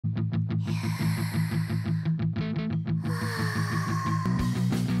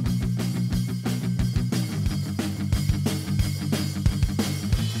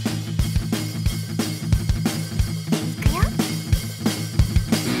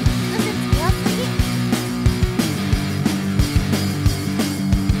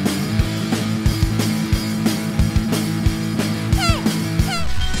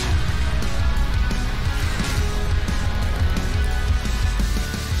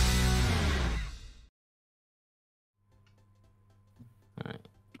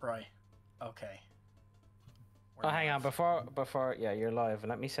Right. Okay. Oh, hang on. Before, yeah, you're live.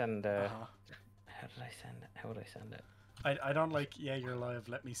 Let me send. Uh-huh. How did I send it? How would I send it? I don't like. Yeah, you're live.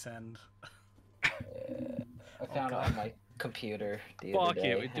 Let me send. I found it on my computer the other Fuck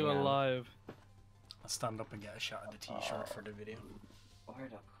day. it, we do a live. I'll stand up and get a shot of the T-shirt for the video. Where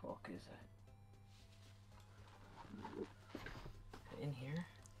the fuck is it? In here?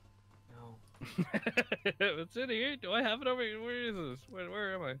 No. It's in here. Do I have it over here? Where is this?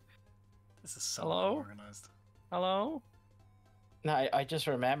 Where am I? This is so Hello? organized. Hello? No, I just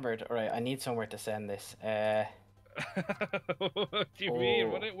remembered. All right, I need somewhere to send this. What do you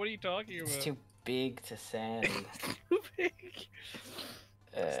mean? What are you talking about? It's too big to send. Too big.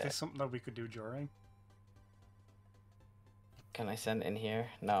 Is this something that we could do during? Can I send it in here?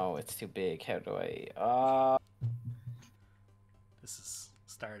 No, it's too big. How do I? This is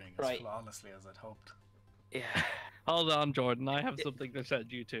starting Right. as flawlessly as I'd hoped. Yeah. Hold on, Jordan. I have something to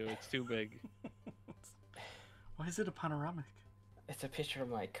send you to. It's too big. Why is it a panoramic? It's a picture of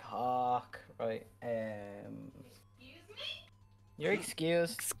my cock. Right. Excuse me? You're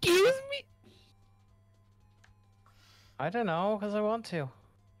excused. Excuse me? I don't know, because I want to.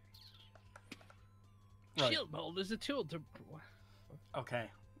 Right. Shield mold is a tool to... Okay.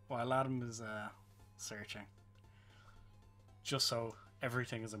 While Adam is searching, just so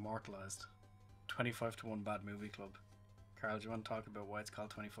everything is immortalized, 25-1 Bad Movie Club. Carl, do you want to talk about why it's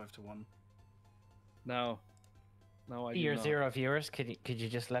called 25-1? No. No, I do Your not. 0 viewers, could you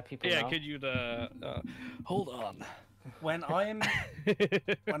just let people know? Yeah, could you hold on. When I'm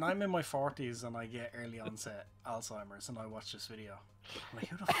in my 40s and I get early onset Alzheimer's and I watch this video, I'm like,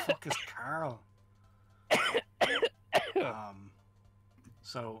 who the fuck is Carl?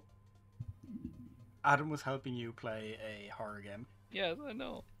 So Adam was helping you play a horror game, Yes, I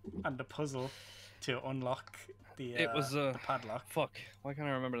know. and the puzzle to unlock the It was the padlock. Fuck. Why can't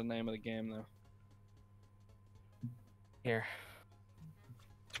I remember the name of the game now? Here.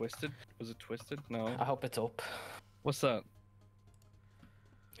 Twisted? Was it Twisted? No. I hope it's up. What's that?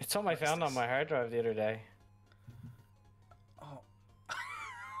 It's something I What is found on this? my hard drive the other day. Oh.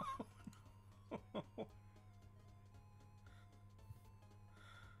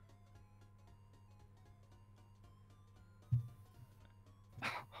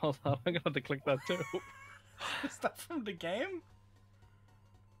 Hold on, I'm gonna have to click that too. Is that from the game?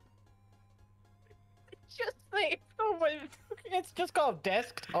 Just like, oh my, it's just called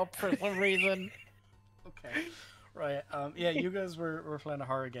desktop for some reason. Okay. Right. Yeah, you guys were playing a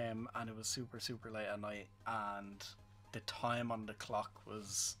horror game, and it was super, super late at night, and the time on the clock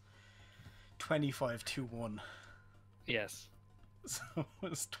was 25-1. Yes. So it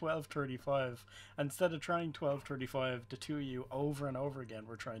was 12:35. Instead of trying 12:35, the two of you over and over again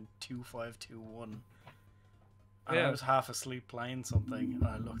were trying 25-1. And Yeah. I was half asleep playing something, and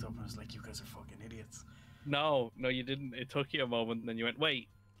I looked up and I was like, "You guys are fucking idiots." No, you didn't. It took you a moment, and then you went, wait,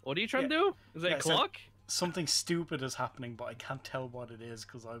 what are you trying to do? Is it Yeah, a it said- clock? Something stupid is happening, but I can't tell what it is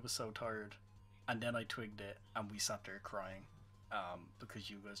because I was so tired. And then I twigged it, and we sat there crying, because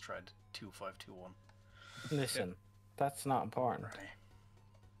you guys tried 25-1. Listen, that's not important.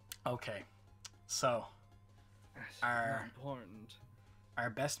 Right. Okay. So That's Our- not important. our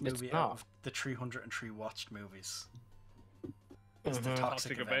best It's movie not. out of the 303 watched movies is the Mhm. Toxic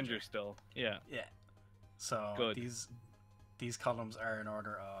Toxic Avenger. Avenger still. Yeah. Yeah. So Good. these columns are in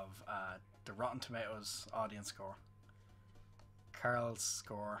order of the Rotten Tomatoes audience score, Carl's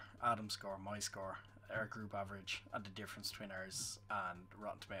score, Adam's score, my score, our group average, and the difference between ours and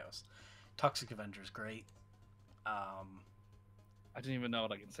Rotten Tomatoes. Toxic Avenger is great. I didn't even know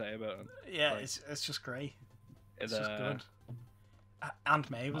what I can say about it. Yeah, Like, it's just great. It's It, just good. Aunt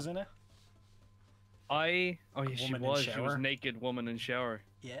May was in it. Oh yeah, she Woman in was. She was shower. naked woman in shower.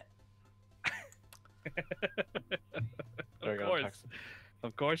 Yeah. There you Of go, course. Toxic.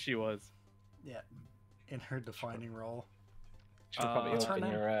 Of course she was. Yeah. In her defining role. Should probably what's her open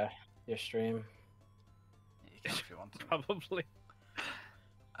name? your stream. You can if you want to. Probably.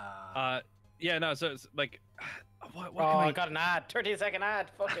 Uh, Yeah, no, so it's like what Oh, can I got an ad. 30-second ad.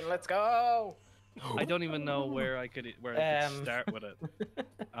 Fucking let's go. I don't even know where I could start with it.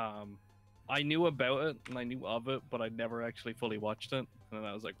 I knew about it and I knew of it, but I never actually fully watched it. And then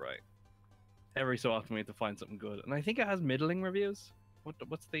I was like, right. Every so often we have to find something good, and I think it has middling reviews.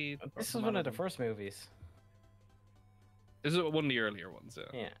 What's the? This is one of the first movies. This is one of the earlier ones.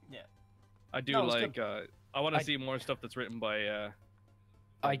 Yeah. Yeah. I do No, it's like. I want I- to see more stuff that's written by.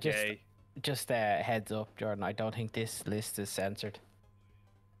 I just gay. heads up, Jordan. I don't think this list is censored.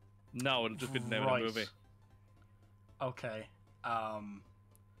 No, it'll just be the name of the movie. Okay.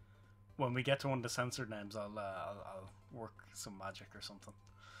 when we get to one of the censored names, I'll work some magic or something.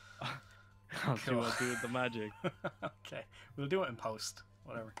 I'll do the magic. Okay, we'll do it in post.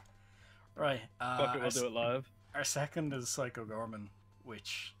 Whatever. Right. Fuck it, we'll do it live. Our second is Psycho Gorman,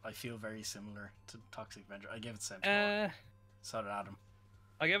 which I feel very similar to Toxic Avenger. I give it the same score. So did Adam.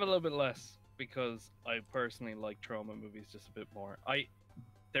 I give it a little bit less because I personally like trauma movies just a bit more.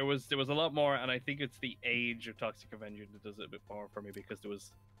 There was a lot more, and I think it's the age of Toxic Avenger that does it a bit more for me because there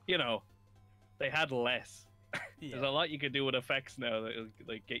was, they had less. Yeah. There's a lot you could do with effects now that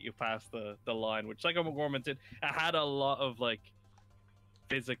like get you past the line, which Psycho Gorman did. It had a lot of like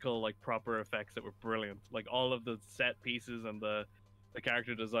physical, like proper effects that were brilliant. Like all of the set pieces and the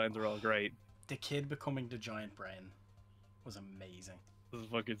character designs are all great. The kid becoming the giant brain was amazing. This is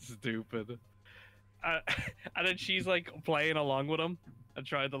fucking stupid. And then she's like playing along with him and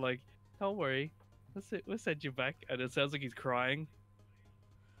trying to like, don't worry, we'll send you back. And it sounds like he's crying.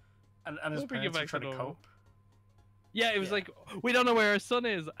 And his parents are trying to cope. Yeah, it was like, we don't know where our son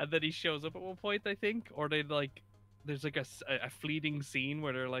is, and then he shows up at one point, I think, or they like, there's like a fleeting scene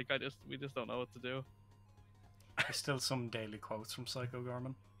where they're like, we just don't know what to do. There's still some daily quotes from Psycho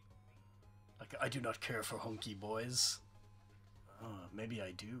Gorman. Like, I do not care for hunky boys. Maybe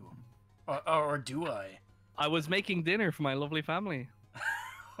I do. Or do I? I was making dinner for my lovely family.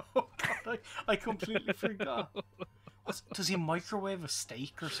 Oh god, I completely forgot. Does he microwave a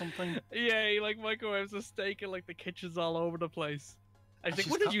steak or something? Yeah, he like microwaves a steak and like the kitchen's all over the place. I was like,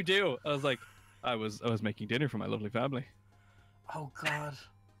 what did you do? I was like, I was making dinner for my lovely family. Oh god,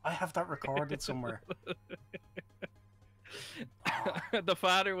 I have that recorded somewhere. Oh. The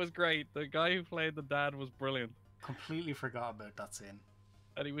father was great. The guy who played the dad was brilliant. Completely forgot about that scene.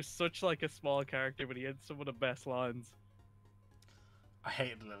 And he was such like a small character, but he had some of the best lines. I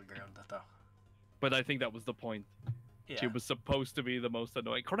hated the little girl in that though. But I think that was the point. Yeah. She was supposed to be the most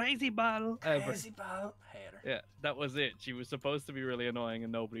annoying crazy ball ever. Crazy ball. Hate her. Yeah, that was it. She was supposed to be really annoying,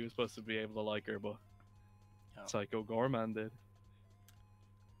 and nobody was supposed to be able to like her, but Psycho Gorman did.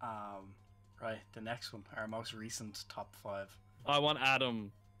 Right, the next one, our most recent top 5. I want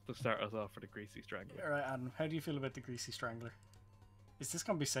Adam to start us off for the Greasy Strangler. Alright, Adam, how do you feel about the Greasy Strangler? Is this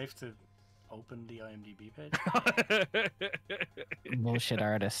gonna be safe to open the IMDb page? Bullshit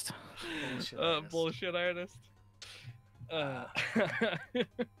artist. Bullshit artist. I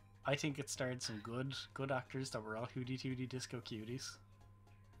think it starred some good actors that were all hootie tootie disco cuties.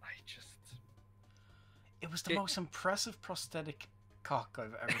 It was the most impressive prosthetic cock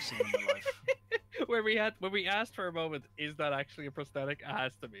I've ever seen in my life. when we asked for a moment, is that actually a prosthetic? It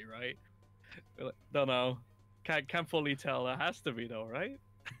has to be, right? We're like, don't know. Can't fully tell. It has to be though, right?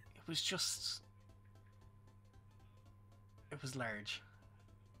 It was just. It was large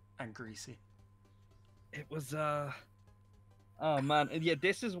and greasy. It was oh man, yeah,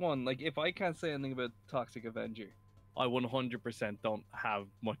 this is one, like, if I can't say anything about Toxic Avenger, I 100% don't have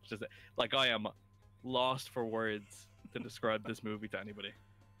much to say. Like, I am lost for words to describe this movie to anybody.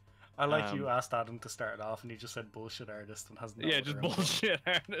 I like you asked Adam to start it off and he just said bullshit artist and has no. Yeah, just bullshit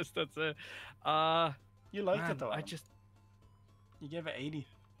artist, that's it. You liked it though, Adam. You gave it 80.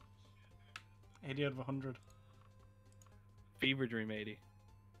 80 out of 100. Fever Dream 80.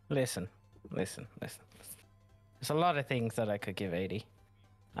 Listen. There's a lot of things that I could give 80,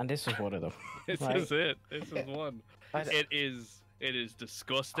 and this was one of them. This is it. This is one. It is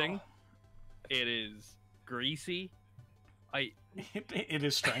disgusting. It is greasy. It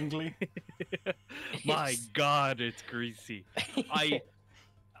is strangly. My God, it's greasy. I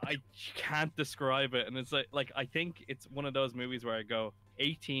can't describe it, and it's like I think it's one of those movies where I go,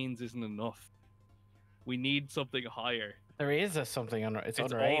 18s isn't enough. We need something higher. There is something on it's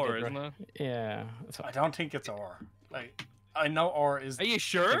unrated, R, isn't it? Yeah. I don't think it's R. Like, I know R is. Are you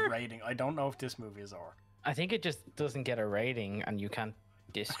sure? The rating. I don't know if this movie is R. I think it just doesn't get a rating, and you can't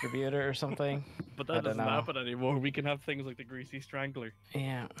distribute it or something. But that doesn't happen anymore. We can have things like the Greasy Strangler.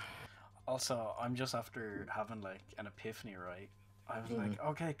 Yeah. Also, I'm just after having like an epiphany, right? I was like,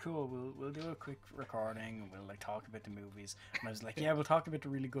 okay, cool. We'll do a quick recording and we'll like talk about the movies. And I was like, yeah, we'll talk about the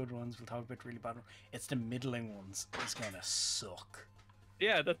really good ones. We'll talk about the really bad ones. It's the middling ones. It's gonna suck.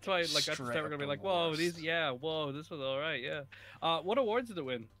 Yeah, that's why. Like, at the start we're gonna be like, whoa, this was all right. Yeah. What awards did it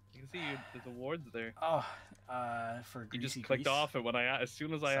win? You can see there's awards there. Oh, for Greasy you just clicked off it when as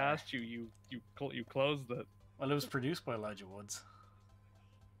soon as I asked you, you closed it. Well, it was produced by Elijah Woods.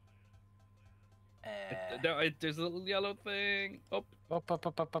 There's a little yellow thing. Up.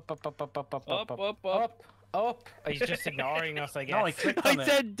 He's just ignoring us, I guess. No, I clicked on I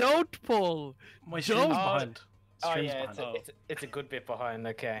said don't pull. My stream's behind. Oh yeah, it's a good bit behind.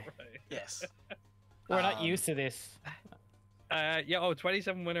 Okay. Right. Yes. We're not used to this. Yeah. Oh,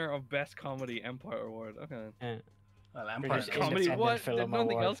 27 winner of Best Comedy Empire Award. Okay. Yeah. Well, Empire. British Comedy. Independent What? Film Did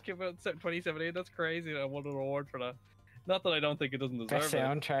nothing Award. else came out in 2017? That's crazy. I won an award for that. Not that I don't think it doesn't deserve Best it.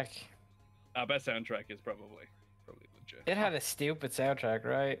 soundtrack. Best soundtrack is probably legit. It had a stupid soundtrack,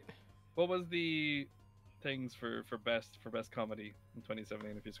 right? What was the things for best comedy in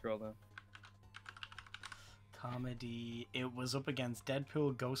 2017? If you scroll down. Comedy. It was up against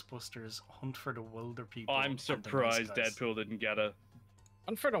Deadpool, Ghostbusters, Hunt for the Wilder People. Oh, I'm and The surprised Nice Guys. Deadpool didn't get it.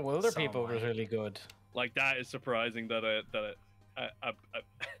 And for the Wilder So People am I. was really good. Like that is surprising that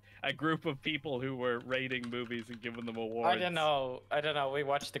a group of people who were rating movies and giving them awards. I don't know. We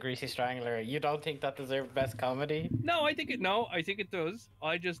watched The Greasy Strangler. You don't think that deserved best comedy? No, I think it does.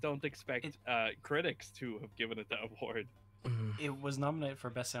 I just don't expect critics to have given it that award. It was nominated for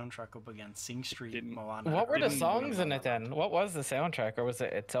Best Soundtrack up against Sing Street, Didn't- Moana. What were the Didn't songs win in it then? What was the soundtrack, or was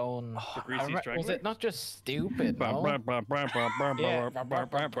it its own? The Greasy Was Strangler? it not just stupid? No?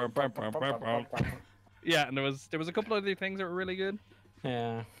 Yeah, and there was a couple other things that were really good.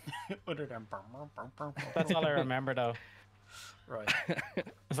 Yeah, Other than that's all I remember though. right.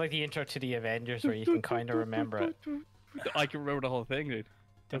 It's like the intro to the Avengers where you can kind of remember it. I can remember the whole thing, dude.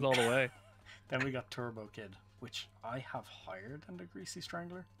 That's all the way. Then we got Turbo Kid, which I have higher than the Greasy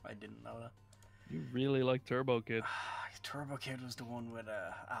Strangler. I didn't know that. You really like Turbo Kid. Turbo Kid was the one with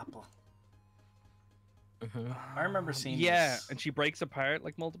Apple. Mhm. I remember seeing Yeah, this. and she breaks apart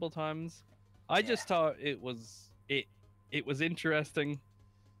like multiple times. I just thought it was interesting.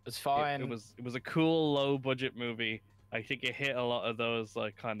 It's fine. It was a cool low budget movie. I think it hit a lot of those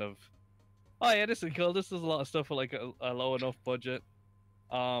like kind of, oh yeah, this is cool. This is a lot of stuff with like a low enough budget.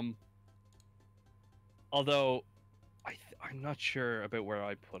 Although I'm not sure about where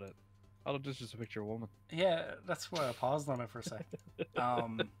I put it. Oh, this is just a picture of a woman. Yeah, that's why I paused on it for a sec.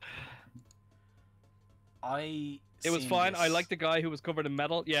 It was fine. I liked the guy who was covered in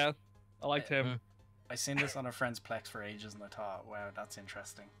metal. Yeah, I liked him. I seen this on a friend's Plex for ages, and I thought, wow, that's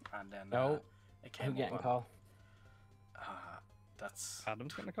interesting. And then No. it Who came getting up. call? That's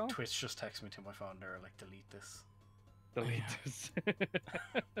Adam's gonna call. Twitch just texted me to my phone there, like delete this. Delete this.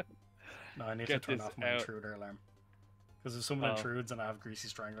 No, I need Get to turn this off my out. intruder alarm. Because if someone Oh. intrudes and I have Greasy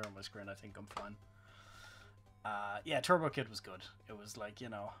Strangler on my screen, I think I'm fine. Yeah, Turbo Kid was good. It was like,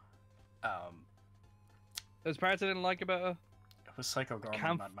 There's parts I didn't like about it. it was Psycho Gorman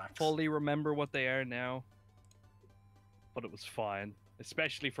Can't Mad Max. fully remember what they are now, but it was fine.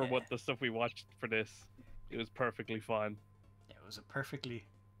 Especially for what the stuff we watched for this, it was perfectly fine. Yeah, it was a perfectly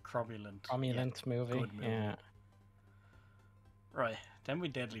cromulent Movie. good movie. Yeah. Right. Then we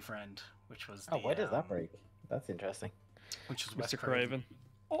Deadly Friend, which was Oh, the, why does that break? That's interesting. which was Wes Mr. Craven.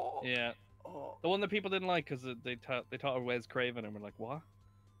 Oh, Yeah, oh. the one that people didn't like because they thought it was Craven and we're like, what?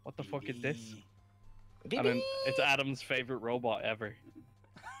 What the fuck is this? And then it's Adam's favorite robot ever.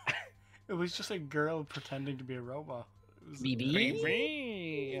 It was just a girl pretending to be a robot. It was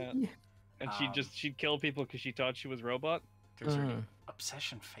BB? Yeah. And Um, she'd kill people because she thought she was robot. There's her Mm.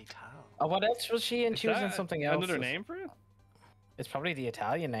 Obsession Fatale. Oh, what else was she in? Is She was in that something else. Another name for it? It's probably the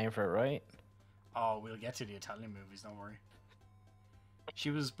Italian name for it, right? Oh, we'll get to the Italian movies, don't worry. She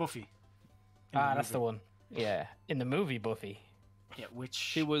was Buffy. in That's the movie. one. Yeah, in the movie Buffy. Yeah, which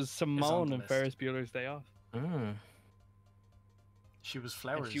She was on Simone the in list. Ferris Bueller's Day Off. Mm. she was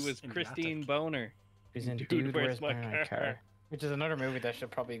Flowers. And she was in the Christine Attic, Boner. She's in Dude, Dude, Where's Where's My My Car? Car? Which is another movie that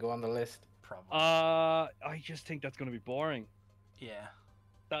should probably go on the list. probably. I just think that's going to be boring. Yeah.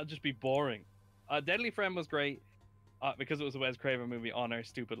 That'll just be boring. Deadly Friend was great because it was a Wes Craven movie on our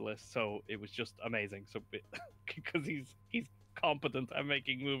stupid list, so it was just amazing. So because he's competent at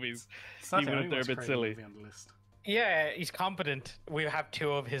making movies, It's not Even the if only they're a Wes bit Craven silly. movie on the list. Yeah, he's competent. We have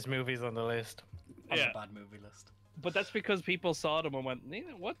 2 of his movies on the list. On Yeah. the bad movie list. but that's because people saw them and went,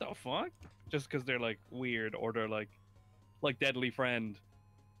 "What the fuck?" Just because they're like weird or they're like Deadly Friend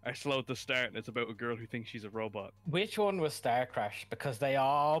are slow to start, and it's about a girl who thinks she's a robot. Which one was Star Crash? Because they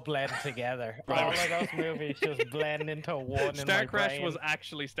all blend together. Right. All of those movies just blend into one in Star my Crash brain. was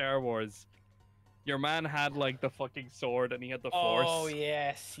actually Star Wars. Your man had like the fucking sword and he had the force. Oh,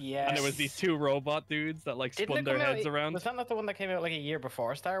 yes, yes. And there was these 2 robot dudes that like Didn't spun it their come out- heads around. Was that not the one that came out like a year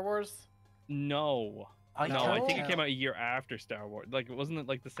before Star Wars? No. I No, can't I think it tell- came out a year after Star Wars. Like, wasn't it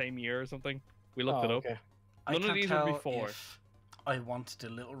like the same year or something? We looked Oh, it up. okay. I None of can't these were tell before. if I want the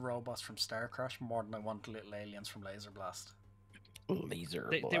little robots from Star Crash more than I want the little aliens from Laser Blast. Laser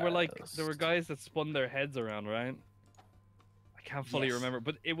They were like, there were guys that spun their heads around, right? I can't fully Yes. remember,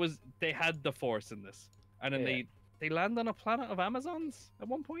 but they had the force in this. And then Yeah. they land on a planet of Amazons at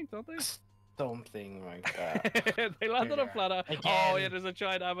one point, don't they? something like that. They landed on Yeah. planet. Oh Again. yeah, there's a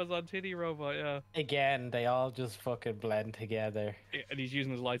giant Amazon titty robot. Yeah, Again, they all just fucking blend together. and he's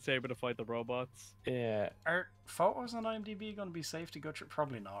using his lightsaber to fight the robots. Yeah. Are photos on IMDb going to be safe to go through?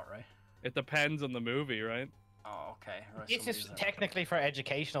 Probably not, right? It depends on the movie, right? Oh, okay. Right, It's so just these are- technically for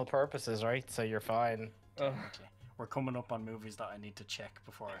educational purposes, right? So you're fine. technically. We're coming up on movies that I need to check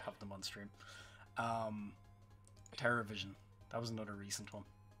before I have them on stream. Terrorvision. That was another recent one.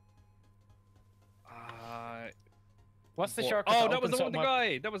 What's the Well- short? Oh, that was the one with the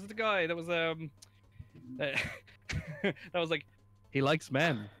guy. That was the guy. That was that was like he likes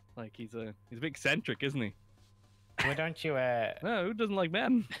men. Like he's a bit eccentric, isn't he? Why don't you? No, who doesn't like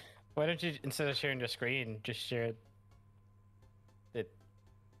men? Why don't you, instead of sharing your screen, just share The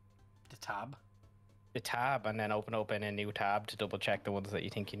tab. the tab and then open a new tab to double check the ones that you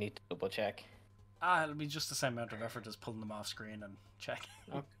think you need to double check. It'll be just the same amount of effort as pulling them off screen and check.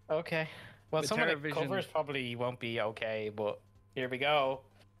 Okay. Well, The some of the Terrorvision- covers probably won't be okay, but here we go.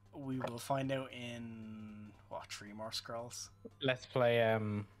 We will find out in what 3 more scrolls. Let's play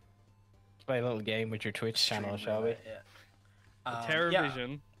play a little game with your Twitch channel, Stream shall we? roulette, Yeah.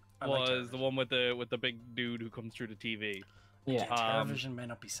 Terrorvision I like was the Terrorvision. one with the big dude who comes through the TV. Yeah. Terrorvision may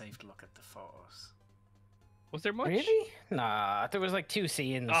not be safe to look at the photos. Was there much? Really? Nah, there was like 2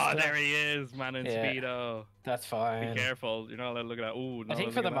 scenes. Oh, there he is, man in Yeah. speedo. That's Be fine. careful, you're not allowed to look at that. Ooh, I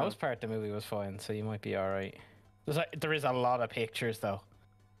think for the most part the movie was fine, so you might be all right. There is a lot of pictures though.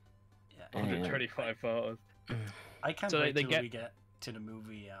 Yeah. 135 photos. I can't So wait they till get- we get to the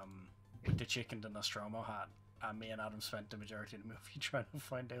movie with the chick in the Nostromo hat. And me and Adam spent the majority of the movie trying to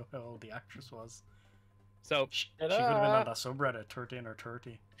find out how old the actress was. So, She could have been on that subreddit, 13 or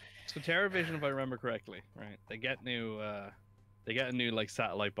 30. so Terrorvision, if I remember correctly, right? They get a new like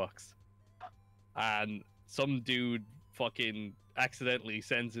satellite box, and some dude fucking accidentally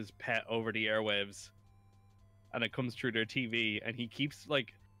sends his pet over the airwaves, and it comes through their TV, and he keeps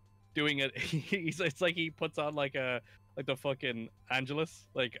like doing it. It's like he puts on like the fucking Angelus,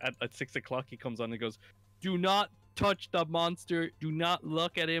 like at 6 o'clock he comes on and goes, "Do not touch the monster. Do not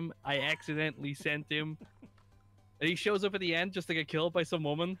look at him. I accidentally sent him." And he shows up at the end just to get killed by some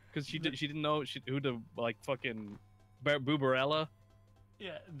woman because she didn't know who the like fucking Boobarella.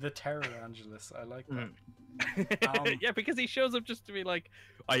 Yeah, the Terror Angelus. I like that. Yeah, because he shows up just to be like,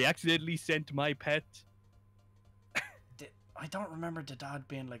 "I accidentally sent my pet." I don't remember the dad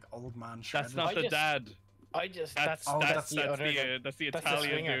being like old man shredded. That's not I the just- dad. That's That's the other. the that's the Italian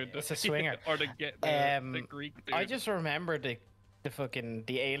swinger. dude. It's a swinger. or the Greek dude. I just remember the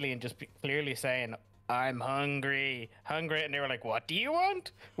alien just clearly saying, "I'm hungry, hungry," and they were like, "What do you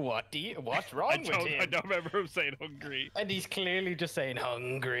want? What's wrong with I him?" don't remember him saying hungry. And he's clearly just saying,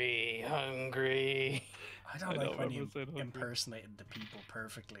 "Hungry, hungry." I don't I like don't when he remember saying hungry. impersonated the people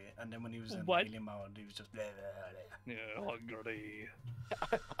perfectly, and then when he was in What? alien mode, he was just blah, blah, blah. Yeah, hungry.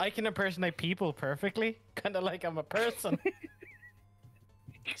 I can impersonate people perfectly, kind of like I'm a person.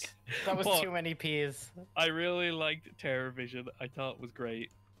 That was But- too many P's. I really liked Terrorvision. I thought it was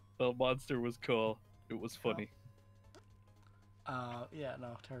great. The monster was cool. It was funny. Yeah,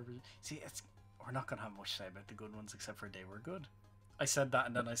 no, terrible. See, we're not gonna have much to say about the good ones except for they were good. I said that,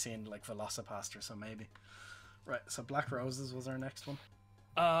 and then I seen like Velocipaster, so maybe. Right, so Black Roses was our next one.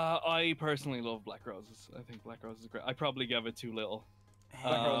 I personally love Black Roses. I think Black Roses is great. I probably gave it too little.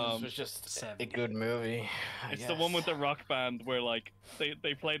 Black Roses Um, was just seven. a good movie. I It's the one guess. with the rock band where like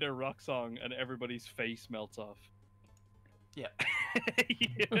they play their rock song and everybody's face melts off. Yeah.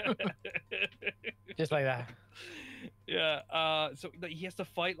 Yeah. Just like that. Yeah. So he has to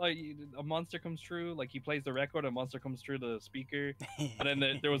fight like a monster comes through. Like he plays the record, a monster comes through the speaker, and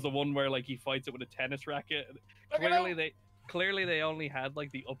then there was the one where like he fights it with a tennis racket. Clearly they only had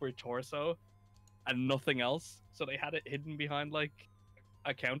like the upper torso and nothing else, so they had it hidden behind like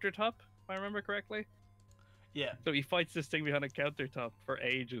a countertop. If I remember correctly. Yeah, So he fights this thing behind a countertop for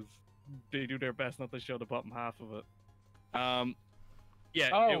ages. They do their best not to show the bottom half of it. Yeah,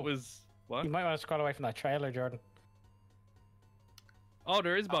 Oh. it was what? You might want to scroll away from that trailer, Jordan. Oh,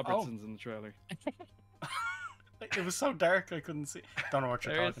 there is Bob Oh. Ritzon's in the trailer. it was so dark I couldn't see. Don't know what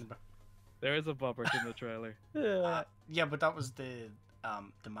you're There is- talking about. There is a Bob Ritz in the trailer. Yeah, but that was the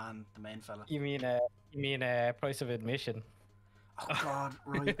main fella. You mean price of admission? Oh God,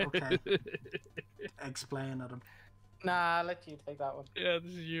 right, okay. Explain, Adam. Nah, I'll let you take that one. Yeah,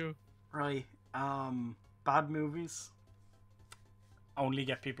 this is you. Right, bad movies. Only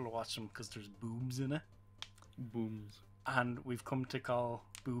get people to watch them because there's boobs in it, Booms. and we've come to call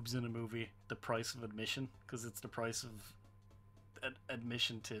boobs in a movie the price of admission because it's the price of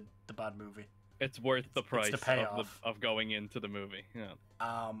admission to the bad movie. It's worth the price the payoff. of going into the movie. Yeah.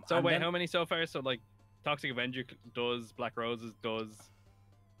 So and wait, then- how many so far? So like, Toxic Avenger does, Black Roses does.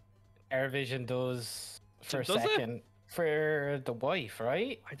 Airvision does for a Does it? second for the wife,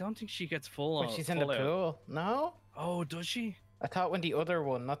 right? I don't think she gets full When on. she's in the full out. pool. No, Oh, does she? I thought when the other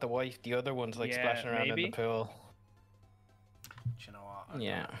one, not the wife, the other one's like Yeah, splashing around in maybe. the pool. Do you know what?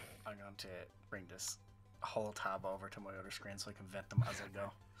 Yeah. I'm going to bring this whole tab over to my other screen so I can vet them as I go.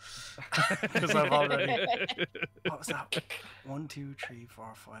 Because I've already. What was that? 1, 2, 3,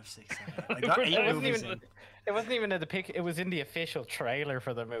 4, 5, 6, 7, 8. I got 8 It wasn't movies even- in. It wasn't even in the pic. It was in the official trailer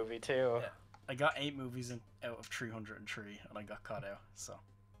for the movie too. Yeah. I got 8 movies in out of 303, and I got caught out. So.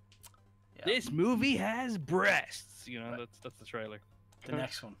 Yeah. This movie has breasts. You know, Right. that's the trailer. The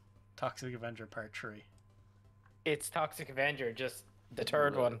next one, Toxic Avenger Part 3. It's Toxic Avenger, just the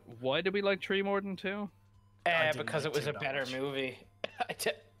third one. Why did we like 3 more than 2? didn't Because like it was two a that better much. movie.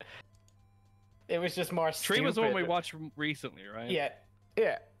 It was just more 3 was the one we stupid. watched recently, right? Yeah,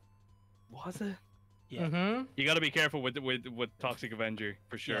 yeah. Was it? Yeah. Mm-hmm. You got to be careful with Toxic Avenger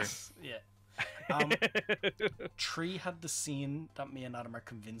for sure. Yes. Yeah. 3 had the scene that me and Adam are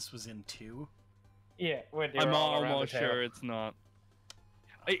convinced was in 2. Yeah, when they I'm were all around the almost tower. sure it's not.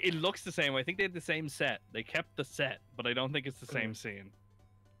 It looks the same. I think they had the same set. They kept the set, but I don't think it's the same scene.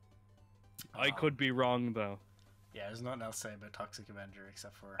 I could be wrong though. Yeah, there's nothing else to say about Toxic Avenger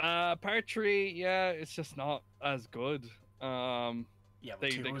except for Part 3, yeah, it's just not as good. yeah. but They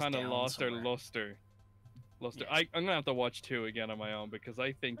 2 was kind of down lost their somewhere. luster. Yeah. I'm gonna have to watch 2 again on my own because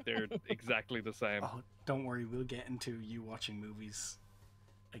I think they're exactly the same. Oh, don't worry, we'll get into you watching movies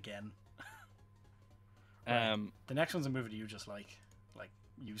again. Right. The next one's a movie that you just like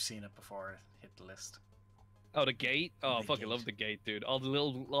you've seen it before it hit the list. Oh, The Gate. Oh, The fucking Gate. love The Gate, dude. All the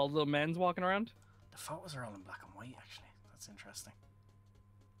little men's walking around. The photos are all in black and white, actually. That's interesting.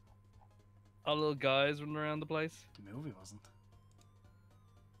 All the little guys running around the place. The movie wasn't.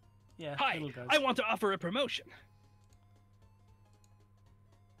 Yeah, Hi, little guys. I want to offer a promotion.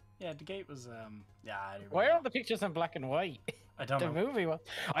 Yeah, the gate was yeah. I didn't Why really are know. all the pictures in black and white? I don't The know. movie was.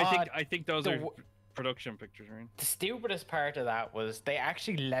 I think those the are w- production pictures, right? The stupidest part of that was they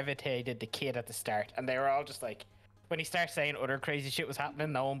actually levitated the kid at the start, and they were all just like, when he started saying other crazy shit was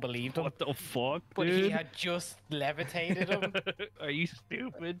happening, no one believed him. What the fuck, But dude? he had just levitated him. Are you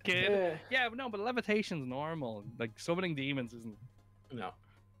stupid, kid? Yeah, but no, but levitation's normal. Like summoning demons isn't. No.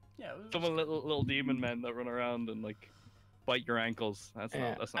 Yeah, it was Some little demon men that run around and like bite your ankles. That's Yeah.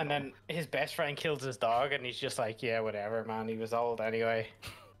 not. That's not. And then his best friend kills his dog, and he's just like, yeah, whatever, man. He was old anyway.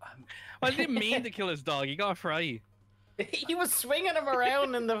 Well, I didn't mean to kill his dog. He got fried. He was swinging him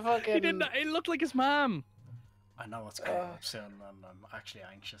around in the fucking. He didn't. It looked like his mom. I know what's coming up soon, and I'm actually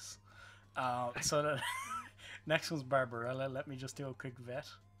anxious. So the next one's Barbarella. Let me just do a quick vet.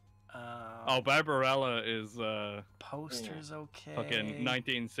 Oh, Barbarella is Posters okay. fucking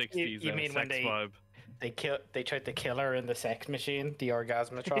 1960s You mean when sex they- vibe. They tried to kill her in the sex machine, the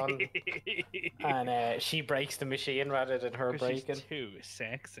orgasmatron, and she breaks the machine rather than her 'Cause breaking. she's too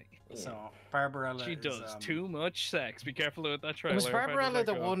sexy. So Barbarella. She is, does too much sex. Be careful with that trailer. Was How far does Barbarella that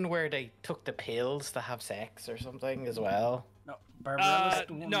the go? one where they took the pills to have sex or something as well? No, Barbarella's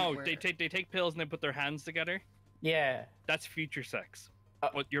the one No, where... they take pills and they put their hands together. Yeah. That's future sex.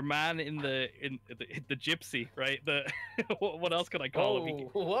 But your man in the gypsy, right? The what else could I call him?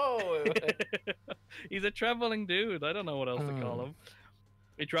 Whoa! He's a traveling dude. I don't know what else to call him.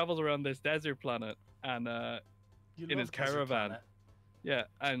 He travels around this desert planet and You in love his Desert caravan. Planet. Yeah,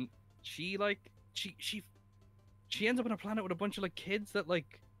 and she ends up on a planet with a bunch of like kids that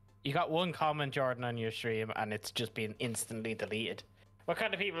like. You got one comment, Jordan, on your stream, and it's just been instantly deleted. What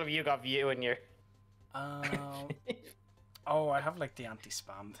kind of people have you got viewing your? Oh, I have like the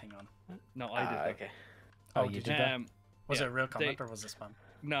anti-spam thing on. No, I did. That. Okay. Oh, Oh, you did did that? Was yeah, it a real comment they- or was it spam?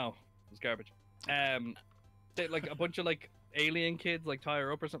 No, it was garbage. They, like a bunch of like alien kids like tie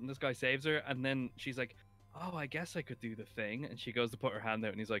her up or something. This guy saves her, and then she's like, "Oh, I guess I could do the thing." And she goes to put her hand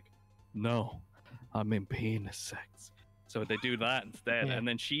out, and he's like, "No, I'm in penis sex." So they do that instead, Yeah. and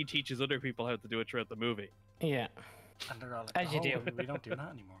then she teaches other people how to do it throughout the movie. Yeah. And they're all like, As you "Oh, do." we don't do that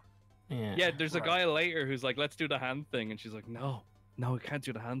anymore." Yeah. Yeah, there's a Right. guy later who's like, "Let's do the hand thing," and she's like, "No, we can't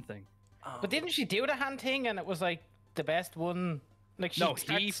do the hand thing." But didn't she do the hand thing, and it was like the best one? Like she No,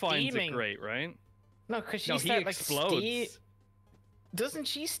 starts he finds steaming. it great, right? No, because she No, he started like explodes. Doesn't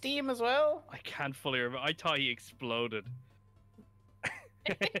she steam as well? I can't fully remember. I thought he exploded.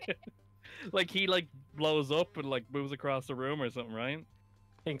 Like he like blows up and like moves across the room or something, right?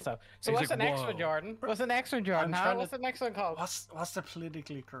 I think so. So He's what's like, the next one, "Whoa." Jordan? What's the next one, Jordan? I'm Huh? trying What's to- the next one called? What's the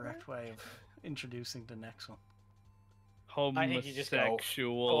politically correct way of introducing the next one? I think you just go,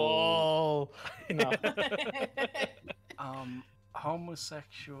 homosexual oh no.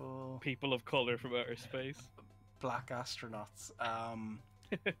 Homosexual people of color from outer space. black astronauts.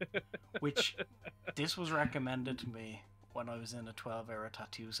 Which this was recommended to me when I was in a 12-hour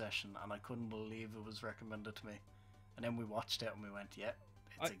tattoo session, and I couldn't believe it was recommended to me. And then we watched it and we went, yeah,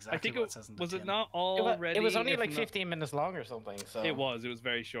 it's exactly I think what it says in the was tin. it not already? It was only if like not- 15 minutes long or something. So It was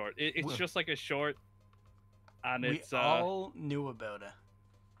very short. It's just like a short, and We it's all knew about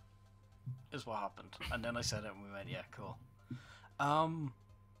it, is what happened. And then I said it and we went, yeah, cool.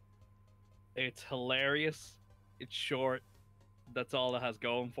 it's hilarious. It's short. That's all it has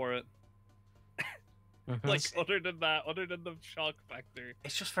going for it. Like other than that, other than the shock factor,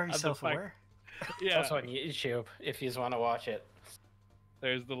 It's just very And the self-aware. yeah. that's on YouTube if you just want to watch it.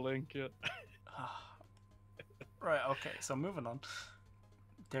 There's the link. Yeah. Right, okay, so moving on.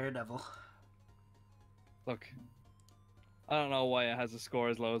 Daredevil. Look, I don't know why it has a score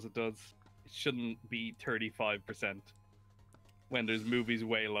as low as it does. It shouldn't be 35% when there's movies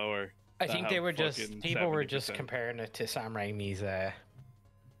way lower. I that think they have were just fucking people were just 70%. comparing it to Sam Raimi's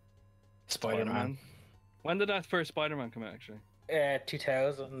Spider-Man. When did that first Spider-Man come out? Actually,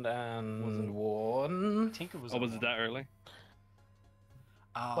 2001. I think it was. oh, was it that early?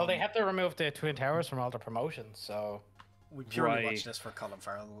 Well, they had to remove the Twin Towers from all the promotions, so. We purely Right. watched this for Colin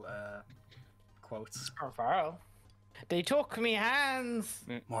Farrell quotes. For Farrell. They took me hands.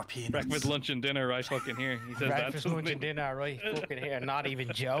 More peanuts. Breakfast, lunch, and dinner, right fucking here. He says Breakfast, that. lunch, and dinner, right? Fucking here, not even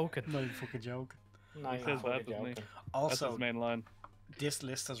joking. Not even fucking joke. Not even says that, fucking doesn't he? joking. That's Also, his main line. this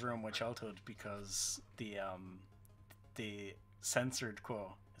list has ruined my childhood because the censored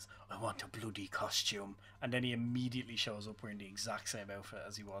quote is, "I want a bloody costume," and then he immediately shows up wearing the exact same outfit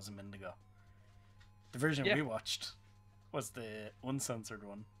as he was a minute ago. The version Yeah. we watched was the uncensored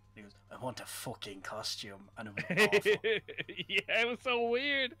one. He goes, "I want a fucking costume," and it was awful. Yeah, it was so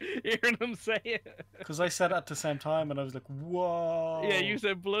weird hearing him say it. Because I said it at the same time, and I was like, "Whoa!" Yeah, you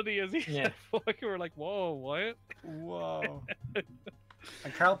said bloody as he Yeah. said fuck. We were like, whoa, what? Whoa.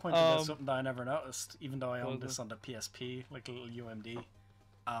 And Carl pointed out Um, something that I never noticed, even though I what owned was this on the PSP, like a little UMD.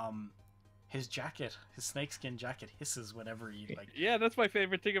 His jacket, his snakeskin jacket, hisses whenever he like. Yeah, that's my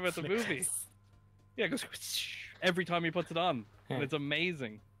favorite thing about the flicks movie. it. Yeah, it goes every time he puts it on. And Yeah. it's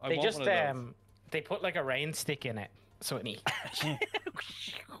amazing. I They want just one of those. they put like a rain stick in it, so it neat.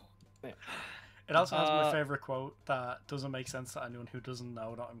 It also has my Uh, favorite quote that doesn't make sense to anyone who doesn't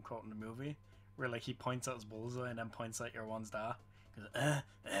know that I'm quoting the movie, where like he points at his bullseye and then points at your one's da. He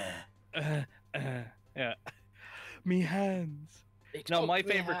goes, Yeah. Me hands. No, my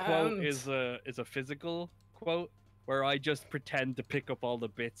favorite quote is a physical quote where I just pretend to pick up all the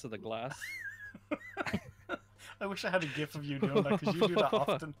bits of the glass. I wish I had a gif of you doing that because you do that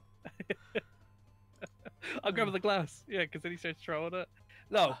often. I'll grab the glass. Yeah, because then he starts throwing it.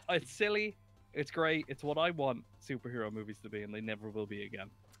 No, it's silly. It's great. It's what I want superhero movies to be, and they never will be again.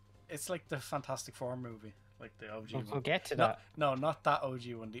 It's like the Fantastic Four movie, like the OG We'll one. get to No, that. no, not that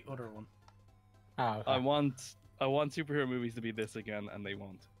OG one, the other one. Oh, okay. I want superhero movies to be this again, and they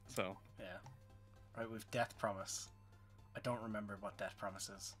won't. So Yeah. Right, with Death Promise. I don't remember what Death Promise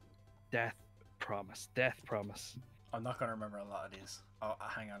is. Death Promise. I'm not going to remember a lot of these. Oh,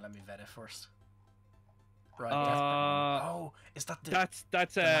 hang on, let me vet it first. Right, Death Promise. Oh, is that the...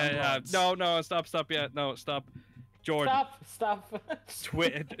 That's landlords. no, stop, yeah, no, stop. Jordan, Stop.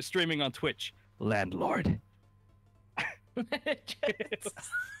 streaming on Twitch. Landlord.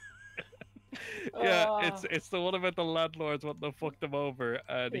 Yeah, Oh. it's the one about the landlords wanting to fuck them over,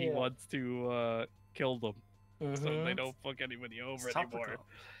 and he Yeah. wants to kill them so they Mhm. don't fuck anybody over It's anymore. topical.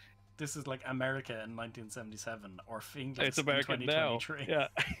 This is like America in 1977 or England It's American in now. 2023. Yeah,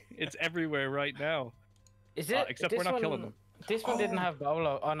 it's everywhere right now. Is it? Except this we're not one, killing them. This one didn't Oh. have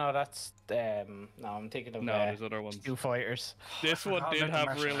Bolo. Oh no, that's no. I'm thinking of No, there's other ones. Two Fighters. This one forgot did about the have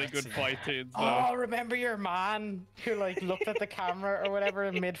martial really arts good scene. fight scenes. though. Oh, remember your man who like looked at the camera or whatever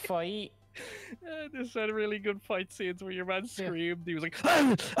in mid fight? This had really good fight scenes where your man Yeah. screamed. He was like,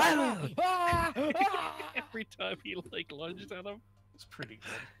 Ah! every time he like lunged at him. It's pretty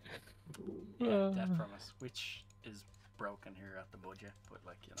good. Yeah, Death Promise, which is broken here at the budget, but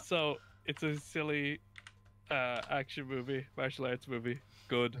like, you know. So it's a silly action movie, martial arts movie.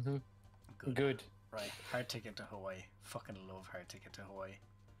 Good. Good. Right, Hard Ticket to Hawaii. Fucking love Hard Ticket to Hawaii.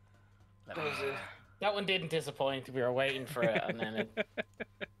 Let That me was know. it. That one didn't disappoint. We were waiting for it, and then it...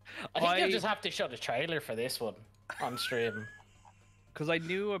 I think you'll just have to show the trailer for this one on stream. Because I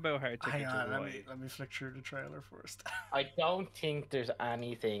knew about Hard Ticket Hang to on, Hawaii. let me flick through the trailer first. I don't think there's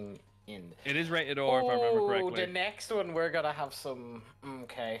anything It is rated R if I remember correctly. The next one we're gonna have some.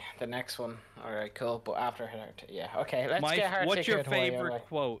 Okay, the next one. All right, cool. But after Hard, yeah. Okay, let's get Hard What's Ticket. your favorite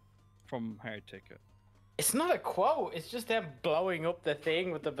quote from Hard Ticket? It's not a quote. It's just them blowing up the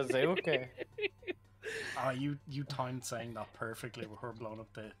thing with the bazooka. You timed saying that perfectly with her blowing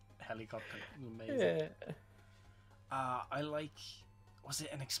up the helicopter. Amazing. Yeah. I like. Was it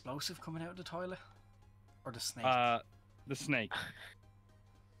an explosive coming out of the toilet, or the snake? The snake.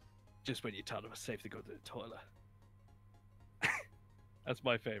 Just when you thought it was safe to go to the toilet. That's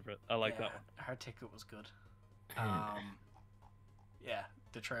my favorite. I like that one. Hard Ticket was good. Yeah,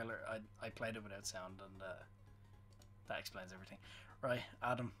 the trailer. I played it without sound, and that explains everything. Right,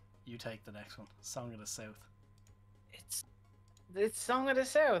 Adam, you take the next one. Song of the South. It's Song of the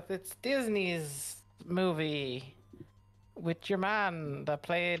South. It's Disney's movie with your man that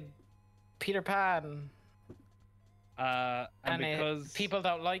played Peter Pan. And because people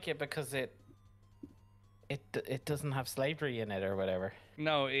don't like it because it doesn't have slavery in it or whatever.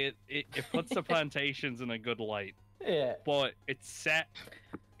 No, it puts the plantations in a good light. Yeah. But it's set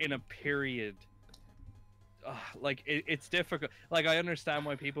in a period. Like it's difficult. Like I understand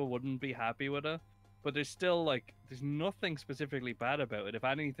why people wouldn't be happy with it, but there's still there's nothing specifically bad about it. If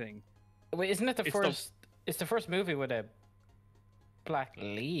anything. Wait, isn't it it's the first movie with a black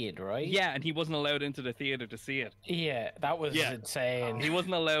lead, right? Yeah, and he wasn't allowed into the theater to see it. Yeah, that was insane. He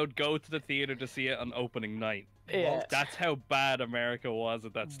wasn't allowed go to the theater to see it on opening night. Yeah. That's how bad America was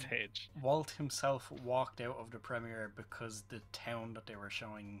at that stage. Walt himself walked out of the premiere because the town that they were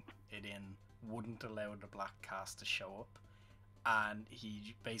showing it in wouldn't allow the black cast to show up. And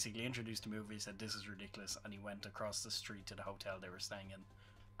he basically introduced the movie, said this is ridiculous, and he went across the street to the hotel they were staying in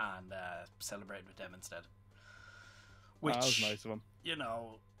and celebrated with them instead. Which, that was nice of him. You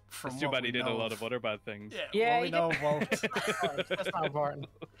know, from it's too bad he did a lot of other bad things. Yeah, well, we know Walt. That's not important.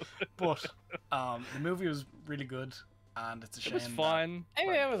 But the movie was really good, and it's a shame. It was fun.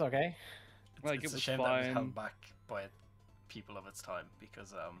 It was okay. It's a shame that it was held back by people of its time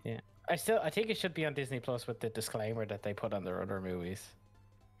because yeah. I think it should be on Disney Plus with the disclaimer that they put on their other movies.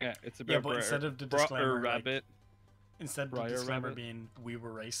 Yeah, it's a bit. But instead of the disclaimer, Rabbit. Instead of the disclaimer being we were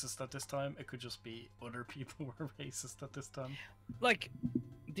racist at this time, it could just be other people were racist at this time.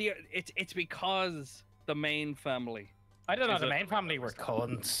 It's because the main family. I don't know. The main family were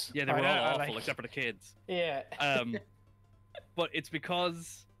cunts. Yeah, they were all awful except for the kids. Yeah. But it's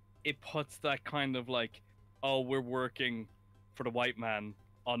because it puts that kind of we're working for the white man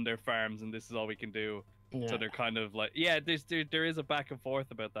on their farms and this is all we can do. Yeah. So they're kind of there is a back and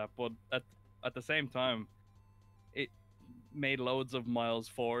forth about that, but at the same time, it made loads of miles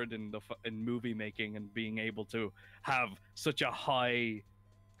forward in movie making and being able to have such a high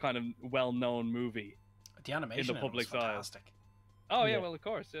kind of well-known movie. The animation in the public's eyes. Oh yeah, well of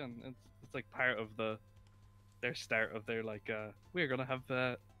course, yeah. It's like part of their start of their we're gonna have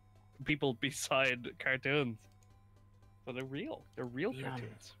people beside cartoons, but they're real. They're real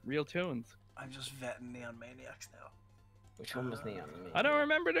cartoons, real tunes. I'm just vetting Neon Maniacs now. Which one was Neon Maniacs? I don't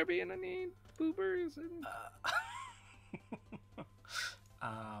remember there being any boobers.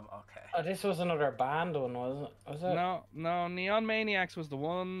 Okay. Oh, this was another band one, wasn't it? Was it? No. Neon Maniacs was the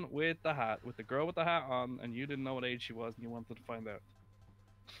one with the hat, with the girl with the hat on, and you didn't know what age she was, and you wanted to find out.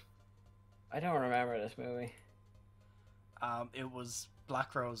 I don't remember this movie. It was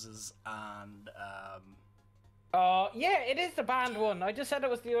Black Roses and Oh yeah, it is the band one. I just said it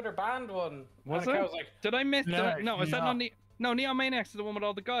was the other band one. Was it? I was did I miss? No, is that not No, Neon Maniacs is the one with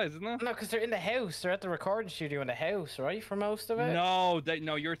all the guys, isn't it? No, because they're in the house. They're at the recording studio in the house, right? For most of it.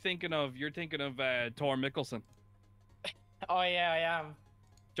 No, you're thinking of Thor Mickelson. Oh yeah, I am.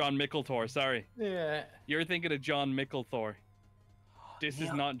 John Mickelthor, sorry. Yeah. You're thinking of John Mickelthor. This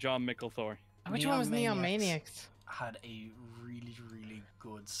is not John Mickelthor. Which one was Neon Maniacs? Had a really, really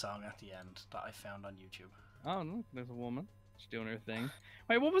good song at the end that I found on YouTube. Oh no, there's a woman. She's doing her thing.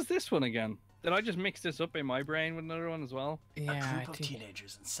 Wait, what was this one again? Did I just mix this up in my brain with another one as well? Yeah, a group of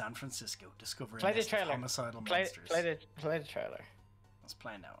teenagers in San Francisco discover a nest of homicidal monsters. Play the trailer. Let's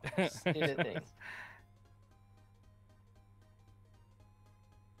play now. Do the thing.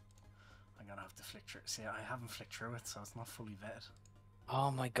 I'm gonna have to flick through. See, I haven't flicked through it, so it's not fully vetted.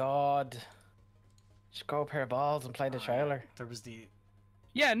 Oh my god! Just go a pair of balls and play the trailer. There was the.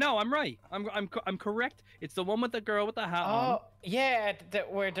 Yeah, no, I'm right. I'm correct. It's the one with the girl with the hat on. Oh, yeah,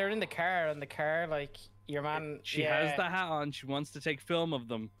 where they're in the car, and the car, your man... She has the hat on, she wants to take film of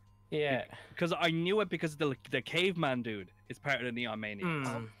them. Yeah. Because I knew it because the caveman dude is part of the Neon Maniacs.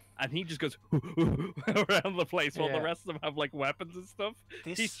 And he just goes around the place while the rest of them have, weapons and stuff.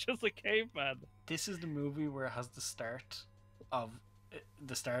 He's just a caveman. This is the movie where it has the start of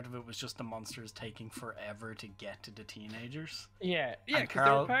the start of it was just the monsters taking forever to get to the teenagers. Yeah. Yeah, And because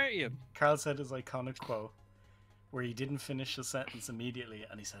they were partying. Carl said his iconic quote where he didn't finish the sentence immediately,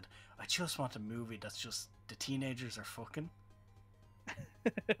 and he said, "I just want a movie that's just the teenagers are fucking."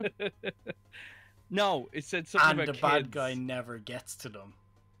 No, it said something And about the bad kids. guy never gets to them.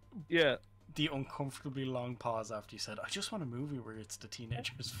 Yeah. The uncomfortably long pause after you said, "I just want a movie where it's the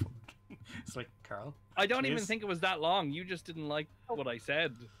teenagers fucking." It's like, Carl, I don't even please? think it was that long. You just didn't like what I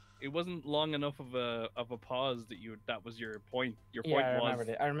said. It wasn't long enough of a pause that was your point. Your point was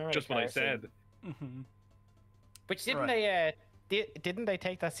I remember just the what I car scene. said. Mhm. Which didn't Right. they? Didn't they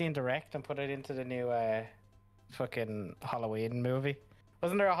take that scene direct and put it into the new fucking Halloween movie?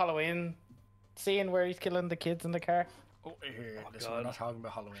 Wasn't there a Halloween scene where he's killing the kids in the car? Oh, here, Oh, listen, we're God. not talking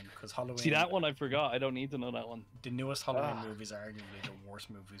about Halloween, because Halloween. See that one? I forgot. I don't need to know that one. The newest Halloween Ah. movies are arguably the worst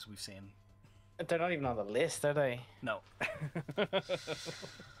movies we've seen. They're not even on the list, are they? No.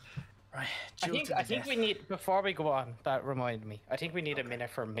 Right. I think we need, before we go on, that reminded me. I think we need a minute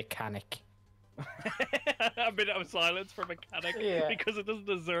for mechanic. A minute of silence for Mechanic Yeah. because it doesn't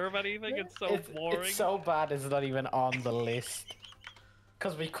deserve anything. It's so boring. It's so bad it's not even on the list.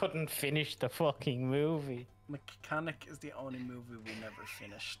 Because we couldn't finish the fucking movie. Mechanic is the only movie we never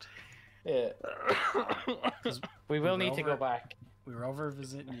finished. Yeah. 'Cause We will were need to go over- back. We were over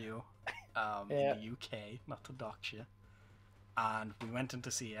visiting you Yeah. in the UK, not to dox you. And we went into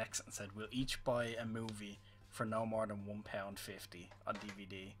CX and said, we'll each buy a movie for no more than £1.50 on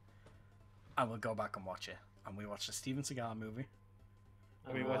DVD. And we'll go back and watch it. And we watched a Steven Seagal movie.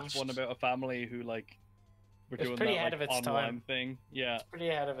 And we watched one about a family who were It's doing pretty that ahead of its online time. thing. Yeah. Pretty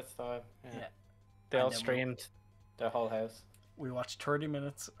ahead of its time. Yeah. Yeah. They And all then streamed their whole house. We watched 30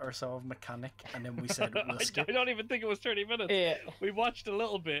 minutes or so of Mechanic, and then we said, we'll skip. I don't even think it was 30 minutes. Yeah. We watched a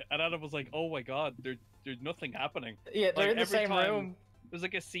little bit, and Adam was like, "Oh my god, there's nothing happening." Yeah, they're Like, in the every same time- room. There's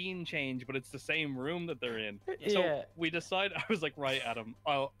like a scene change, but it's the same room that they're in. So Yeah. we decided. I was like, "Right, Adam,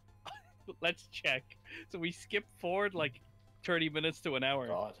 let's check." So we skipped forward like 30 minutes to an hour,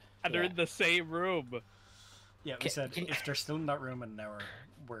 God. and they're yeah. in the same room. Yeah, we Can- said, can- if they're still in that room in an hour,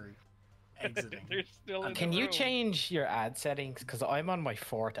 we're exiting. They're still in And the Can you room. change your ad settings? Because I'm on my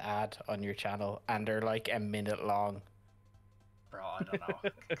 4th ad on your channel, and they're like a minute long. Bro, I don't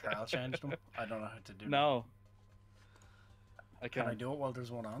know. Carl changed them. I don't know how to do them. No. I Can I can't. do it while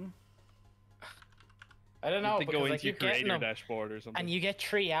there's one on? I don't You know have to go because into like your you get creator them, dashboard or something. and you get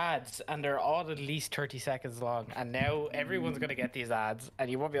 3 ads, and they're all at least 30 seconds long. And now everyone's gonna get these ads, and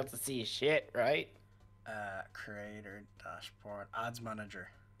you won't be able to see shit, right? Creator dashboard. Ads manager.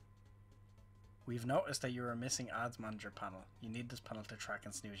 We've noticed that you are missing ads manager panel. You need this panel to track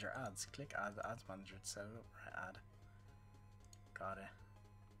and snooze your ads. Click ads manager to set it up. Right, ad. Got it.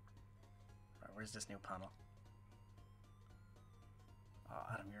 Right, where's this new panel? Oh,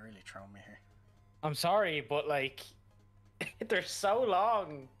 Adam, you're really throwing me here. I'm sorry, but like, they're so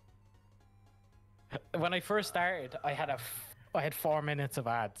long. When I first started, I had 4 minutes of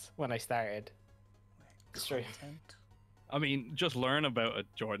ads when I started. Straight. Content? I mean, just learn about it,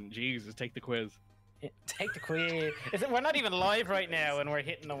 Jordan. Jesus, take the quiz. Take the quiz. We're not even live right now, and we're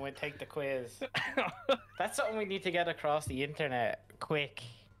hitting them with take the quiz. That's something we need to get across the internet quick.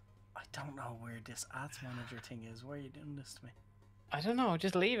 I don't know where this ads manager thing is. Why are you doing this to me? I don't know.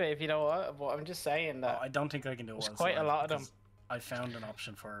 Just leave it if you don't want. But I'm just saying Oh, that. I don't think I can do it. There's while it's quite a live lot of them. because I found an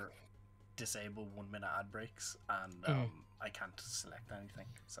option for disable 1 minute ad breaks, and I can't select anything.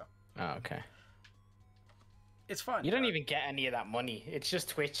 So Oh, okay. it's fine. You don't even get any of that money. It's just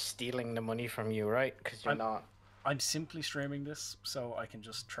Twitch stealing the money from you, right? Because you're not. I'm simply streaming this, so I can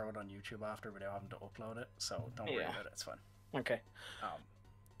just throw it on YouTube after without having to upload it. So don't worry Yeah. about it. It's fine. Okay.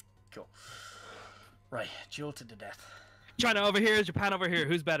 Cool. Right, Duel to the death. China over here, Japan over here.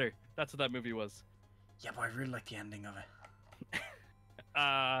 Who's better? That's what that movie was. Yeah, but I really like the ending of it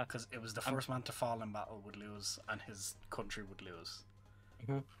Uh, because it was the first man to fall in battle would lose, and his country would lose.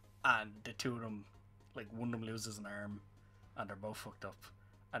 Mhm. And the two of them, like one of them loses an arm, and they're both fucked up.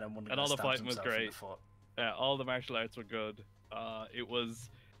 And then one of And them all the stabs fighting was himself in the great. foot. yeah, all the martial arts were good. It was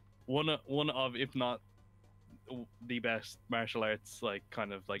one of, if not the best martial arts, like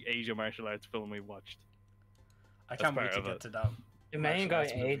kind of like Asia martial arts film we watched. I That's can't wait part to of get it. to that. The main martial guy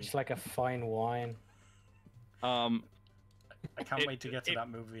arts movie. aged like a fine wine. I can't It- wait to get to it- that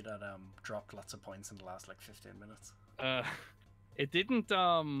movie that dropped lots of points in the last like 15 minutes. It didn't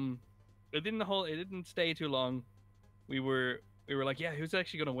it didn't stay too long. We were like, yeah, who's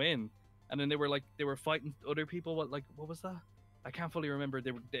actually gonna win? And then they were fighting other people. What was that? I can't fully remember.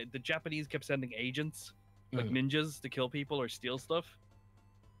 The Japanese kept sending agents, like ninjas, to kill people or steal stuff.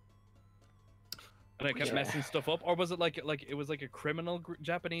 And it kept Yeah. messing stuff up, or was it like it was like a criminal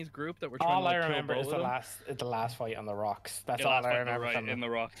Japanese group that were trying All to I like, kill remember both is of them? the last fight on the rocks. That's Yeah, all that's I what remember right from in them. the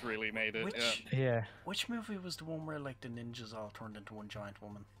rocks really made it. Which Yeah. which movie was the one where like the ninjas all turned into one giant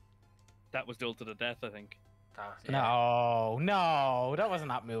woman? That was Duel to the Death, I think. No, that wasn't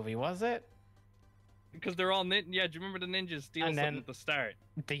that movie, was it? Because they're all yeah. Do you remember the ninjas steal And something then- at the start?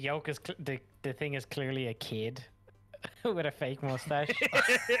 The yoke is the thing is clearly a kid with a fake mustache.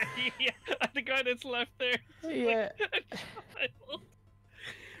 Yeah, the guy that's left there. Yeah.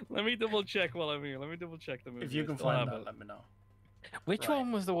 Let me double check while I'm here. Let me double check the movie. If you I can still find have that, it. let me know. Which Right.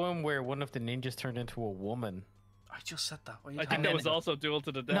 one was the one where one of the ninjas turned into a woman? I just said that. What are you I talking think that then was it- also Duel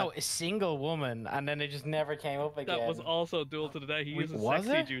to the Death. No, a single woman, and then it just never came up again. That was also Duel to the Death. He uses was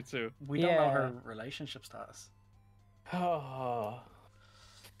sexy it? jutsu. We don't know Yeah. her relationship status. Oh,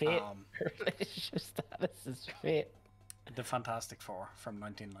 fit Um, relationship status is fit. The Fantastic Four from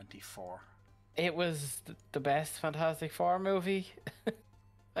 1994. It was the best Fantastic Four movie,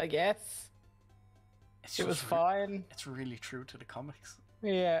 I guess. It's It was just fine. It's really true to the comics.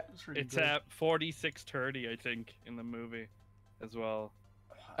 Yeah. It's really It's good. at 46:30, I think, in the movie, as well.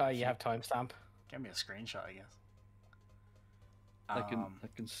 Oh, you have timestamp. Give me a screenshot, I guess. I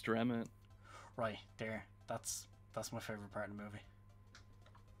can stream it. Right there. That's my favorite part of the movie.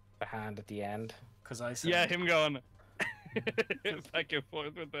 The hand at the end. Because I said Yeah, him going back and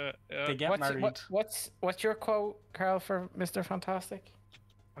forth with that. Yeah. they get married. What's your quote, Carl, for Mr. Fantastic?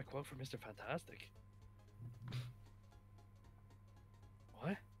 My quote for Mr. Fantastic.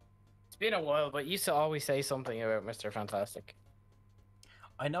 What? It's been a while, but you used to always say something about Mr. Fantastic.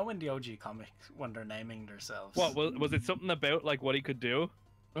 I know in the OG comic when they're naming themselves. What was it? Something about like what he could do?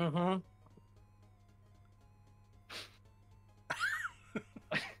 Mm-hmm.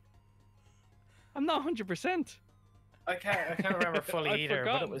 I'm not 100%. I can't remember fully I've either,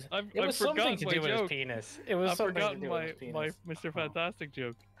 but forgotten. it was something forgotten to my do with his joke. penis. It was I've something to forgotten do with his my penis. Mr. Fantastic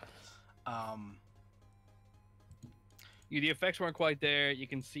joke. Um, The effects weren't quite there. You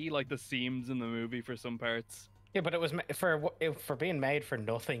can see like the seams in the movie for some parts. Yeah, but it was for being made for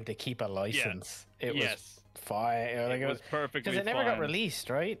nothing to keep a license. It was Yes, fine. it was perfectly because it never got fine. released,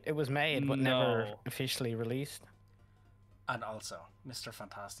 right? It was made, but never No. officially released. and also, Mr.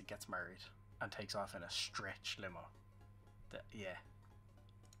 Fantastic gets married and takes off in a stretch limo. Yeah.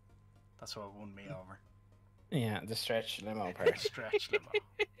 That's what won me over. Yeah, the stretch limo part. Stretch limo.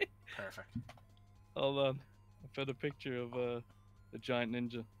 Perfect. Hold on, I found a picture of the giant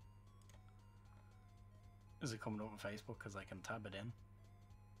ninja. Is it coming up on Facebook? Because I can tab it in.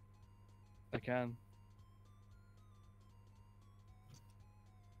 I can.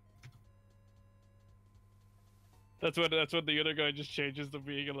 That's what the other guy just changes to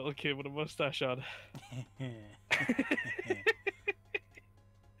being a little kid with a mustache on.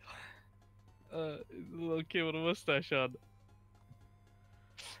 Little kid with a mustache on.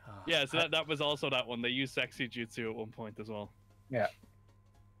 Oh, Yeah, so that was also that one. They used sexy jutsu at one point as well. Yeah.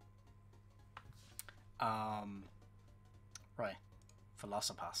 Right.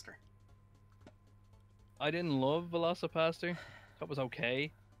 Velocipaster. I didn't love Velocipaster. That was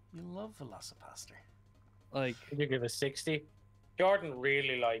okay. You love Velocipaster. Like, Could you give a 60? Jordan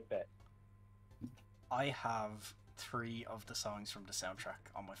really liked it. I have 3 of the songs from the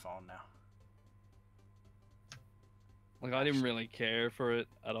soundtrack on my phone now. I didn't really care for it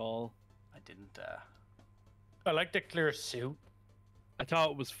at all. I didn't. I like the clear suit. I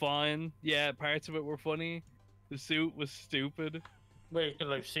thought it was fine. Yeah, parts of it were funny. The suit was stupid. Where you can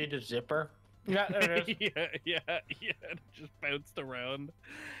like see the zipper. Yeah, there it is. yeah, it just bounced around.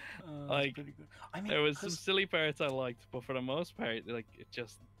 It's Like, pretty good. I mean, There was some 'cause silly parts I liked, but for the most part, like it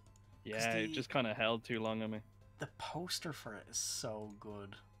just, it the- just kind of held too long on me. the poster for it is so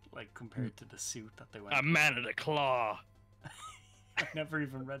good, like compared to the suit that they went. A man of the claw. I never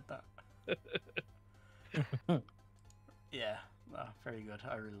even read that. Yeah, very good.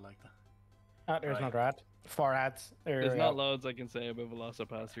 I really like that. There's Right. no ad. 4 ads. There's not loads I can say about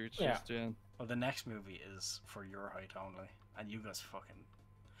Velocipaster. It's Yeah. just, Well, the next movie is for your height only, and you guys fucking.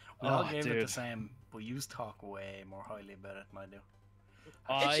 We Oh, all gave it dude. the same, but you talk way more highly about it than I do.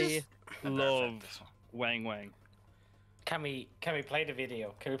 I just- love this one. Wang Wang. Can we play the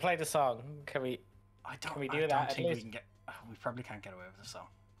video? Can we play the song? Can we? I don't. we I do don't that at think we least? can get. We probably can't get away with the song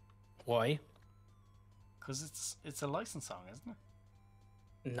Why? because it's a licensed song, isn't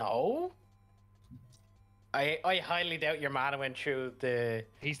it? No. I highly doubt your man went through the.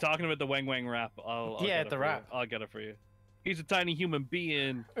 He's talking about the Wang Wang rap. I'll Yeah, get it the for you. rap. I'll get it for you. He's a tiny human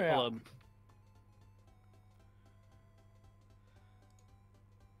being. Yeah. Hold on.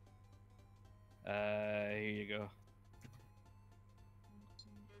 Here you go.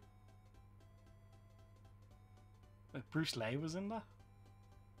 Bruce Lee was in that.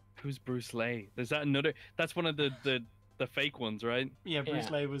 Who's Bruce Lee? Is that another? That's one of the fake ones, right? Yeah, Bruce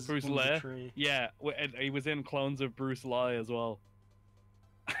Yeah. Lee was Bruce one of the Lee. three. Yeah, and he was in clones of Bruce Lee as well.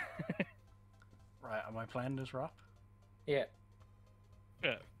 Right, am I playing this, Rob? Yeah.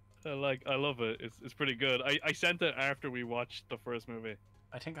 Yeah, I love it. It's pretty good. I sent it after we watched the first movie.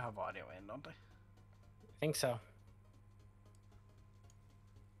 I think I have audio in, don't I? I think so.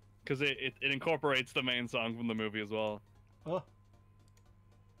 Because it incorporates the main song from the movie as well. Oh,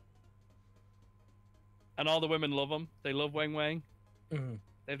 And all the women love him. They love Wang Wang. Mm-hmm.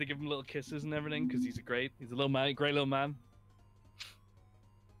 They have to give him little kisses and everything because he's a little man, great little man.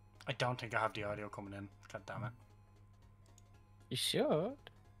 I don't think I have the audio coming in. God damn it. You should.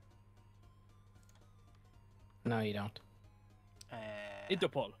 No, you don't.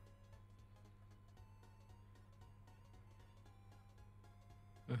 Interpol.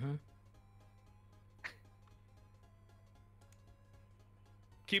 Mm-hmm.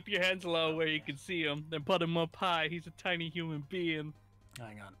 Keep your hands low where you can see him, then put him up high. He's a tiny human being.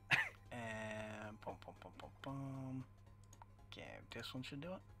 Hang on. Boom, boom, boom, boom, boom. Okay, this one should do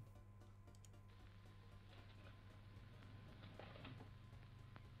it.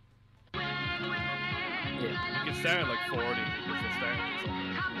 Yeah. You can start at like 40 because they start at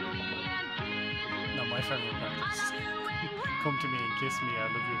something. No, my favorite part is come to me and kiss me. I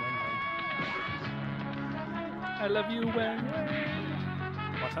love you, Wang Wang. I love you, Wang.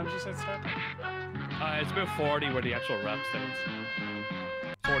 What time did you say it started? It's about 40 where the actual rap starts.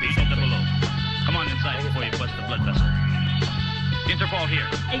 40 Agent something. below. Come on inside before you bust the blood vessel. Interpol here.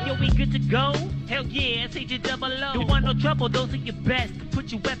 Hey yo, we good to go? Hell yeah, it's Agent Double O. You want no trouble, those are your best.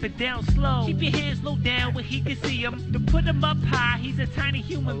 Put your weapon down slow. Keep your hands low down where he can see him. To put him up high, he's a tiny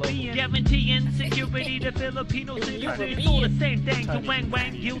human being. Guaranteeing security to Filipino citizens. It's all the same thing to Wang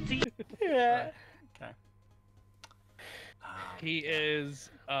Wang guilty. Yeah. Okay. He is,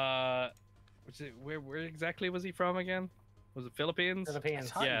 where exactly was he from again? Was it Philippines? I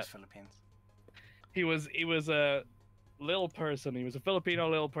Philippines. thought it Yeah. was Philippines. He was a little person. He was a Filipino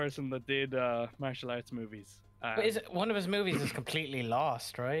little person that did martial arts movies. But is it, one of his movies is completely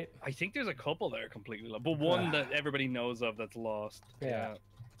lost, right? I think there's a couple that are completely lost, but one that everybody knows of that's lost. Yeah.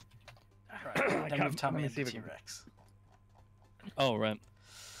 Right. Then can't- we've Tommy let me and see the if I can- T-Rex. Oh right.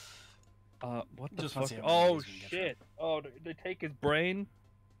 What the Just wanna fuck? see how Oh many we can get shit! Oh, they take his brain.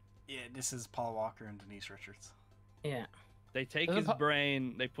 Yeah, this is Paul Walker and Denise Richards. Yeah. They take Doesn't his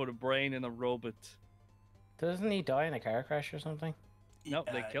brain. They put a brain in a robot. Doesn't he die in a car crash or something? No,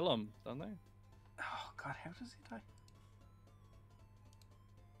 they kill him, don't they? Oh god, how does he die?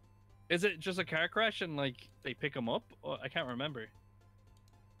 Is it just a car crash and like they pick him up? Oh, I can't remember.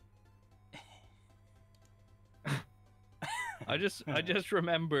 I just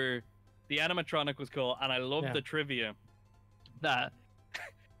remember the animatronic was cool, and I loved Yeah. the trivia that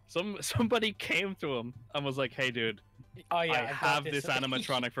somebody came to him and was like, "Hey, dude, Oh yeah. I I've got have this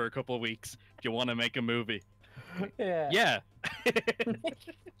animatronic for a couple of weeks. Do you want to make a movie?" Yeah. Yeah.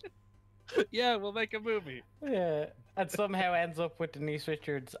 Yeah, we'll make a movie. Yeah. And somehow ends up with Denise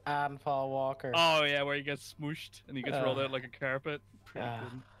Richards and Paul Walker. Oh yeah, where he gets smooshed and he gets rolled out like a carpet. Pretty Ah.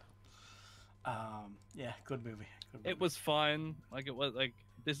 good. Yeah, good movie. Good movie. It was fine. Like it was like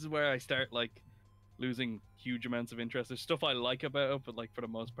this is where I start like losing huge amounts of interest. There's stuff I like about it, but like for the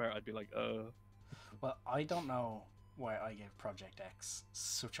most part, I'd be like, Well, I don't know why I gave Project X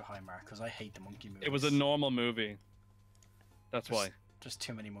such a high mark because I hate the monkey movies. It was a normal movie. That's There's why. Just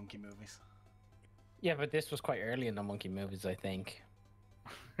too many monkey movies. Yeah, but this was quite early in the monkey movies, I think.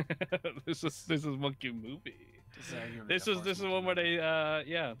 This is monkey movie. This is This is one where they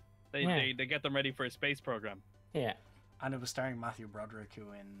they get them ready for a space program. Yeah. And it was starring Matthew Broderick, who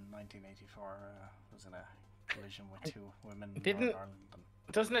in 1984 was in a collision with two women in Didn't- Northern Ireland.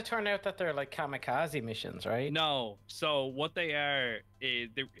 And Doesn't it turn out that they're like kamikaze missions, right? No, so what they are is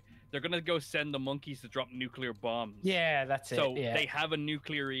they're gonna go send the monkeys to drop nuclear bombs. Yeah, that's So it. Yeah. they have a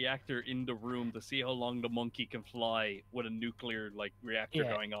nuclear reactor in the room to see how long the monkey can fly with a nuclear like reactor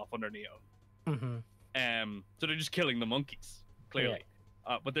Yeah. going off underneath. Mm-hmm. So they're just killing the monkeys, clearly.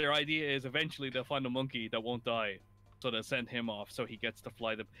 But their idea is eventually they'll find a monkey that won't die, so they'll send him off so he gets to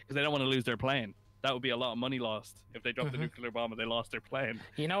fly them because they don't want to lose their plane. That would be a lot of money lost if they dropped the Mhm. nuclear bomb and they lost their plane.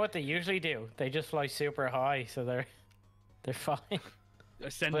 You know what they usually do? They just fly super high, so they're fine.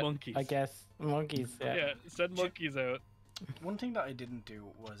 Send But monkeys. I guess monkeys. Yeah. Yeah, send monkeys out. one thing that I didn't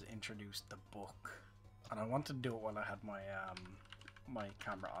do was introduce the book, and I wanted to do it while I had my my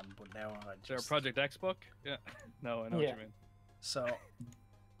camera on, but now I Is there a just Project X book? Yeah. No, I know what Yeah. you mean. So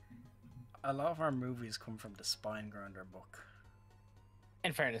a lot of our movies come from the Spine Grinder book.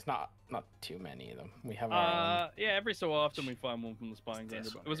 In fairness, not too many of them. We have our own. Yeah, every so often we find one from the Spine Grinder.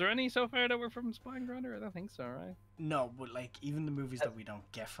 This one Was there any so far that were from Spine Grinder? I don't think so, right? No, but like even the movies that we don't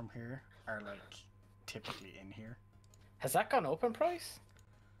get from here are like typically in here. Has that gone up in price?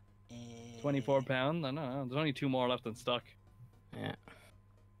 £24. I don't know. There's only 2 more left in stock. Yeah.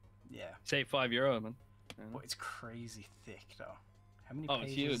 Yeah, Save €5, man. Yeah. but it's crazy thick though. How many Oh,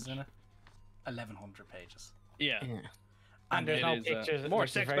 it's pages is huge. in it? 1,100 pages. Yeah. Yeah. And And there's it no is, pictures. more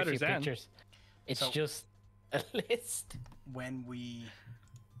there's sex, very better few Zen. pictures. It's So- just a list. When we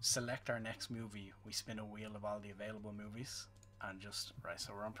select our next movie, we spin a wheel of all the available movies and just right.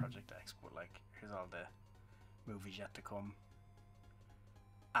 So we're on Project X, but like here's all the movies yet to come.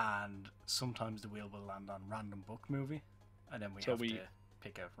 And sometimes the wheel will land on random book movie, and then we So have we- to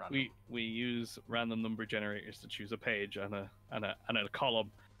pick a random. We use random number generators to choose a page and a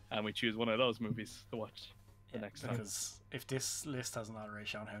column, and we choose one of those movies to watch the next time. Because if this list hasn't already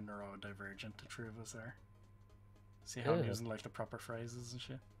shown how neurodivergent the three of us are, see how I'm Ew. using like the proper phrases and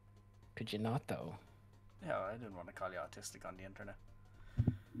shit. Could you not though? Yeah, I didn't want to call you autistic on the internet.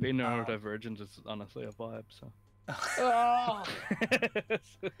 Being neurodivergent is honestly a vibe. So. Oh,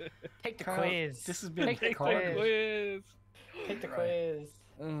 take the Carl, quiz. this has been Take the Take the recorded. quiz. Take the Right.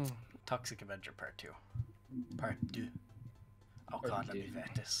 quiz. Toxic Avenger Part 2. Part 2. Oh Part god, let me two.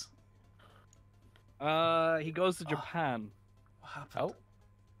 vet this. He goes to Japan. What happened? Oh,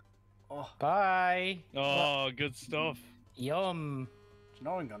 Oh, bye. Oh, good stuff. Yum. do you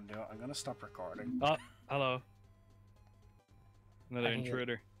know what I'm gonna do? I'm gonna stop recording. Oh, hello. Another I think it-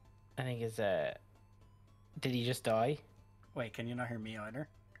 intruder. I think it's Did he just die? Wait, can you not hear me either?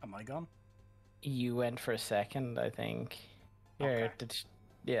 Am I gone? You went for a second, I think. Yeah, Okay.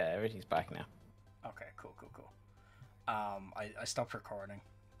 yeah, everything's back now. Okay, cool. I stopped recording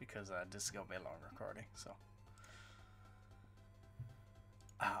because this is gonna be a long recording, so.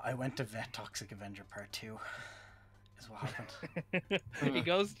 I went to vet Toxic Avenger Part 2, is what happened. He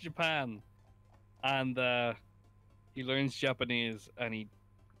goes to Japan, and he learns Japanese, and he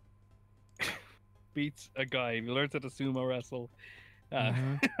beats a guy. He learns how to sumo wrestle,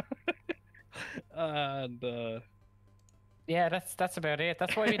 Mhm. and Yeah, that's about it.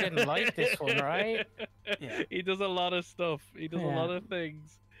 That's why we didn't like this one, right? Yeah. he does a lot of stuff. He does a Yeah. lot of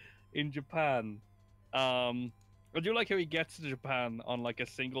things in Japan. I do like how he gets to Japan on like a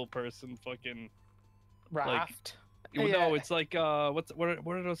single person fucking. Raft. No, Yeah. it's like what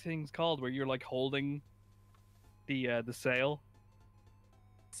are those things called where you're like holding the sail?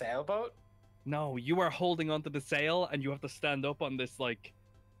 Sailboat? No, you are holding onto the sail and you have to stand up on this like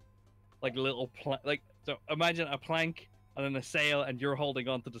little like so imagine a plank and then a sail and you're holding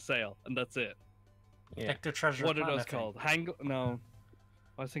onto the sail and that's it. Yeah. Like the treasure What are planet those thing. called? No,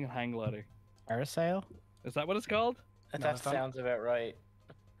 I was thinking hang glider. Parasail? Is that what it's called? That it's not. sounds about right.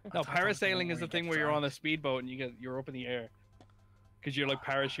 I No, thought that was the one parasailing is where the you thing get where you're on a dragged. speedboat and you're up in the air because you're like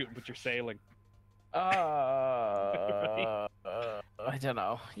parachuting but you're sailing. I don't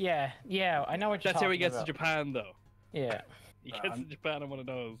know. Yeah, I know what you're That's how he talking gets about. to Japan though. Yeah. He gets to Japan on one of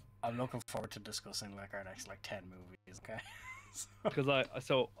those. I'm looking forward to discussing like our next like 10 movies, okay? Because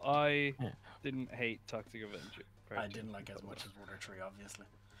I Yeah. didn't hate Toxic Avenger. I didn't like as much as one or three, obviously.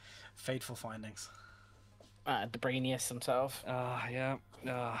 Fateful Findings. The Brainius himself. Yeah.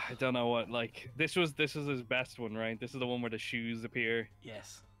 I don't know what like this is his best one, right? This is the one where the shoes appear.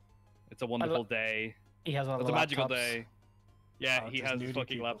 Yes. It's a wonderful day. He has all It's the a magical laptops. day. Yeah, Oh, he there's has nudie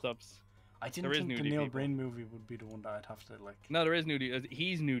fucking people. laptops. I didn't There is think the nudie Neil people. Breen movie would be the one that I'd have to like. No, there is nudie.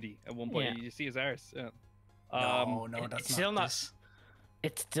 He's nudie at one point. Yeah. You see his arse. Yeah. No, that's it's not still not- this.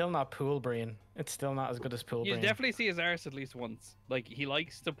 It's still not Pool Brain. It's still not as good as Pool You Brain. definitely see his arse at least once. Like he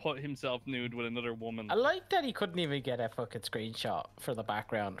likes to put himself nude with another woman. I like that he couldn't even get a fucking screenshot for the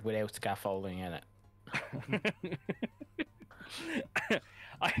background without scaffolding in it.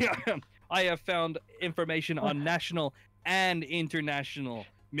 I have found information on national and international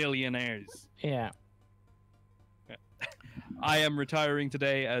millionaires. Yeah. I am retiring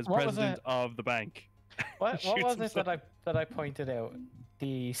today as What was president of the bank. What Shoots was it himself. that I pointed out?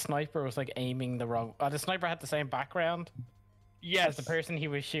 The sniper was like aiming the wrong. The sniper had the same background as Yes. the person he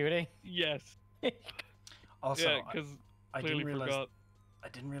was shooting. Yes. Also, Yeah, because I clearly didn't realize. forgot. I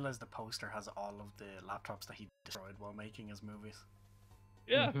didn't realize the poster has all of the laptops that he destroyed while making his movies.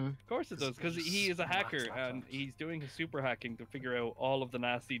 Yeah, Mhm. of course it Because does. Because there's he is a wax hacker and laptops. he's doing his super hacking to figure out all of the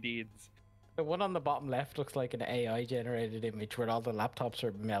nasty deeds. The one on the bottom left looks like an AI generated image where all the laptops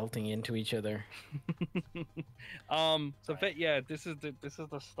are melting into each other. Yeah, this is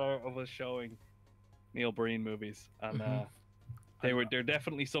the start of us showing Neil Breen movies, and Mhm. they're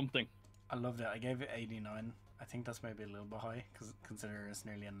definitely something. I loved it. I gave it 89 I think that's maybe a little bit high, because considering it's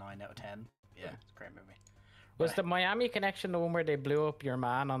nearly a 9 out of 10. Yeah, it's a great movie. Was the Miami Connection the one where they blew up your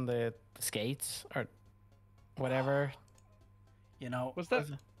man on the skates or whatever? You know, Was that?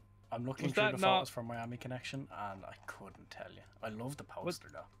 I'm looking was through that the not- photos from Miami Connection, and I couldn't tell you. I love the poster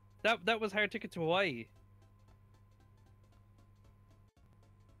though. That was Hard Ticket to Hawaii.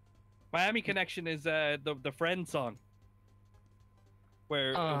 Miami Connection is the friend song.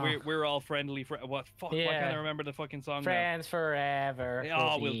 Where we're all friendly for what fuck? Why can't I remember the fucking song? Friends forever.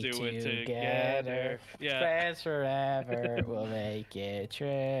 Oh, we'll do it together. Yeah. Friends forever. We'll make it true.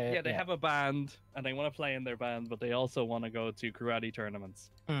 Yeah, they have a band and they want to play in their band, but they also want to go to karate tournaments.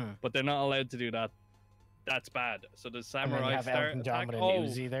 But they're not allowed to do that. That's bad. So the samurai start attack.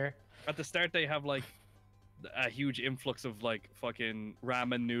 At the start they have like a huge influx of like fucking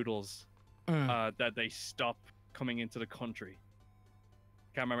ramen noodles that they stop coming into the country.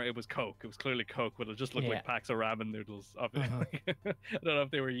 Can't remember. It was Coke. It was clearly Coke, but it just looked like packs of ramen noodles. I don't know if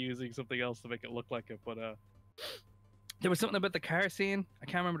they were using something else to make it look like it, but there was something about the car scene. I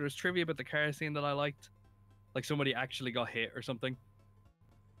can't remember. There was trivia about the car scene that I liked, like somebody actually got hit or something.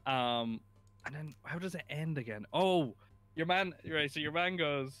 And then how does it end again? Oh, your man. Right. So your man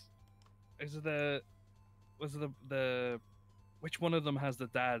goes. Was it the? Which one of them has the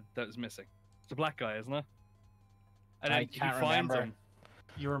dad that is missing? It's the black guy, isn't it? And then I can't he finds remember. him.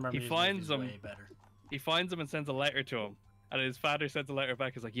 You remember? He finds him. Way better. He finds him and sends a letter to him, and his father sends a letter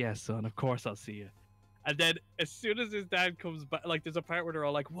back. He's like, "Yes, son, of course I'll see you." And then as soon as his dad comes back, like there's a part where they're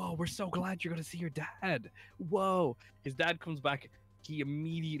all like, "Whoa, we're so glad you're gonna see your dad." Whoa! His dad comes back. He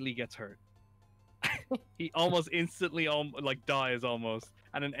immediately gets hurt. He almost instantly like dies almost,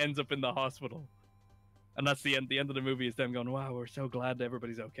 and then ends up in the hospital. And that's the end. The end of the movie is them going, "Wow, we're so glad that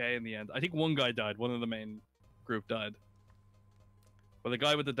everybody's okay." In the end, I think one guy died. One of the main group died. But the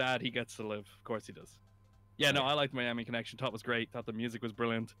guy with the dad, he gets to live. Of course he does. Yeah, no, I liked Miami Connection. Thought it was great. Thought the music was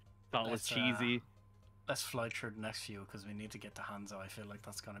brilliant. Thought it was cheesy. Let's fly through the next few because we need to get to Hanzo. I feel like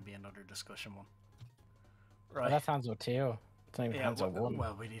that's going to be another discussion one. Right. Well, that's Hanzo 2. It's not even Hanzo 1.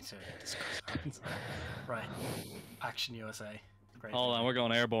 Well, we need to discuss Hanzo. Right. Action USA. Great Hold on, movie. we're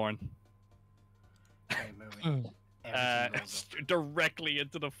going airborne. Great movie. Everything goes up. Directly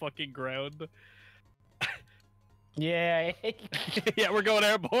into the fucking ground. Yeah. Yeah, we're going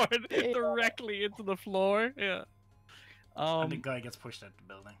airborne. Directly into the floor. Yeah. And the guy gets pushed out the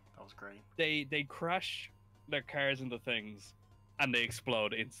building. That was great. They crash their cars into things, and they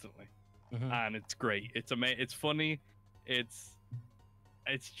explode instantly. And it's great. It's amazing. It's funny. It's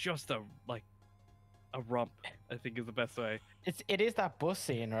just a romp. I think is the best way. It is that bus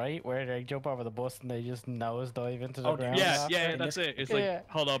scene, right, where they jump over the bus and they just nose dive into the ground. Yeah, that's it. It's like,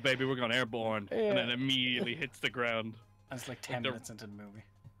 hold on, baby, we're going airborne, and then immediately hits the ground. And it's like 10 minutes into the movie.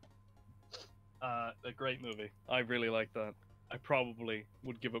 A great movie. I really like that. I probably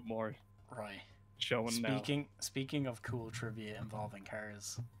would give it more. Right. Showing now. Speaking of cool trivia involving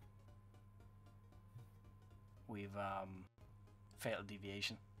cars, we've Fatal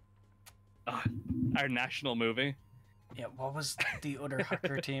Deviation. Our national movie. Yeah, what was the other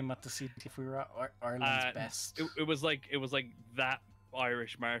hacker team at the CT if we were at Ireland's best? It was like that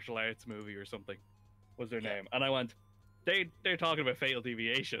Irish martial arts movie or something was their name, and I went, they're talking about Fatal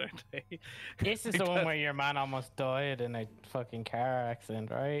Deviation, aren't they? This is the one where your man almost died in a fucking car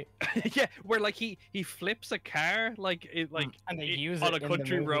accident, right? Yeah, where like he flips a car and they use on it a in the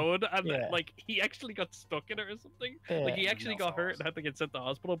country movie. road, and Yeah. like he actually got stuck in it or something. Yeah. Like he actually got hurt and had to get sent to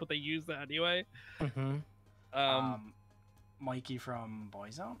hospital, but they used that anyway. Mikey from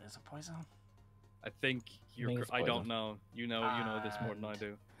Boyzone? Is it Boyzone? I think I don't know. You know this more than I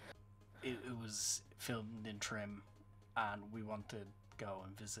do. It was filmed in Trim, and we want to go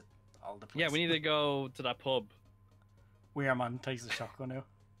and visit all the places. Yeah, we need to go to that pub. Where man takes the shotgun out.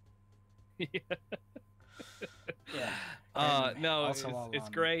 Yeah. Yeah. No, Also it's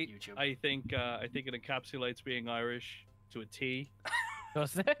on great. YouTube. I think it encapsulates being Irish to a T.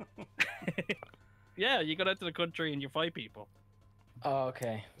 Does it? Yeah, you go out to the country and you fight people. Oh,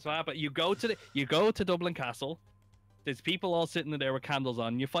 okay. So but you go to Dublin Castle. There's people all sitting there with candles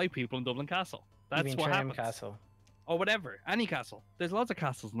on. You fight people in Dublin Castle. That's You mean what Trim happens. Castle. Or whatever, any castle. There's lots of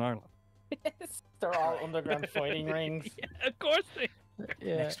castles in Ireland. They're all underground fighting rings. Yeah, of course they.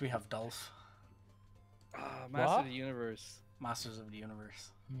 Yeah. Next we have Dolph, Master What? of the Universe. Masters of the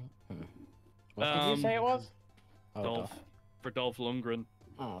Universe. What did you say it was? Dolph. For Dolph Lundgren.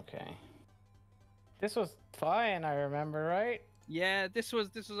 Oh, okay. This was fine, I remember, right? Yeah, this was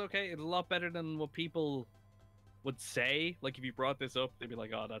okay. It's a lot better than what people would say. Like if you brought this up, they'd be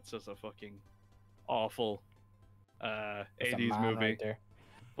like, "Oh, that's just a fucking awful It's a 80s man movie." right there.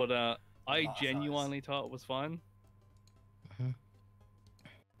 But I lot of genuinely thought it was fun.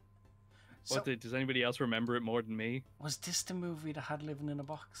 So, Does anybody else remember it more than me? was this the movie that had Living in a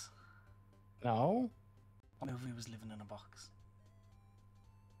Box? No. What movie was Living in a Box?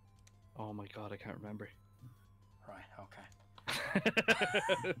 Oh my god, I can't remember. Right, okay.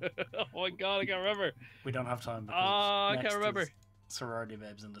 Oh my god, I can't remember. We don't have time. I next can't remember. is Sorority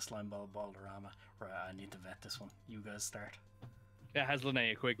Babes in the Slime Ball Balderrama. Right, I need to vet this one. You guys start. It has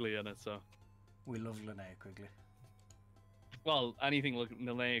Linnea Quigley in it, so. We love Linnea Quigley. Well, anything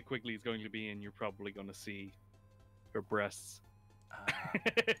Linnea Quigley is going to be in, you're probably going to see her breasts.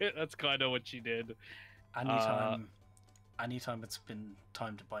 That's kind of what she did. Anytime it's been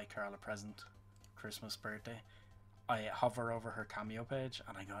time to buy Carl a present, Christmas, birthday, I hover over her Cameo page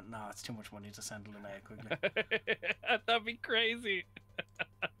and I go, no, it's too much money to send Linnea Quigley. That'd be crazy.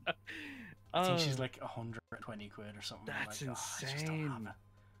 I think she's like 120 quid or something. That's like, insane. I just don't have it.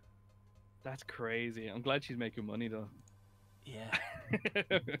 That's crazy. I'm glad she's making money though. Yeah.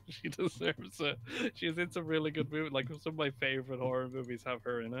 She deserves it. She's in some really good movies. Like some of my favorite horror movies have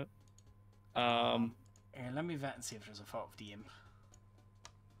her in it. Here, let me vet and see if there's a photo of the imp.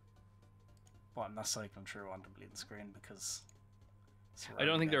 But I'm not cycling through on the bleeding screen because I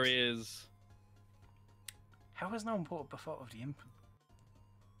don't think there is. How has no one put up a photo of the imp?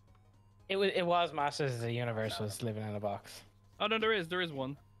 It was Masters of the Universe was Living in a Box. Oh no, there is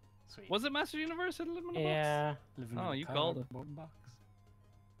one. Sweet. Was it Master Universe that lived in a box? Yeah. Oh, you called it. Box.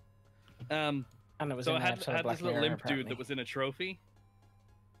 And it was So in it an had episode of Black this little Mirror, limp dude apparently. that was in a trophy,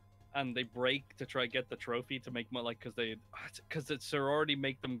 and they break to try get the trophy to make money, like because the sorority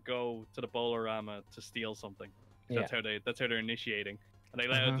make them go to the Bolorama to steal something. Yeah. That's how they're initiating, and they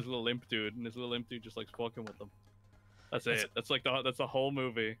let out this little limp dude, and this little limp dude just like fucking with them. That's it. That's the whole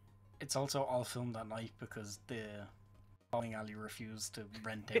movie. It's also all filmed at night because the bowling alley refused to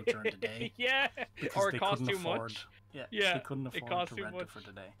rent out during the day. Yeah, because or they it cost couldn't too afford, much. Yeah, they couldn't afford cost to too rent much. it for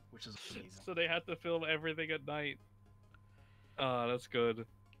the day, which is amazing. So they had to film everything at night. Oh, that's good.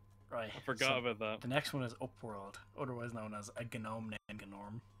 Right, I forgot about that. The next one is Upworld, otherwise known as a gnome named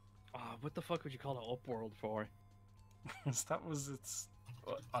Gnorm. Oh, what the fuck would you call it Upworld for? That was its.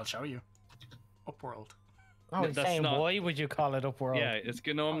 I'll show you. Upworld. Oh, he's That's saying not- why would you call it Upworld? Yeah, it's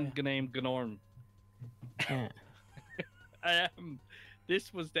Gnome, named Gnorm. Yeah.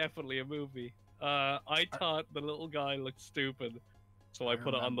 This was definitely a movie. I thought the little guy looked stupid, so I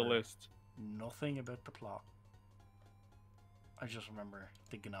put it on the remember. list. Nothing about the plot. I just remember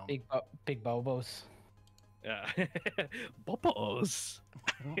the gnome. Big Bobos. Yeah. Bobos.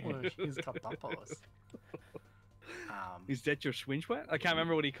 Oh, he's got bubbles. Is that your swinchwet? I can't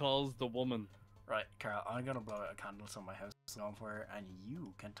remember what he calls the woman. Right, Carl, I'm gonna blow out a candle so my house is on fire, and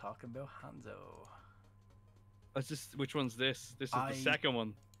you can talk about Hanzo. That's just which one's this? This is the second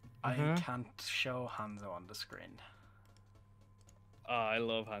one. I can't show Hanzo on the screen. Oh, I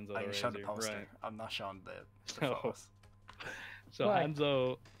love Hanzo. I can show the Razor, poster. right. I'm not showing the Oh. photos. So Why?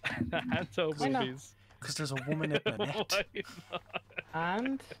 Hanzo, the Hanzo Why not? movies. Because there's a woman in the net. Why not?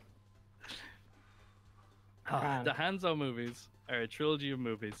 And The Hanzo movies are a trilogy of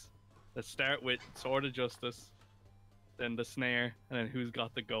movies that start with Sword of Justice, then The Snare, and then Who's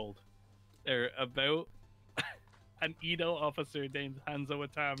Got the Gold. They're about an Edo officer named Hanzo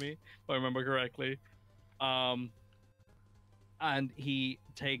Atami, if I remember correctly. And he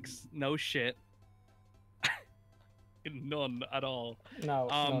takes no shit. None at all. no.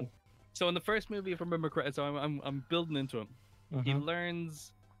 none. So in the first movie, if I remember correctly, so I'm building into him. He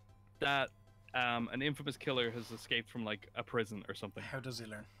learns that an infamous killer has escaped from like a prison or something. How does he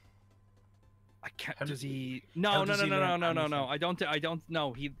learn? I can't. How Does does- he? how No, no, does no, he no, no, learn no, no, no. anything? I don't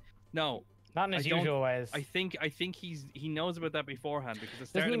know. No. Not in his I don't- usual ways. I think he knows about that beforehand because the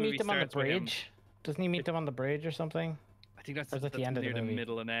start Doesn't he of the movie meet them on the starts with him. bridge? Doesn't he meet them on the bridge or something? I think that's Or is it the that's end of the near the movie?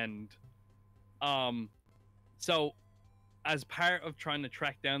 middle and end. So as part of trying to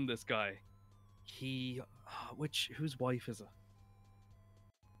track down this guy, whose wife is it?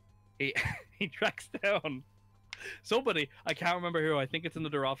 He tracks down somebody, I can't remember who. I think it's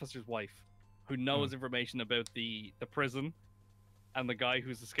another officer's wife who knows information about the prison and the guy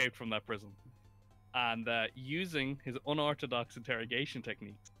who's escaped from that prison, and using his unorthodox interrogation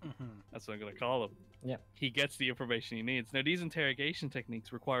techniques, that's what I'm going to call them. Yep. He gets the information he needs. Now these interrogation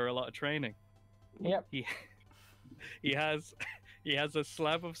techniques require a lot of training. Yep. He has a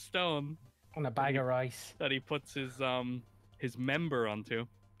slab of stone And a bag of rice. that he puts his member onto.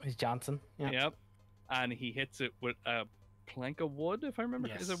 He's Johnson. Yeah. Yep. And he hits it with a plank of wood, if I remember.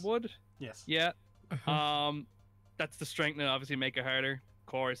 Is it Yes. wood? Yes. Yeah. That's the strength and obviously make it harder. Of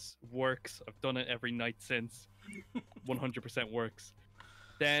course, works. I've done it every night since. 100% works.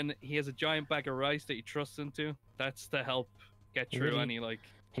 Then he has a giant bag of rice that he trusts into. That's to help get He through really- any like.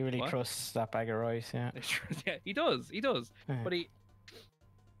 He really What? trusts that bag of rice. Yeah. Yeah, he does. He does. Yeah. But he.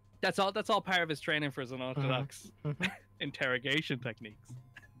 That's all part of his training for his unorthodox Mhm. interrogation techniques,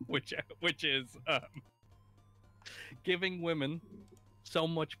 which is giving women so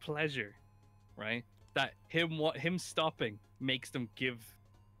much pleasure, right? That him stopping makes them give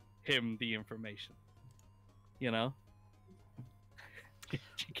him the information. You know. You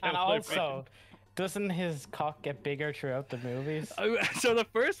get And what I mean? also, doesn't his cock get bigger throughout the movies? So the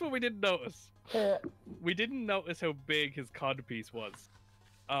first one we didn't notice. Yeah. We didn't notice how big his codpiece was.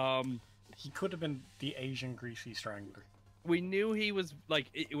 He could have been the Asian greasy strangler. We knew he was like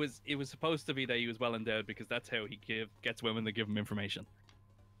it was supposed to be that he was well endowed because that's how he gets women to give him information.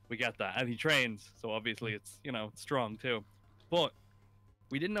 We get that, and he trains, so obviously it's it's strong too. But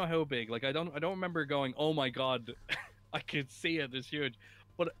we didn't know how big. Like I don't remember going, oh my god, I could see it. It's huge.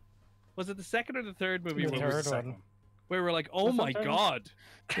 But was it the second or the third movie The It where was third the second one. we were like, oh Was it my the third? god,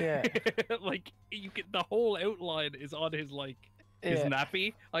 Yeah. like you get the whole outline is on his his Yeah.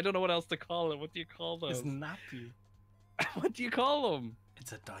 nappy. I don't know what else to call it. What do you call those? His nappy. What do you call them?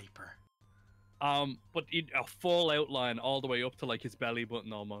 It's a diaper. But a full outline all the way up to like his belly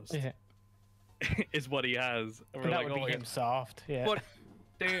button almost Yeah. is what he has. And we're And that like, would oh be my him God. soft. Yeah. But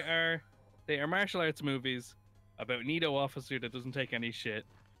they are martial arts movies about an Edo officer that doesn't take any shit.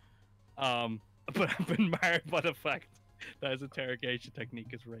 But I've been marred by the fact that his interrogation technique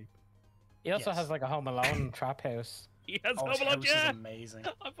is rape. He also Yes. Oh, has like a Home Alone trap house. He has Oh, his Home Alone, house is yeah. amazing.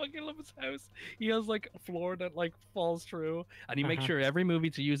 I fucking love his house. He has like a floor that like falls through, and he makes Uh-huh. sure every movie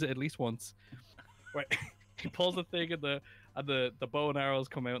to use it at least once. Right, he pulls a thing, and the bow and arrows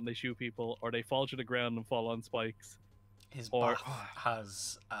come out and they shoot people, or they fall to the ground and fall on spikes. His Or- bath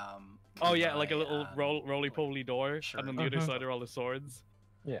has Oh yeah, like a kunai little and, roly like, poly door, Sure. and on the other Mhm. side are all the swords.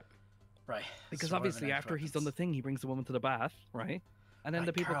 right. Because surviving obviously, edge after he's done the weapons. thing, he brings the woman to the bath, right? And then Right,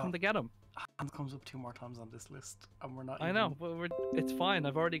 the people Carl. come to get him. And comes up 2 more times on this list, and we're not. I know, but it's fine.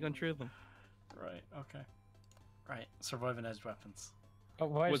 I've already gone through them. Right. Okay. Right. Surviving edge weapons. Oh,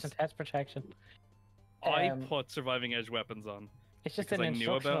 why Was- is the test protection? I Um, put surviving edge weapons on. It's just because an I knew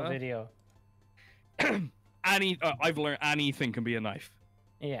about instructional it. video. I've learned anything can be a knife.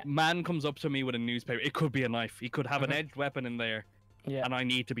 Yeah. Man comes up to me with a newspaper. It could be a knife. He could have an Mhm. edged weapon in there, Yeah. and I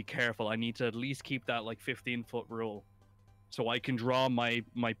need to be careful. I need to at least keep that like 15-foot rule, so I can draw my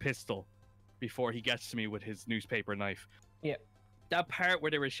pistol before he gets to me with his newspaper knife. Yeah. That part where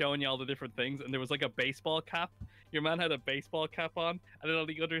they were showing you all the different things, and there was like a baseball cap. Your man had a baseball cap on, and then on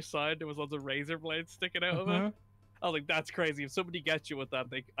the other side there was lots of razor blades sticking out of it. Mhm. I was like, that's crazy. If somebody gets you with that,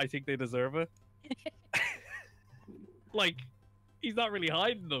 I think they deserve it. Like, he's not really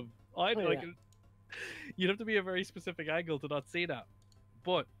hiding them. Oh, Like, yeah. you'd have to be a very specific angle to not see that.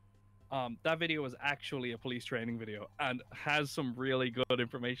 But that video was actually a police training video and has some really good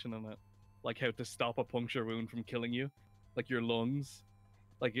information in it, like how to stop a puncture wound from killing you, like your lungs.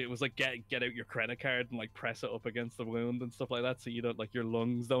 Like it was like get out your credit card and like press it up against the wound and stuff like that, so you don't like your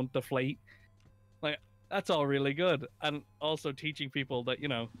lungs don't deflate. Like that's all really good, and also teaching people that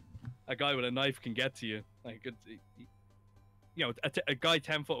a guy with a knife can get to you. Like a guy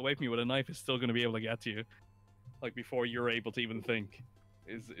 10 foot away from you with a knife is still going to be able to get to you, like before you're able to even think,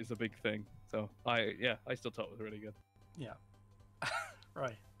 is a big thing. So I still thought it was really good. Yeah.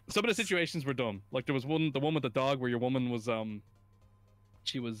 Right. Some of the situations were dumb. Like there was the one with the dog where your woman was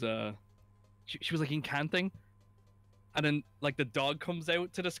she was like incanting, and then like the dog comes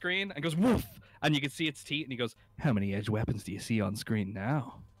out to the screen and goes woof, and you can see its teeth, and he goes, "How many edge weapons do you see on screen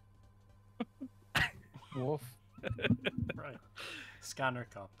now?" Woof. Right. Scanner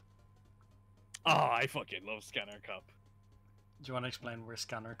cop. Oh, I fucking love Scanner Cop. Do you want to explain where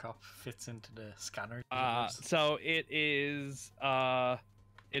Scanner Cop fits into the scanner? universe? So it is a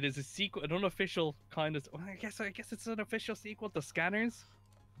sequel, an unofficial kind of. Well, I guess it's an official sequel to Scanners,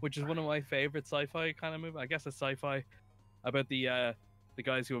 which is one of my favorite sci-fi kind of movies. I guess it's sci-fi about the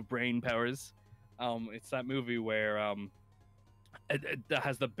guys who have brain powers. It's that movie where that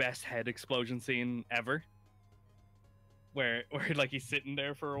has the best head explosion scene ever. Where like he's sitting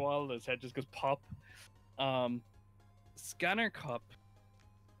there for a while, and his head just goes pop. Scanner Cop.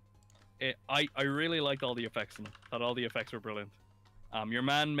 I really liked all the effects in it. Thought all the effects were brilliant. Your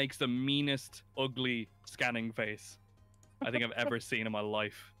man makes the meanest, ugly scanning face I think I've ever seen in my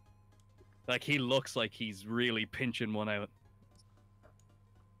life. Like he looks like he's really pinching one out,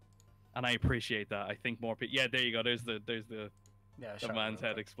 and I appreciate that. I think more people. Yeah, there you go. There's the yeah, the man's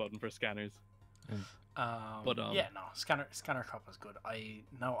head exploding for Scanners. But, yeah, no, Scanner Cop was good. I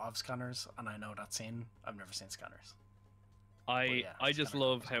know of Scanners, and I know that scene. I've never seen Scanners. I just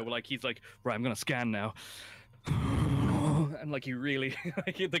love how like he's like, right, I'm gonna scan now. And like he really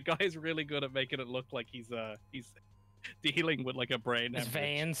like the guy's really good at making it look like he's dealing with like a brain His hemorrhage.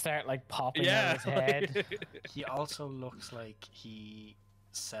 veins start like popping out of his head. He also looks like he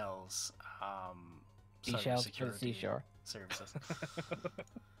sells Seashells to the cybersecurity seashore. services.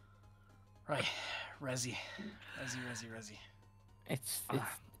 Right, Resi.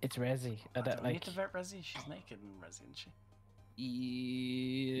 It's Resi. I Do don't we need like. to vet Resi? She's naked in Resi, isn't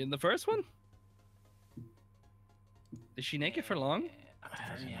she? In the first one, is she naked for long? At the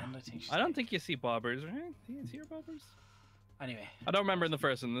very end, I think. She's I don't naked. think you see bobbers, right? Do you see her bobbers? Anyway, I don't remember in the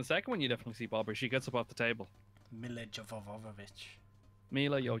first one. In the second one, you definitely see bobbers. She gets up off the table. Mila Jovovich.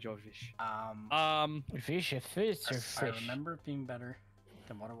 Mila Jovovich. Fish, I remember it being better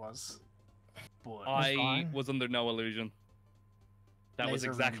than what it was, but I fine. was under no illusion. That was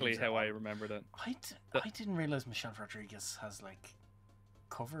Laser exactly reviews how are I on. remembered it. I didn't realize Michelle Rodriguez has like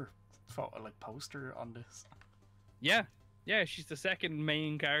cover photo, like poster on this. Yeah, she's the second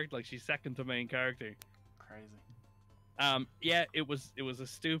main character. Like she's second to main character. Crazy. Yeah, it was a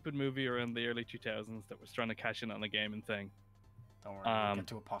stupid movie around the early 2000s that was trying to cash in on the gaming thing. Don't worry, we'll get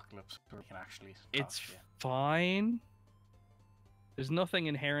to Apocalypse where we can actually. It's talk to you. fine. There's nothing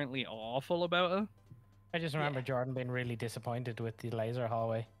inherently awful about it. I just remember Jordan being really disappointed with the laser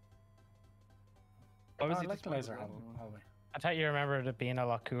hallway. Why was I he like the disappointed laser with that? hallway. I thought you remembered it being a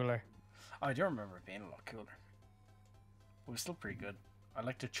lot cooler. I do remember it being a lot cooler. But it was still pretty good. I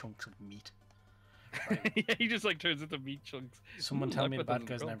like the chunks of meat. Right. Yeah, he just like turns into meat chunks. Someone Ooh, tell I me the put that bad in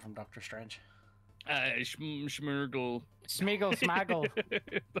guy's the name from Doctor Strange. Schmurgle. Smiggle Smaggle.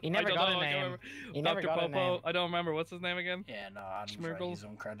 He never I don't got know, a I can't name. remember. He never Dr. got a Popo. name. I don't remember. What's his name again? Yeah, no, Adam's right. Schmurgle? He's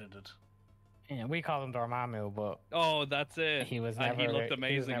uncredited. Yeah, we call him Dormammu, but Oh, that's it. he was And never. he looked he was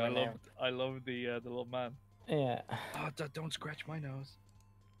amazing. never named. I loved the little man. Yeah. Oh, don't scratch my nose.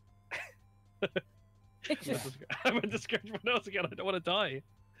 Yeah. I'm going to scratch my nose again. I don't want to die.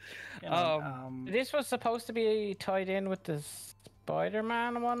 Yeah, This was supposed to be tied in with the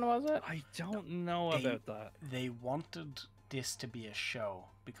Spider-Man one, was it? I don't know They- about that. they wanted this to be a show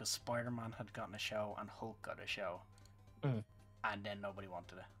because Spider-Man had gotten a show and Hulk got a show. Mm. And then nobody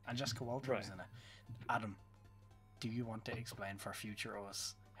wanted it. And Jessica Walter was Right. in it. Adam, do you want to explain for future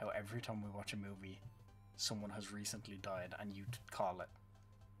us how every time we watch a movie, someone has recently died and you call it?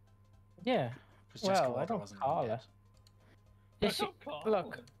 Yeah. Because Jessica Well, I Walter don't wasn't call dead. it. Yeah, she-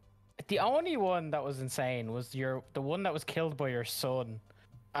 look, the only one that was insane was the one that was killed by your son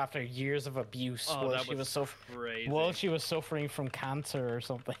after years of abuse Oh, while that she was crazy. while she was suffering from cancer or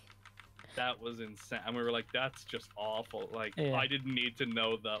something. That was insane. And we were like, that's just awful. Like, Yeah. I didn't need to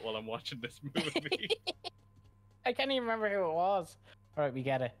know that while I'm watching this movie. I can't even remember who it was. All right, we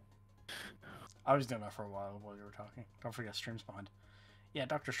get it. I was doing that for a while you were talking. Don't forget streams behind. Yeah,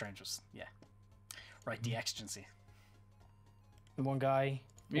 Doctor Strange was, yeah. Right, the exigency. One guy.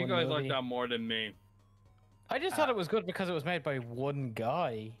 You one guys movie. like that more than me. I just thought it was good because it was made by one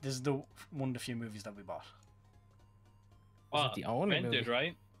guy. This is one of the few movies that we bought. Was it the only Ben movie? did,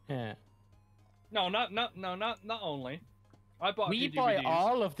 right? Yeah. No, not only. I bought We the buy DVDs.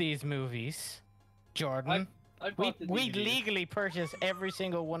 all of these movies, Jordan. I We bought the DVDs. legally purchase every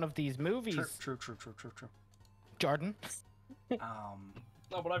single one of these movies, True. Jordan.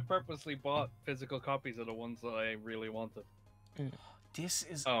 No, but I purposely bought physical copies of the ones that I really wanted. This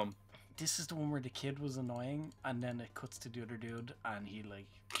is the one where the kid was annoying, and then it cuts to the other dude, and he like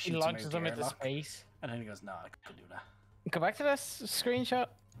He shoots launches him them out the into airlock, space. and then he goes, "No, I could do that." Go back to this screenshot.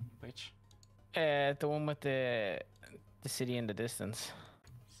 Which The one with the city in the distance.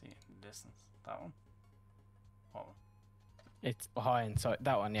 see in the distance, that one. What one? It's behind, so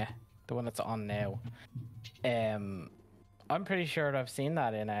that one, yeah, the one that's on now. I'm pretty sure I've seen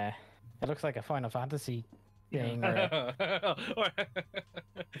that in a. It looks like a Final Fantasy thing. Or That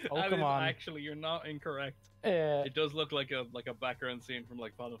is Pokemon. actually, you're not incorrect. a, It does look like a background scene from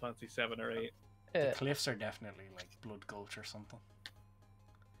like Final Fantasy 7 or 8. The cliffs are definitely like Blood Gulch or something.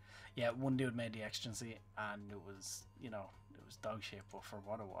 Yeah, one dude made the exigency, and it was, it was dog shit, but for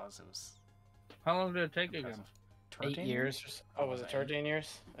what it was How long did it take again? impressive. 8 years. Oh, was it 13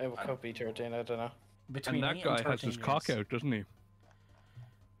 years? It could be 13. I don't know. Between And that 8 guy and has 13 his cock years. out, doesn't he?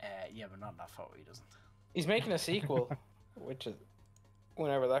 Yeah, but not in that photo. He doesn't. He's making a sequel, which is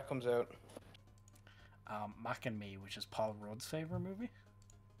whenever that comes out. Mac and Me, which is Paul Rudd's favorite movie.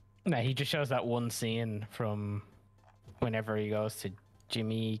 No, he just shows that one scene from whenever he goes to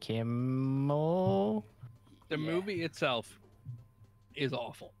Jimmy Kimmel. The Yeah. movie itself is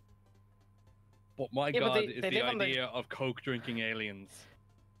awful. But my Yeah, but god, they is the live on the- idea of coke drinking aliens.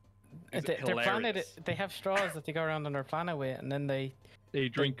 their planet, they have straws that they go around on their planet with, and then they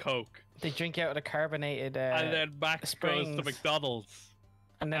drink Coke. They drink out of the carbonated and then Max goes to McDonald's.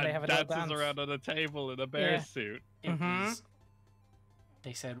 And then they have a dances dance around on a table in a bear suit.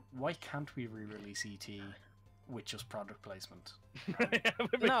 They said, why can't we re-release E.T. with just product placement?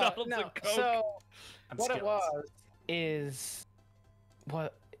 With McDonald's and Coke. So and what Skittles. it was is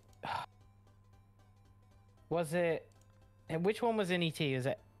was it? And which one was in E.T.? Was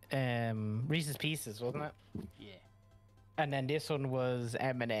it Reese's Pieces, wasn't it? Yeah. And then this one was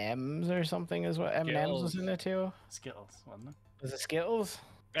M&M's or something as well. M&M's was in there too. Skittles, wasn't it? Was it Skittles?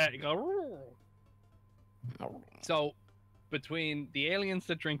 You go. So, between the aliens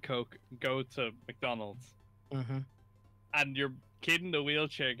that drink Coke go to McDonald's, and your kid in the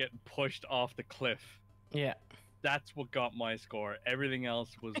wheelchair getting pushed off the cliff, that's what got my score. Everything else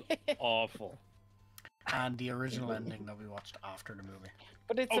was awful. And the original ending that we watched after the movie.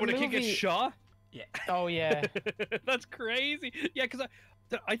 But it's when a kid gets shot? Yeah. Oh yeah. That's crazy. Yeah, because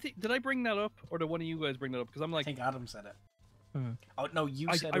I think did I bring that up, or did one of you guys bring that up? Because I'm like, I think Adam said it. Oh no, you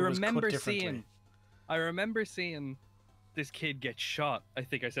said I it was remember cut differently. I remember seeing this kid get shot. I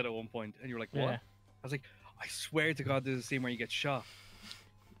think I said at one point, and you were like, "What?" Yeah. I was like, "I swear to God, there's a scene where he gets shot,"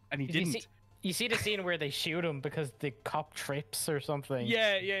 and he didn't. You see the scene where they shoot him because the cop trips or something.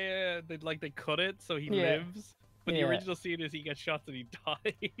 Yeah. They cut it so he lives. But the original scene is he gets shot and he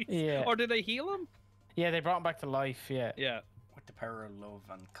dies. Yeah. Or did they heal him? Yeah, they brought him back to life. Yeah. Yeah. With the power of love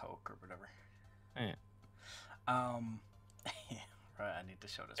and Coke or whatever. Yeah. Right, I need to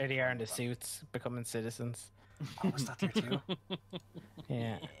show this. There they are in the suits, becoming citizens. Oh, was that there too?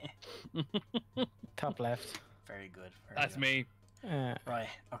 Yeah. Top left. Very good. That's me. Right.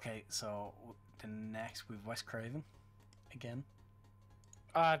 Okay. So the next we've Wes Craven again.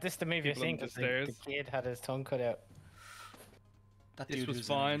 This is the movie I People think on the the stairs. kid had his tongue cut out. That This dude was in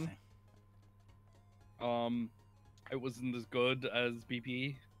fine. everything. It wasn't as good as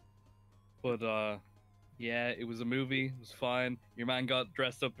BPE, but yeah, it was a movie. It was fine. Your man got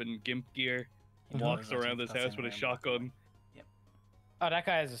dressed up in gimp gear, walks around his house with a shotgun. Yep. Oh, that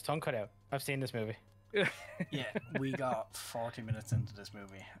guy has his tongue cut out. I've seen this movie. Yeah, we got 40 minutes into this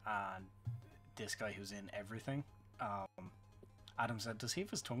movie, and this guy who's in everything, Adam said, "Does he have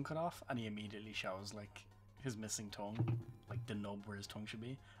his tongue cut off?" And he immediately shows like his missing tongue, like the nub where his tongue should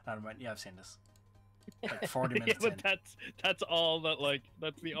be. And Adam went, "Yeah, I've seen this." Like 40 minutes yeah, in. but that's all that, like,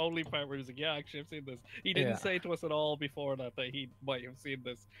 that's the only part where he's like, yeah, actually I've seen this. He didn't say to us at all before that he might have seen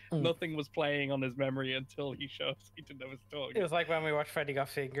this. Nothing was playing on his memory until he shows he didn't have his tongue. It was like when we watched Freddy Got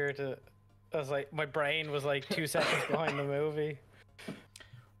Fingered. I was like, my brain was like 2 seconds behind the movie.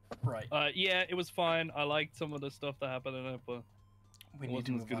 Right. Yeah, it was fine. I liked some of the stuff that happened in it, but we it need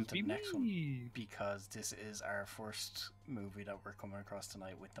to wasn't as move good on as to the next one, BPE. because this is our first movie that we're coming across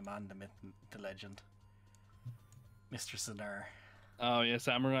tonight with the man, the myth, the legend, Mr. Sadar. Oh yeah,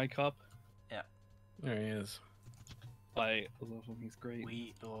 Samurai Cop. Yeah. There he is. I love him. He's great.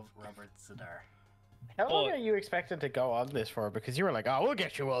 We love Robert Sadar. How long are you expecting to go on this for? Because you were like, oh, we'll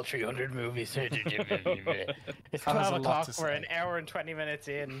get you all 300 movies. It's Carl has 12 a lot o'clock. to We're say. an hour and 20 minutes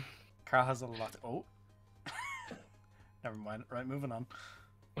in. Carl has a lot. Oh. Never mind. Right, moving on.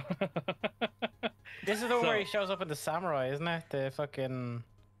 This is the one where he shows up in the samurai, isn't it? The fucking...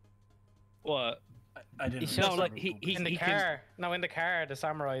 What? I didn't. He shows No, like up he in the can- car. No, in the car. The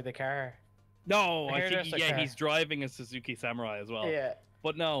samurai, the car. No, The I think hairdresser car. he's driving a Suzuki Samurai as well. Yeah.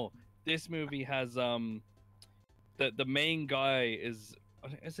 But no, this movie has the main guy is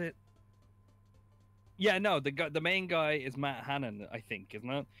it? Yeah, no, the main guy is Matt Hannon, I think, isn't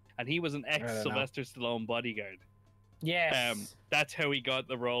it? And he was an ex don't know. Sylvester Stallone bodyguard. Yes. That's how he got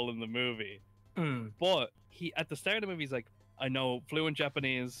the role in the movie. But he at the start of the movie he's like, I know fluent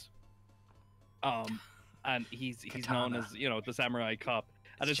Japanese, and he's known as, you know, the samurai cop.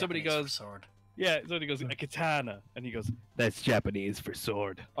 And then somebody Japanese for goes, sword. yeah, somebody goes, a katana, and he goes, that's Japanese for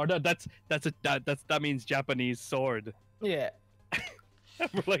sword, or no, that means Japanese sword. Yeah. And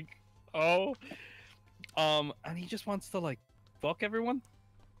we're like, oh, and he just wants to like fuck everyone,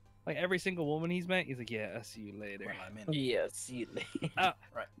 like every single woman he's met. He's like, yeah, I'll see you later. Well, I'm in. Yeah, see you later.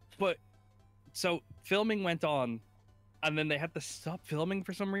 Right. But so filming went on, and then they had to stop filming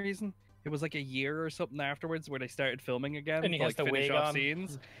for some reason. It was like a year or something afterwards where they started filming again, And he to, has like the finish wig off on.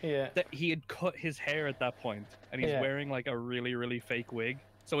 scenes. Yeah. That he had cut his hair at that point, and he's Yeah. wearing like a really, really fake wig.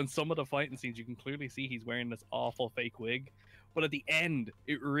 So in some of the fighting scenes, you can clearly see he's wearing this awful fake wig. But at the end,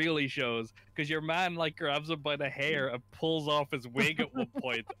 it really shows, because your man like grabs him by the hair and pulls off his wig at one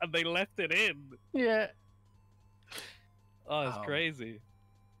point, and they left it in. Yeah. Oh, it's Oh. crazy.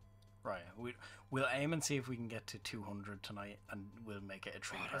 Right. We'll aim and see if we can get to 200 tonight, and we'll make it a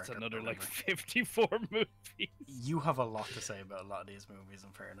three. That's another like 54 movies. You have a lot to say about a lot of these movies. In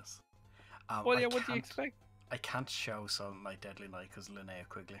fairness. Well, yeah. What do you expect? I can't show Silent Night, Deadly Night because Linnea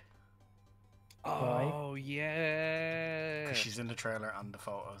Quigley. Oh yeah. Because she's in the trailer and the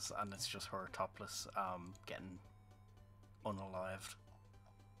photos, and it's just her topless, getting unalived.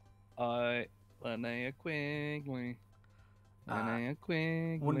 Linnea Quigley. Linnea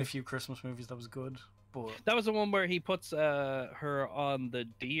Quigley. One of the few Christmas movies that was good, but that was the one where he puts her on the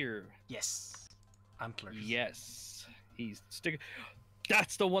deer. yes, antlers. Yes, he's sticking.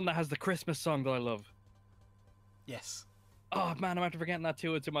 That's the one that has the Christmas song that I love. Yes. Oh man, I'm after forgetting that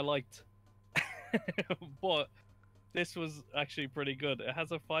too. It's in my liked. But this was actually pretty good. It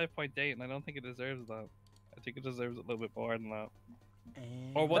has a 5.8, and I don't think it deserves that. I think it deserves a little bit more than that.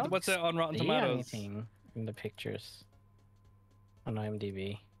 Or what's it on Rotten Tomatoes? Anything in the pictures on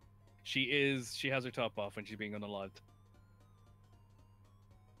IMDb. She has her top off when she's being unalived.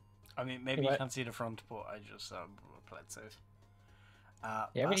 I mean, maybe you can't see the front, but I just played safe. Yeah,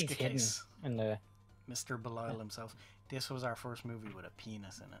 everything's Basket hidden Case. in the. Mr. Belial himself. This was our first movie with a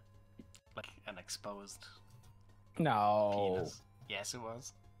penis in it, like an exposed No. penis. Yes, it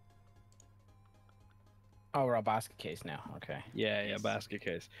was. Oh, we're a basket case now. Okay. Yeah, Yes. Basket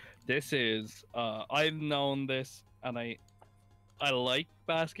Case. This is I've known this, and I like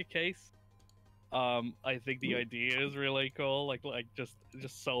Basket Case. I think the idea is really cool. Like just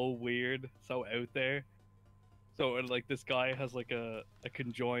so weird, so out there. So like this guy has like a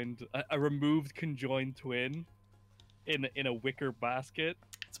removed conjoined twin in a wicker basket.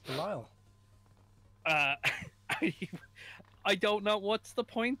 It's Belial. I don't know what's the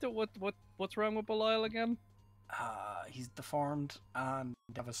point of what's wrong with Belial again. He's deformed and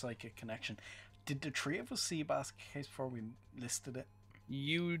they have a psychic connection. Did the three of us see Basket Case before we listed it?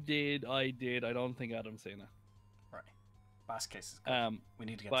 You did, I did. I don't think Adam's seen it. Right. Basket Case is good. We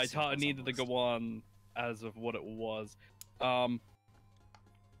need to get. But the I thought it sequels on needed the to go list. on as of what it was.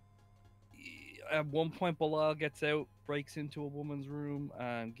 At one point, Belial gets out, breaks into a woman's room,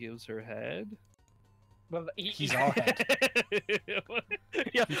 and gives her head. Well, He's all head.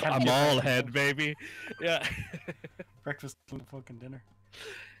 Yeah, You can't I'm give all that head, people. baby. Yeah. Breakfast and fucking dinner.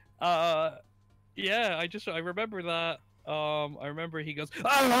 Yeah. I remember that. I remember he goes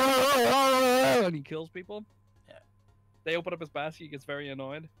and he kills people. Yeah. They open up his basket. He gets very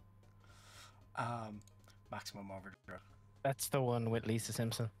annoyed. Maximum Overdrive. That's the one with Lisa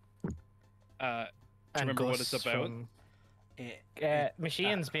Simpson. Do you And remember what Gus it's about? from, It,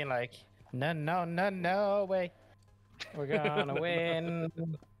 Machines being like, no way, we're gonna win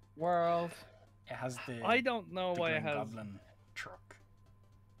world. it has the. I don't know the why it Green has. Goblin truck.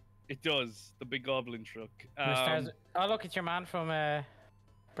 It does the big goblin truck. Oh look, it's your man from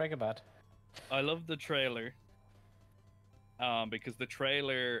Breaking Bad. I love the trailer. Because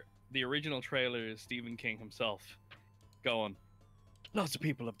the original trailer is Stephen King himself going, lots of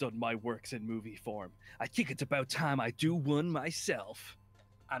people have done my works in movie form. I think it's about time I do one myself.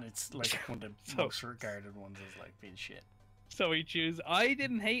 And it's like one of the So- most regarded ones is like being shit. So he chooses. I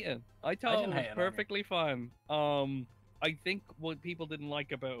didn't hate it. I thought it didn't was hate it either. perfectly fine. I think what people didn't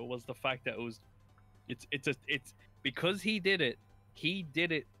like about it was the fact that it's because he did it. He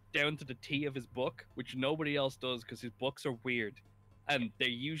did it down to the T of his book, which nobody else does because his books are weird, and they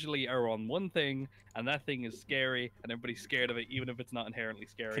usually are on one thing, and that thing is scary, and everybody's scared of it, even if it's not inherently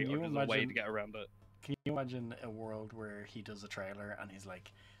scary. Can Or you there's a way to imagine- get around it. Can you imagine a world where he does a trailer and he's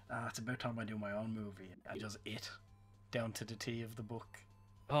like, it's about time I do my own movie. And he does it down to the T of the book.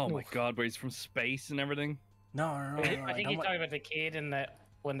 Oh my Oof. god, where he's from space and everything. No. I think he's talking about the kid in the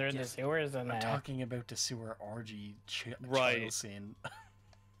when they're in Yes, the sewers and I'm talking about the sewer orgy Right. child scene.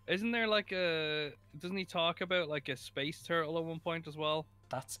 Isn't there doesn't he talk about like a space turtle at one point as well?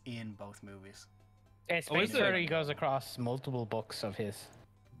 That's in both movies. Space is it? Turtle goes across multiple books of his.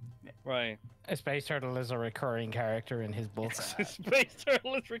 Right. A Space Turtle is a recurring character in his books. It's, Space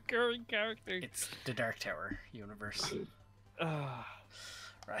Turtle is recurring character. it's the Dark Tower universe.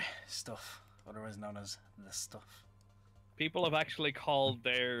 Right, stuff. Otherwise known as the stuff. People have actually called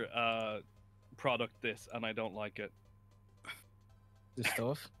their product this, and I don't like it. The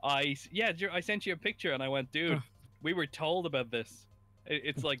stuff. I sent you a picture, and I went, dude, we were told about this.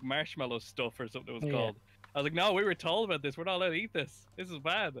 It's like marshmallow stuff or something it was Yeah. called. I was like, no, we were told about this. We're not allowed to eat this. This is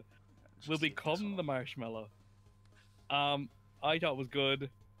bad. We'll Just eat this become the one. marshmallow. I thought it was good.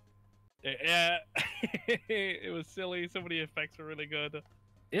 Yeah, it was silly. Some of the effects were really good.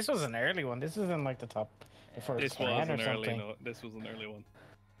 This was an early one. This isn't like the top. For This 10 was or an early something. no, This was an early one.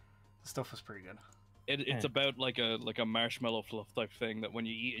 The stuff was pretty good. It's about like a marshmallow fluff type thing that when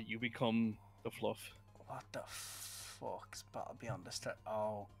you eat it, you become the fluff. What the fuck's about to be on this?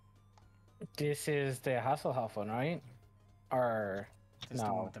 Oh, This is the Hasselhoff one, right? Or this is the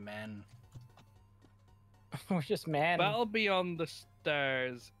one no? with the men. We're just men. Battle Beyond the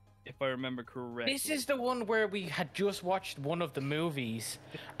Stars, if I remember correctly. This is the one where we had just watched one of the movies,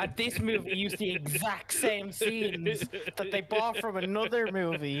 and this movie used the exact same scenes that they bought from another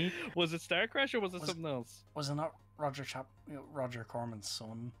movie. Was it Star Crash or was it something else? Was it not Roger Corman's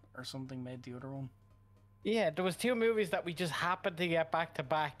son or something made the other one? Yeah, there was two movies that we just happened to get back to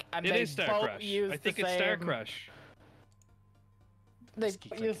back, and It they is Star both Crash. used I think the it's same. Star Crash. They Just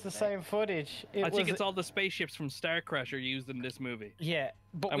keep used the clicking same footage. I think it's all the spaceships from Star Crash are used in this movie. Yeah,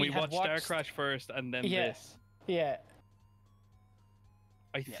 but And we had watched Star Crash first and then Yeah. this. Yeah,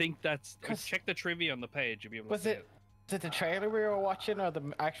 I think that's... 'Cause- Check the trivia on the page if you was it the trailer we were watching or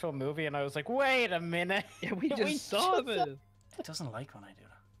the actual movie? And I was like, wait a minute. Yeah, we just We saw just- it. It doesn't like when I do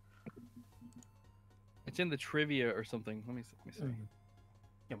that. It's in the trivia or something. Let me see.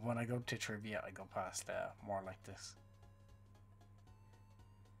 Yeah, but when I go to trivia, I go past more like this.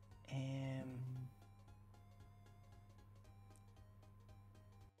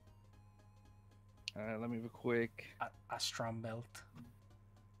 Let me have a quick... Astron Belt.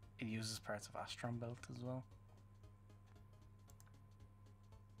 It uses parts of Astron Belt as well.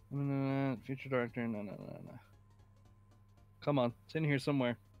 Future director, no. Come on, it's in here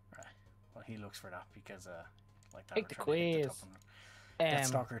somewhere. Right. Well, he looks for that because, like that. Take the we're trying to get quiz. the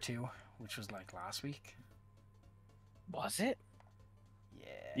top one. Deathstalker 2, which was like last week. Was it? Yeah.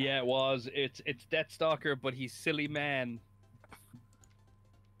 Yeah, it was. It's Deathstalker, but he's silly man.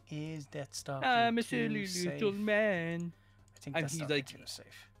 Is Deathstalker I'm a 2 silly safe? little man. I think and Deathstalker he's like- 2 is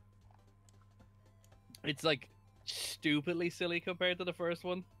safe. It's like stupidly silly compared to the first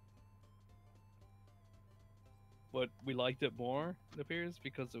one. But we liked it more, it appears,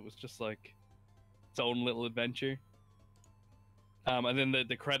 because it was just like its own little adventure. And then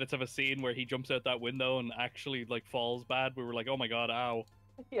the credits of a scene where he jumps out that window and actually like falls bad. We were like, oh my god, ow.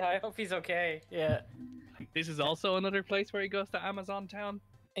 Yeah, I hope he's okay. Yeah. This is also another place where he goes to Amazon Town.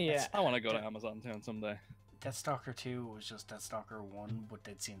 Yeah. I want to go to Amazon Town someday. Deathstalker 2 was just Deathstalker 1, but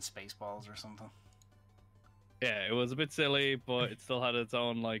they'd seen Spaceballs or something. Yeah, it was a bit silly, but it still had its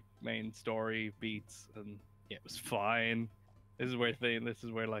own like main story beats, and yeah, it was fine. This is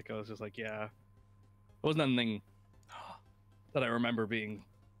where like I was just like, yeah, it wasn't anything that I remember being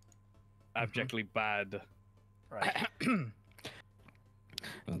abjectly bad. Right.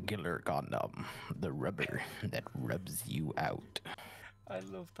 Killer condom, the rubber that rubs you out. I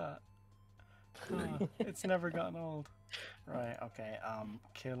love that. It's never gotten old. Right, okay.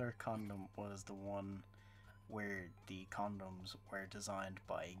 Killer Condom was the one where the condoms were designed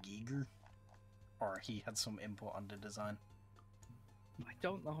by Giger, or he had some input on the design. I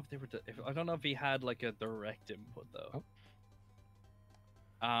don't know if they were. I don't know if he had like a direct input though.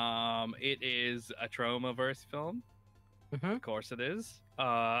 It is a Trauma-verse film. Mhm. Of course, it is.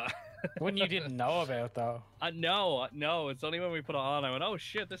 One you didn't know about though. No. It's only when we put it on, I went, "Oh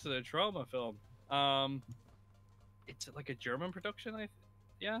shit, this is a Trauma film." It's like a German production,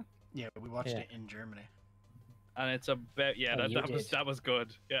 yeah. Yeah, we watched Yeah. it in Germany. And it's about Oh, you did. that was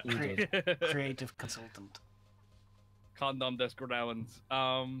good. Yeah. You did. Creative consultant. Condom Desgradowens.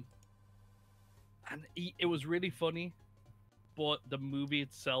 And it was really funny, but the movie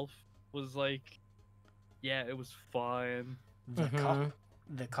itself was like, yeah, it was fine.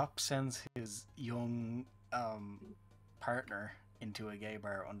 The cop sends his young partner into a gay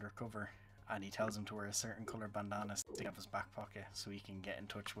bar undercover, and he tells him to wear a certain color bandana sticking out of his back pocket so he can get in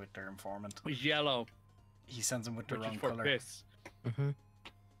touch with their informant. It was yellow, He sends him with the which wrong is for color. piss. Mm-hmm.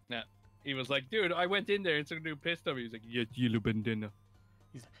 Yeah. He was like, dude, I went in there and someone pissed on me. He's like, yeah, yellow bandana.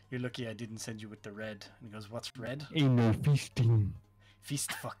 He's like, "You're lucky I didn't send you with the red." And he goes, "What's red?" Anal feasting.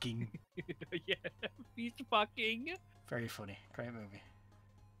 Feast fucking. Yeah, feast fucking. Very funny. Great movie.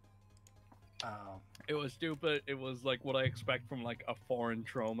 It was stupid. It was like what I expect from like a foreign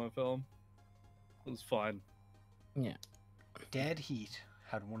trauma film. It was fine. Yeah. Dead Heat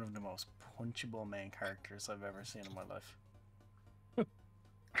had one of the most punchable main characters I've ever seen in my life.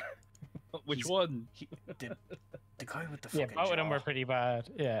 Which He's- one? The guy with the Yeah, fucking both of them jaw. were pretty bad.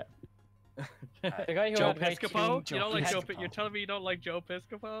 Yeah. The guy who Joe had like Piscopo? Joe You don't like Joe? Piscopo. You're telling me you don't like Joe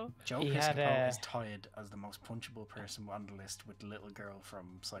Piscopo? Joe He Piscopo had, is tied as the most punchable person on the list with the little girl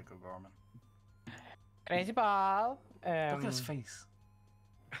from Psycho Gorman. Crazy Ball. Look at his face.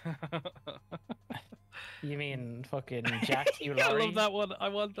 You mean fucking Jack Hugh I Laurie? love that one. I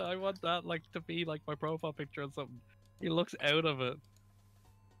want that like to be like my profile picture or something. He looks out of it.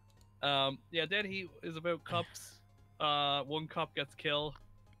 Yeah, Dead Heat is about cops. One cop gets killed.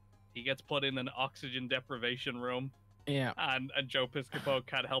 He gets put in an oxygen deprivation room. Yeah. And Joe Piscopo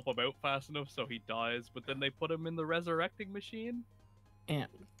can't help him out fast enough, so he dies. But then they put him in the resurrecting machine. Yeah.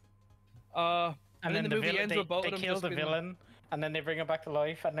 And then the movie ends with both of they them kill just the being villain, and then they bring him back to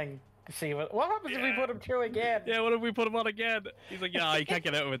life, and then see what happens if we put him through again. Yeah, what if we put him on again? He's like, yeah, you can't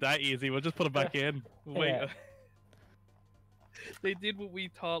get out of it that easy. We'll just put him back in. Wait. Yeah. They did what we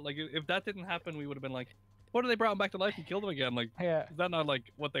thought. Like, if that didn't happen, we would have been like, what if they brought him back to life and killed him again? Like, Yeah. is that not like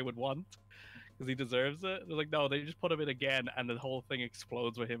what they would want? Because he deserves it. They're like, no, they just put him in again, and the whole thing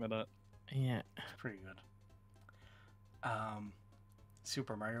explodes with him in it. Yeah. It's pretty good.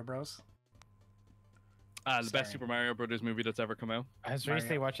 Super Mario Bros. The best Super Mario Brothers movie that's ever come out. I was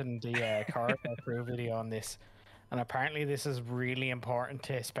recently watching the Car Crew video on this, and apparently this is really important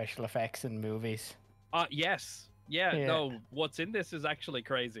to special effects in movies. Yes. Yeah, no, what's in this is actually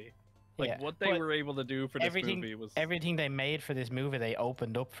crazy. Like, what they were able to do for this movie was... Everything they made for this movie, they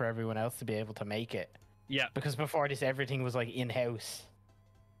opened up for everyone else to be able to make it. Yeah. Because before this, everything was, like, in-house.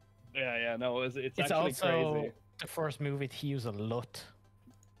 Yeah, no, it's actually also crazy. The first movie to use a LUT.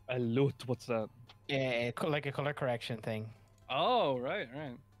 A LUT? What's that? Yeah, like a color correction thing. Oh, right.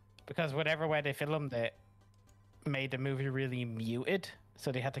 Because whatever way they filmed it made the movie really muted,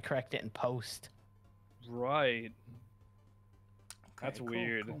 so they had to correct it in post. Right. Okay, That's cool,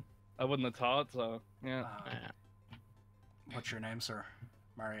 weird. cool. I wouldn't have thought so. Yeah. What's your name, sir?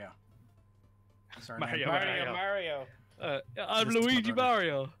 Mario. Mario. I'm Luigi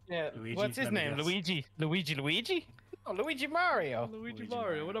Mario. Yeah. Luigi, What's his let me name? guess. Luigi? Oh, Luigi Mario. Luigi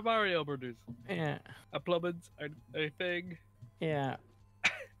Mario. What a Mario Brothers. Yeah. A plummets, a thing. Yeah.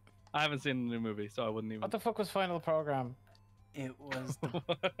 I haven't seen the new movie, so I wouldn't even. What the fuck was Final Program? It was the,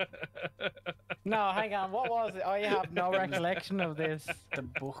 No, hang on. What was it? I have no recollection of this. the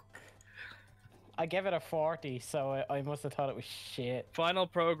book. I gave it a 40, so I must have thought it was shit. Final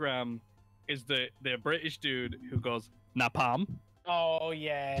Program is the British dude who goes napalm. Oh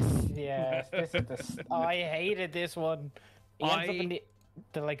yes. This is I hated this one. He ends up in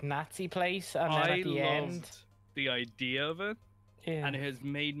the like Nazi place, and then at the end, the idea of it, yeah. and it has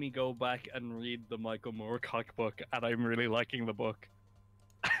made me go back and read the Michael Moorcock book, and I'm really liking the book.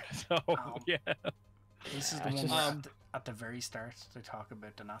 So yeah, This is the one at the very start they talk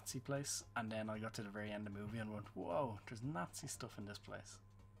about the Nazi place, and then I got to the very end of the movie and went, "Whoa, there's Nazi stuff in this place."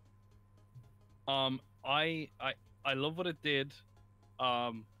 I love what it did.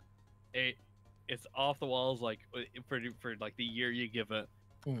 It's off the walls, like for like the year you give it.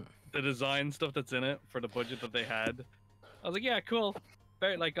 The design stuff that's in it for the budget that they had, I was like, yeah, cool.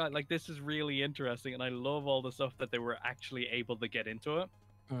 Very like this is really interesting, and I love all the stuff that they were actually able to get into it.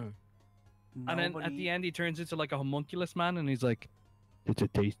 And then at the end, he turns into like a homunculus man, and he's like, "It's a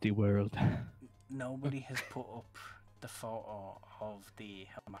tasty world." Nobody has put up the photo of the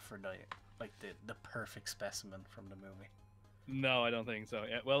hermaphrodite, like the perfect specimen from the movie. No, I don't think so.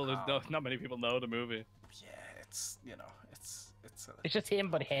 Yeah, well, there's not many people know the movie. Yeah, it's it's just him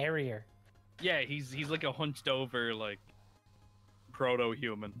but hairier. Yeah, he's like a hunched over like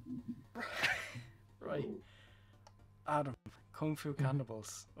proto-human. Right. Adam, Kung Fu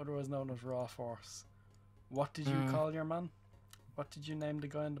Cannibals, otherwise known as Raw Force. What did you call your man? What did you name the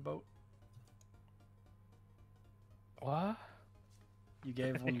guy in the boat? What? You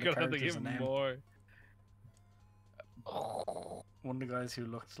gave one of the characters a name. More. One of the guys who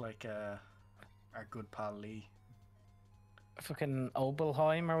looked like our good pal Lee. Fucking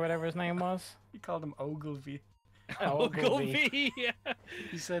Obelheim or whatever his name was. He called him Ogilvy. Ogilvy, yeah.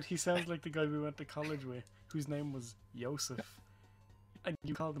 He said he sounds like the guy we went to college with, whose name was Joseph. And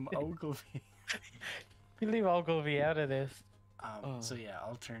you called him Ogilvy. You leave Ogilvy out of this. So yeah,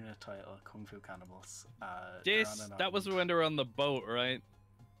 alternate title, Kung Fu Cannibals. That was when they were on the boat, right?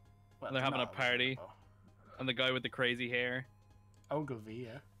 Well, And they're having a party. And the guy with the crazy hair. Ogilvy,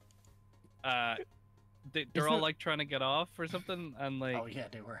 yeah. They're all like trying to get off or something, and like. Oh yeah,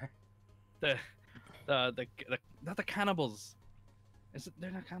 they were. Not the cannibals. They're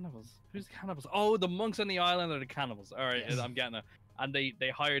not cannibals. Who's the cannibals? Oh, the monks on the island are the cannibals. All right, yes. I'm getting it. And they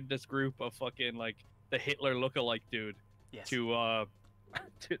hired this group of fucking like the Hitler lookalike dude to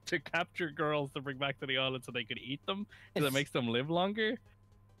capture girls to bring back to the island so they could eat them because it makes them live longer.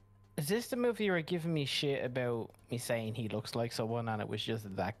 Is this the movie you were giving me shit about me saying he looks like someone and it was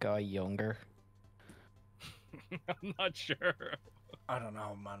just that guy younger? I'm not sure. I don't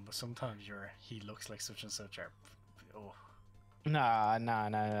know, man, but sometimes he looks like such and such. Oh.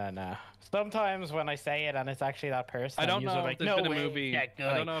 No. Sometimes when I say it and it's actually that person, I don't know if there's been a movie. I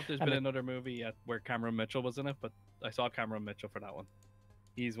don't know if there's been another movie yet where Cameron Mitchell was in it, but I saw Cameron Mitchell for that one.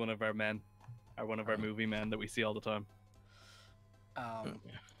 He's one of our men, or one of our movie men that we see all the time.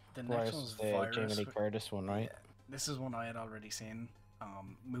 The next one's the Virus. Jamie Lee Curtis one, right? Yeah, this is one I had already seen.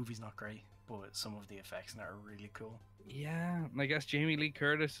 Movie's not great, but some of the effects in it are really cool. Yeah, I guess Jamie Lee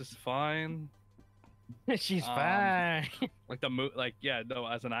Curtis is fine. She's fine. Like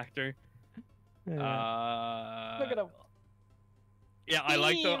as an actor. Yeah. Look at him. Yeah, I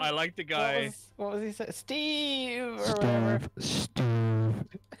like the guy. What was he saying? Steve or whatever. Steve.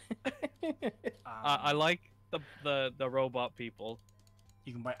 I like the robot people.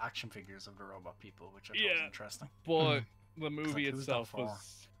 You can buy action figures of the robot people, which I thought was interesting. But the movie like, itself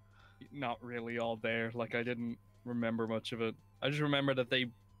was not really all there. Like, I didn't remember much of it. I just remember that they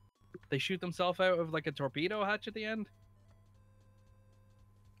shoot themselves out of like a torpedo hatch at the end.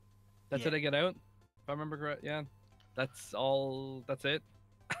 That's how they get out, if I remember correct. Yeah, that's all. That's it.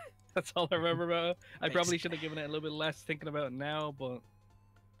 That's all I remember about it. I probably should have given it a little bit less thinking about it now, but.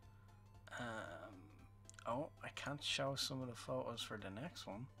 Oh, I can't show some of the photos for the next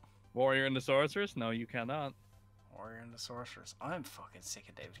one. Warrior and the Sorceress? No, you cannot. Warrior and the Sorceress. I'm fucking sick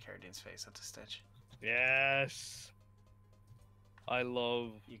of David Carradine's face at this stage. Yes. I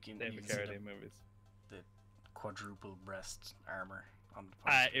love see David Carradine movies. The quadruple breast armor on the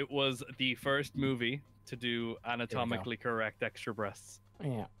poster. It was the first movie to do anatomically correct extra breasts.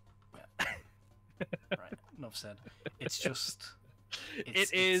 Yeah. Right, enough said. It's just...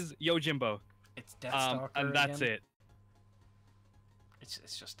 It is Yojimbo. It's Deathstalker and that's again. it.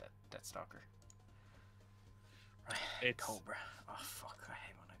 It's just Deathstalker. Right, It's Cobra. Oh fuck, I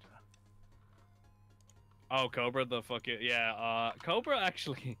hate when I do that. Oh, Cobra, the fucking yeah. Cobra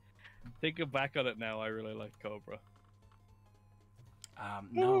actually. Thinking back on it now, I really like Cobra.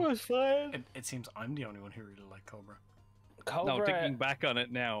 No, it's fine. it seems I'm the only one who really liked Cobra. No, thinking back on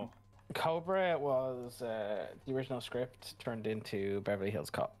it now. Cobra was the original script turned into Beverly Hills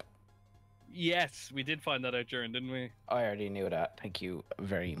Cop. Yes, we did find that out during, didn't we? I already knew that. Thank you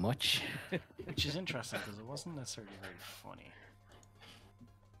very much. Which is interesting because it wasn't necessarily very funny.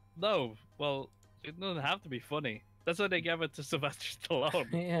 No, well, it doesn't have to be funny. That's why they gave it to Sylvester Stallone.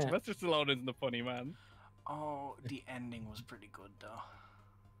 Yeah. Sylvester Stallone isn't a funny man. Oh, the ending was pretty good though.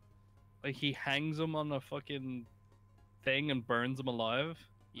 Like, he hangs him on a fucking thing and burns him alive.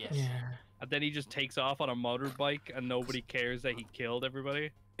 Yes. Yeah. And then he just takes off on a motorbike and nobody cares that he killed everybody.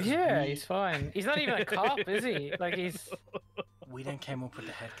 Yeah, he's fine. He's not even a cop, is he? Like, he's... We then came up with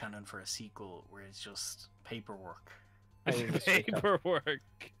the headcanon for a sequel where it's just paperwork. Paperwork.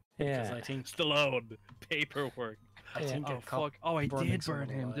 Yeah. Because I think Stallone. Paperwork. I think Oh, fuck. Oh, I did burn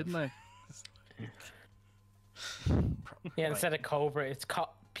him, didn't I? Yeah, instead of Cobra, it's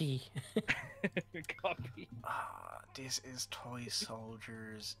Copy. Copy. This is Toy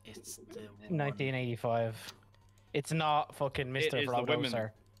Soldiers. It's the 1985. It's not fucking Mr. It is the Frodo, women.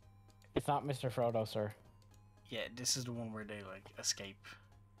 sir. It's not Mr. Frodo, sir. Yeah, this is the one where they like escape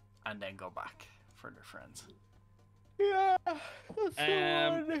and then go back for their friends. Yeah, that's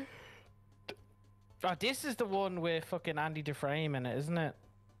the one. Oh, this is the one with fucking Andy Dufresne in it, isn't it?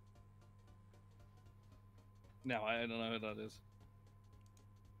 No, I don't know who that is.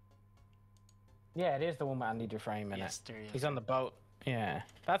 Yeah, it is the one with Andy Dufresne in Yes, it. there he is. He's on the boat. Yeah,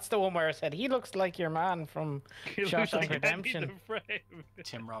 that's the one where I said he looks like your man from Shawshank Redemption.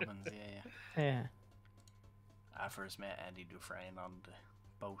 Tim Robbins, yeah. Yeah. I first met Andy Dufresne on the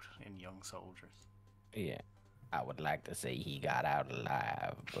boat in Young Soldiers. Yeah. I would like to say he got out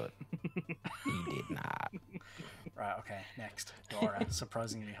alive, but he did not. Right, okay, next. Dora,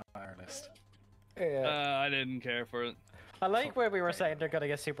 surprisingly high on our list. Yeah. I didn't care for it. I like where we were saying they're gonna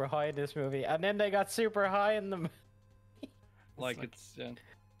get super high in this movie, and then they got super high in the. It's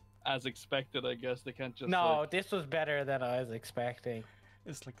as expected, I guess. They can't just. No, this was better than I was expecting.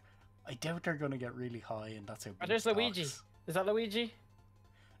 It's like, I doubt they're gonna get really high, and that's how. Oh, there's Beast Luigi. talks. Is that Luigi?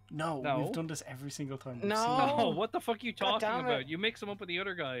 No, No. we've done this every single time. We've No. seen it. No, what the fuck are you God talking damn about? it. You mix him up with the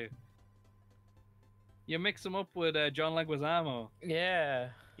other guy. You mix him up with John Leguizamo. Yeah.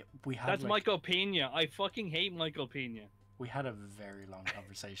 Yeah, we had That's like, Michael Pena. I fucking hate Michael Pena. We had a very long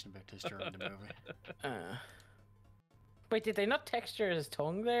conversation about this during the movie. Wait, did they not texture his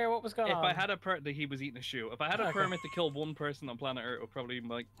tongue there? What was going If on? I had a that he was eating a shoe. If I had a Okay. permit to kill one person on planet Earth, it would probably be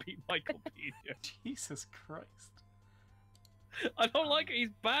Michael Pena. Jesus Christ. I don't like it. He's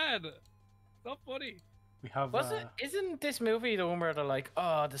bad. It's not funny. We have. Isn't this movie the one where they're like,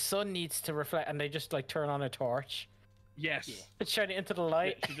 oh, the sun needs to reflect, and they just like turn on a torch Yes. Yeah. and shine it into the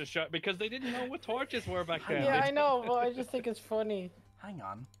light? She just shot because they didn't know what torches were back then. Yeah, They- I know, but I just think it's funny. Hang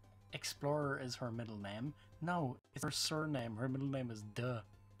on. Explorer is her middle name. No, it's her surname. Her middle name is Duh.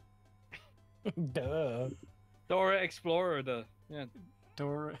 Duh. Dora Explorer, yeah.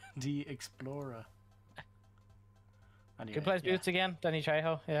 Dora the Explorer. Anyway, Good plays Boots again. Danny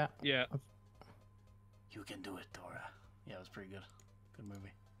Trejo. Yeah. Yeah. You can do it, Dora. Yeah, it was pretty good. Good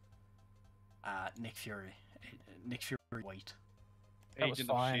movie. Nick Fury. Nick Fury White. That was Agent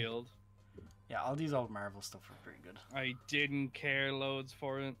of fine. S.H.I.E.L.D. Yeah, all these old Marvel stuff were pretty good. I didn't care loads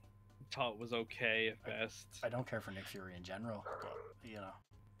for it. Thought it was okay at best. I don't care for Nick Fury in general, but you know.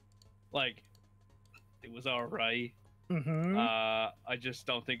 Like, it was alright. Mm-hmm. I just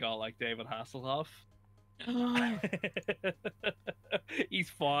don't think I'll like David Hasselhoff. He's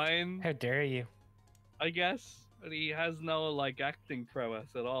fine, How dare you? I guess, but he has no like acting prowess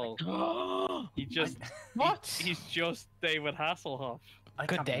at all. He just What? he's just David Hasselhoff. I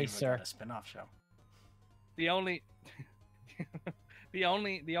Good can't day, believe we sir. got a spin-off show. The only the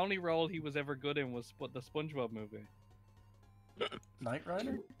only role he was ever good in was the SpongeBob movie. Knight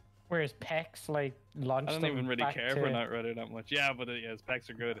Rider? Where his pecs like launched. I don't them even really back care to... for Knight Rider that much. Yeah, but yeah, his pecs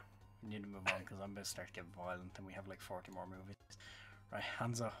are good. We need to move on because I'm going to start getting violent and we have like 40 more movies. Right,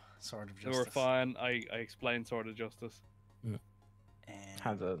 Hanzo, Sword of They Justice. were fine. I explained Sword of Justice. And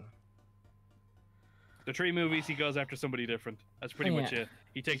The 3 movies he goes after somebody different. That's pretty much it.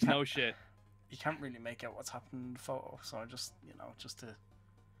 He takes no shit. you can't really make out what's happening in the photo, so I just,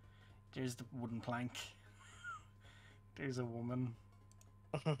 there's the wooden plank. There's a woman.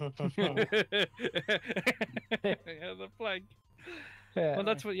 Yeah, the flag. Yeah. Well,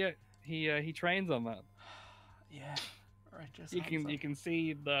 that's what. Yeah, he trains on that. Yeah, right. Just You can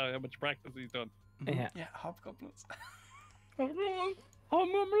see how much practice he's done. Yeah. Yeah, hobgoblins.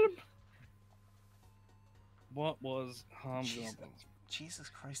 What was Hobgoblins? Jesus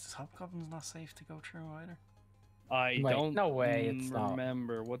Christ, is hobgoblins not safe to go through either? I Wait, don't. no way, it's not.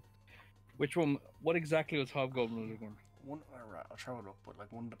 remember which one. What exactly was Hobgoblins again? One, alright, I'll throw it up, but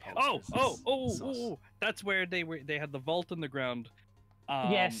like one of the posters. Oh! That's where they had the vault in the ground.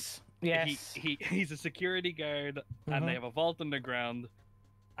 Yes. Yes. He's a security guard, and they have a vault in the ground,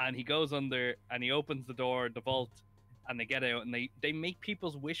 and he goes under and he opens the door, the vault, and they get out, and they make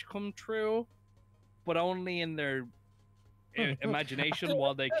people's wish come true, but only in their imagination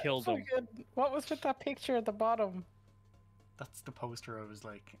while they kill them. What was with that picture at the bottom? That's the poster. I was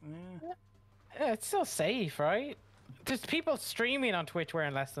like, Yeah, it's still safe, right? There's people streaming on Twitch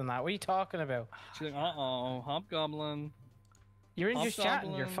wearing less than that. What are you talking about? She's like, uh-oh, Hobgoblin. You're in just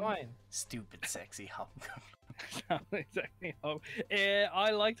chatting. You're Hobgoblin. fine. stupid, sexy hobgoblin. Exactly.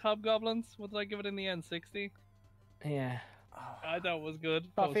 I liked Hobgoblins. What did I give it in the end? 60? Yeah. I thought it was good.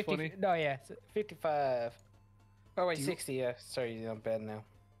 Oh, That was 50, funny. no, yeah, 55. Oh wait, Do you- 60. Yeah, sorry, you're on bed now.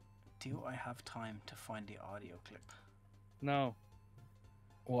 Do I have time to find the audio clip? No.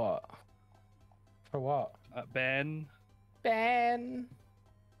 What? For what? Ben. Ben.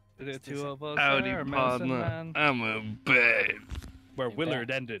 The Is two this of us Howdy, are Mouse and partner. Man. I'm a bed. Where Hey, Willard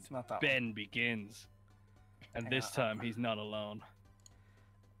Ben. ended, It's not that one. Ben begins. And Hang this on. time he's not alone.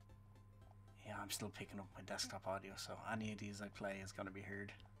 Yeah, I'm still picking up my desktop audio, so any of these I play is gonna be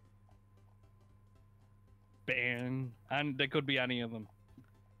heard. Ben. And they could be any of them.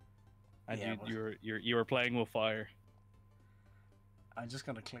 And Yeah, but- you were playing with fire. I'm just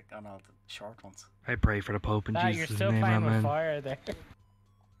gonna click on all the short ones. I pray for the Pope in Ah, you're Jesus' still name, playing with amen. fire there.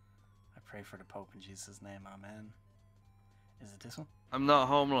 I pray for the Pope in Jesus' name, amen. Is it this one? I'm not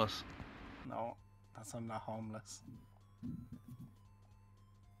homeless. No, that's I'm not homeless.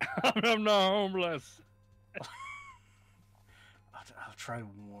 I'm not homeless. I'll try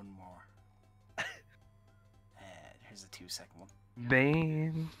one more. Here's a 2-second one.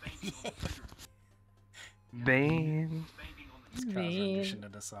 Ben. Ben. It's Carl's rendition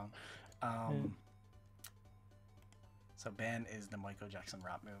of the song. So Ben is the Michael Jackson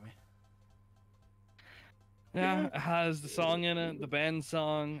rap movie. Yeah, it has the song in it, the Ben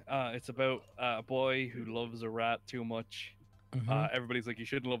song. It's about a boy who loves a rat too much. Everybody's like, you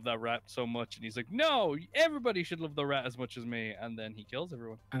shouldn't love that rat so much. And he's like, no, everybody should love the rat as much as me. And then he kills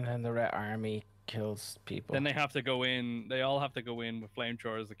everyone. And then the Red Army kills people. Then they have to go in, they all have to go in with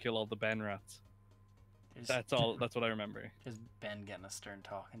flamethrowers to kill all the Ben rats. That's all, that's what I remember. Is Ben getting a stern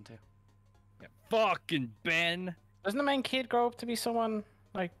talking to? Yeah. Fucking Ben! Doesn't the main kid grow up to be someone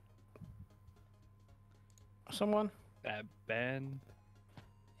like someone? Ben?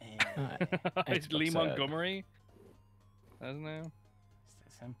 Is It's Lee Xbox Montgomery? Isn't it?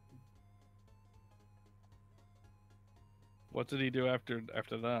 this him? What did he do after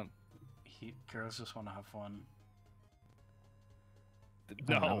that? Girls just want to have fun. I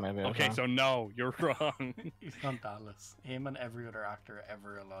don't know, No. maybe I was Okay, wrong. so no, you're wrong. He's on Dallas. Him and every other actor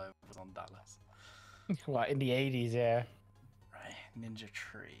ever alive was on Dallas. What, in the 80s, yeah. Right, Ninja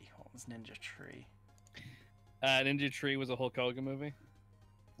Tree. What was Ninja Tree? Ninja Tree was a Hulk Hogan movie.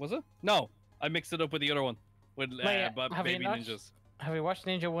 Was it? No, I mixed it up with the other one with Have you Baby not- Ninjas. Have you watched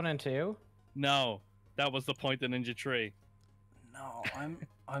Ninja 1 and 2? No, that was the point of Ninja 3. No,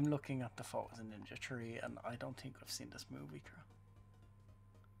 I'm looking at the photos in Ninja 3, and I don't think I've seen this movie, Carl.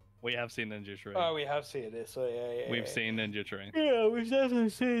 We have seen Ninja 3. Oh, we have seen this. So We've seen Ninja 3. Yeah, we've definitely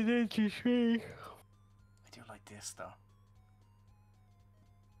seen Ninja 3. I do like this though.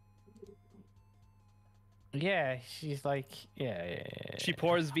 Yeah, she's like, yeah. She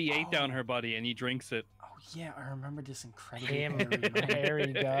pours V8 down her body and he drinks it. Oh yeah, I remember this incredibly Him, hairy man.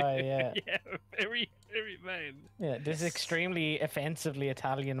 hairy guy, yeah. Yeah, very, very man. Yeah, this extremely offensively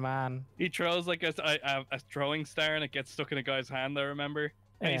Italian man. He throws like a throwing star and it gets stuck in a guy's hand, I remember.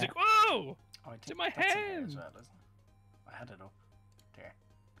 And he's Yeah. like, whoa! Oh, I in think my that's in there hand. as well, isn't it? I had it up there.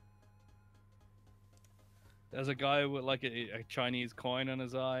 There's a guy with like a Chinese coin on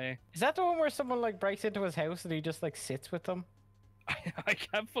his eye. Is that the one where someone like breaks into his house and he just like sits with them? I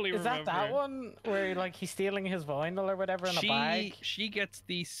can't fully Is remember. that one where like he's stealing his vinyl or whatever in a bag? She gets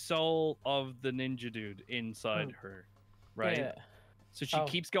the soul of the ninja dude inside her, right? Yeah. So she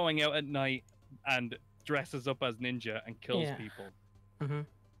keeps going out at night and dresses up as ninja and kills people.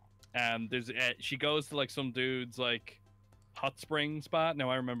 Mm-hmm. There's she goes to like some dude's like hot spring spot. Now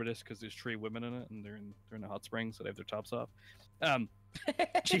I remember this because there's 3 women in it and they're in a hot spring, so they have their tops off.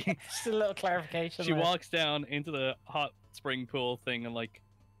 She Just a little clarification. she there. walks down into the hot spring pool thing and like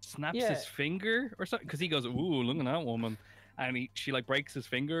snaps his finger or something because he goes, "Ooh, look at that woman," and she like breaks his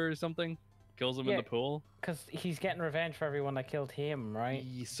finger or something, kills him in the pool. Because he's getting revenge for everyone that killed him, right?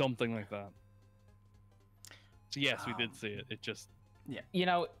 Something like that. So yes, we did see it. It just You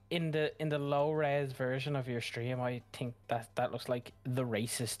know, in the low res version of your stream, I think that looks like the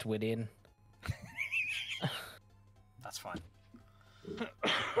racist within. That's fine.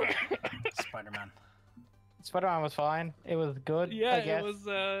 Spider-Man. Spider-Man was fine. It was good. yeah, I guess. it was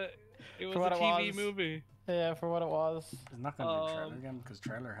a what it TV was. movie. Yeah, for what it was. It's not going to be a trailer again because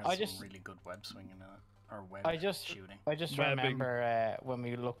trailer has I some really good web swinging in it, or web shooting. I just Webbing. remember when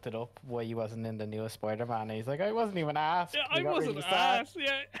we looked it up why he wasn't in the newest Spider-Man. He's like, I wasn't even asked. Yeah, We I got wasn't really sad. asked.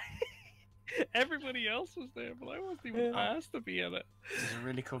 Yeah, everybody else was there, but I wasn't even asked to be in it. It's a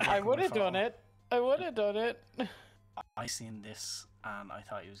really cool. I black and would white have done photo. it. I would have done it. I seen this and I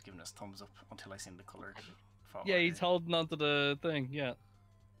thought he was giving us thumbs up until I seen the colored photo. Yeah, he's holding onto the thing. Yeah.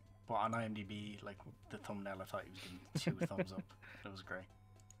 But on IMDb, like the thumbnail, I thought he was giving 2 thumbs up. It was great.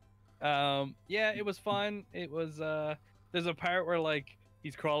 Yeah, it was fun. It was there's a part where like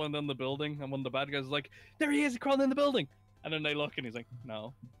he's crawling down the building and one of the bad guys is like, there he is, he's crawling down the building. And then they look and he's like,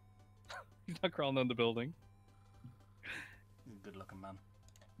 no. He's not crawling down the building. He's a good looking man.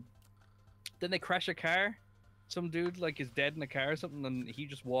 Then they crash a car. Some dude like is dead in a car or something, and he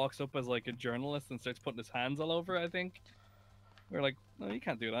just walks up as like a journalist and starts putting his hands all over it, I think. We're like, no, you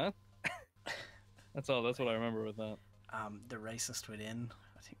can't do that. That's all. That's what I remember with that. The Racist Within.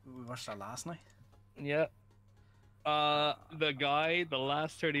 I think we watched that last night. Yeah. The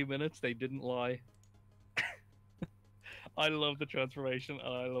last 30 minutes, they didn't lie. I love the transformation,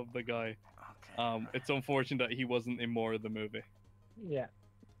 and I love the guy. Okay. It's unfortunate that he wasn't in more of the movie. Yeah.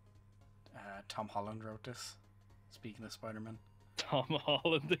 Tom Holland wrote this. Speaking of Spider-Man. Tom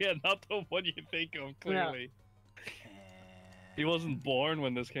Holland, yeah, not the one you think of, clearly. He wasn't born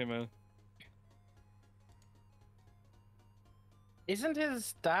when this came out. Isn't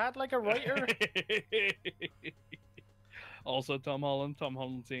his dad like a writer? Also Tom Holland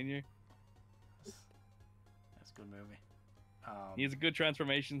Sr. That's a good movie. He has a good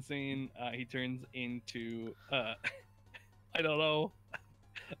transformation scene. He turns into, I don't know,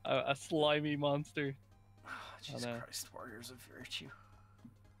 a slimy monster. Jesus Christ, Warriors of Virtue.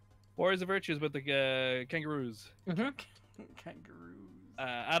 Warriors of Virtue is with the kangaroos. Mm-hmm. Kangaroos.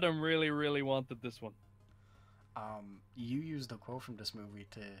 Adam really, really wanted this one. You used a quote from this movie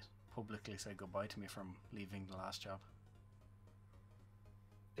to publicly say goodbye to me from leaving the last job.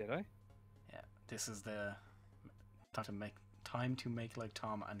 Did I? Yeah, this is the time to make like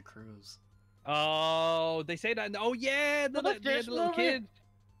Tom and Cruise. Oh, they say that. Oh yeah, the little kid.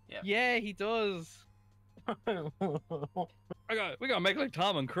 Yeah. Yeah, he does. We gotta make like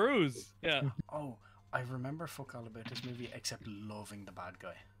Tom and Cruise. Yeah. Oh, I remember fuck all about this movie except loving the bad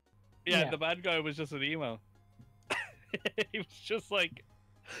guy. Yeah, Yeah. the bad guy was just an emo. He was just like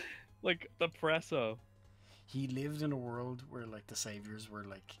the presso. He lived in a world where like the saviors were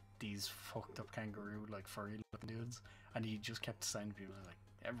like these fucked up kangaroo like furry looking dudes, and he just kept saying to people like,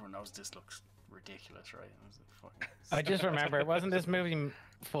 everyone knows this looks ridiculous, right? And I was like, fucking... I just remember, wasn't this movie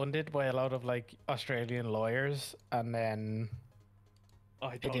funded by a lot of like Australian lawyers, and then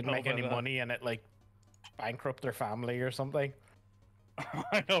I it don't didn't know make any about that. money, and it like bankrupted their family or something?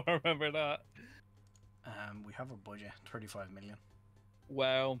 I don't remember that. We have a budget, 35 million.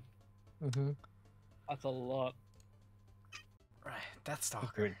 Wow, Mm-hmm. that's a lot. Right,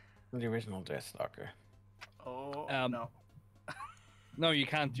 Deathstalker. The original Deathstalker. Oh Um, no. No, you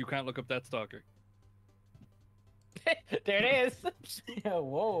can't. You can't look up Deathstalker. There it is.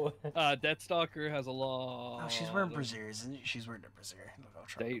 Whoa. Deathstalker has a lot. Oh, she's wearing brassiere, isn't she? She's wearing a brassiere. Look, I'll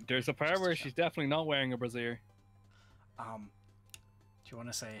try. There's a part where she's definitely not wearing a brassiere. Do you want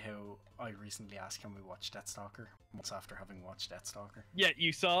to say how I recently asked can we watch Deathstalker months after having watched Deathstalker? Yeah,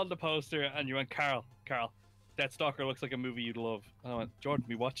 you saw the poster and you went, Carl, Deathstalker looks like a movie you'd love. And I went, Jordan,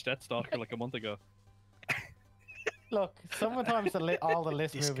 we watched Deathstalker like a month ago. Look, sometimes all the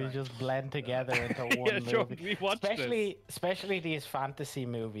list This movies guy. just blend together into one Yeah, movie. Jordan, we watched Especially these fantasy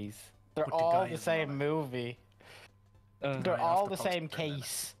movies. They're But the all guy the is same not. movie. this. They're I all have the to post same it for a minute.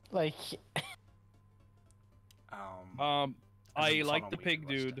 case. Like, And I then the like following the week pig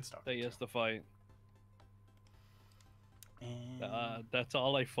we watched dude Deathstalker that he has too. to fight. And That's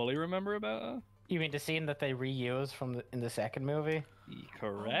all I fully remember about it. you mean the scene that they reused in the second movie?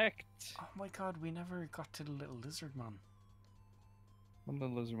 Correct. oh my god, we never got to the little lizard man. What the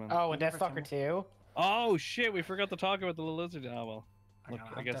lizard man? Oh, and never Deathstalker came 2? Oh shit, we forgot to talk about the little lizard. Oh well. Hang Look,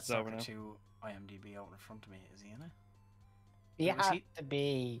 on, I have guess it's over Deathstalker now. 2 IMDb out in front of me. Is he in it? You Was have he- to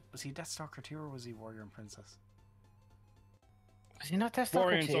be. Was he Deathstalker 2 or was he Warrior and Princess? Was he not Deathstalker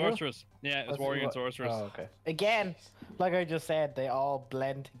Warrior and 2? Sorceress. Yeah, it was Was it Warrior and what- Sorceress. Oh, okay. Again, like I just said, they all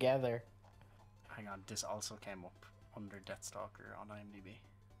blend together. Hang on, this also came up under Deathstalker on IMDb.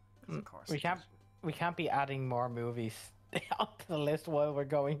 'Cause of course. We it can't. did. We can't be adding more movies onto the list while we're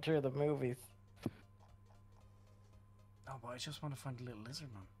going through the movies. No, but I just want to find the little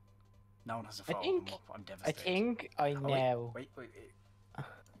lizard man. No one has a I photo think- of him up. I'm I devastated. think I Oh, know Wait. Here we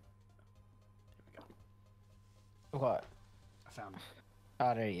go. what. I found him.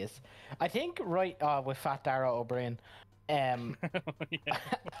 Oh, there he is. I think with Fat Dara O'Brien. Yeah.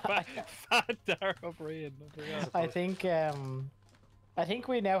 Fat Dara O'Brien. I forgot. I think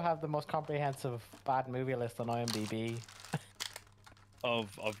we now have the most comprehensive bad movie list on IMDb.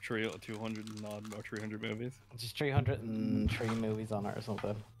 Of 200 and odd or 300 movies. Just 303 movies on it or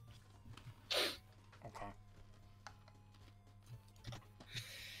something. Okay.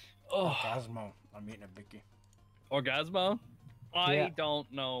 Oh, Cosmo. I'm eating a Vicky. Orgasmo. I Yeah.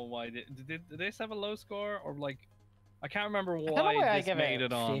 don't know why did this have a low score or like I can't remember I don't know why why I this give made it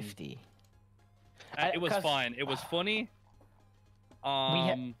it on. 50. It was 'Cause- fine. It was funny.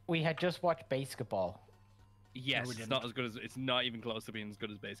 We had just watched Basketball. Yes, we it's didn't. not as good as it's not even close to being as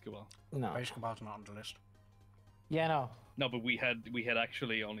good as basketball. No. Basketball's not on the list. Yeah, no. No, but we had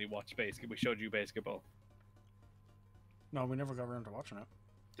actually only watched basketball. We showed you basketball. No, we never got around to watching it.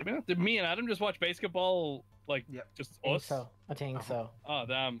 Did we not? Did me and Adam just watch basketball? Like Yep. just I think us? so. I think Uh-huh. so. Oh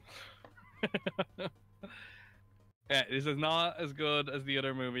damn. Yeah, this is not as good as the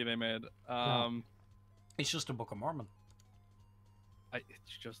other movie they made. It's just a Book of Mormon.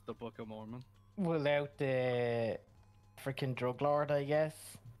 It's just the Book of Mormon. Without the freaking drug lord, I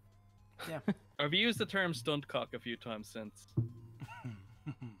guess. Yeah. I've used the term stunt cock a few times since.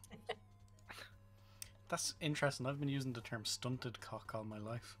 That's interesting. I've been using the term stunted cock all my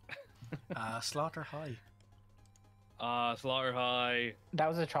life. Slaughter High. Slaughter High. That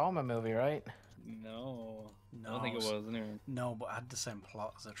was a trauma movie, right? No. No, I don't think it was anyway. No, but it had the same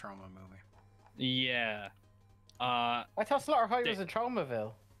plot as a trauma movie. Yeah. I thought Slaughter High They- was in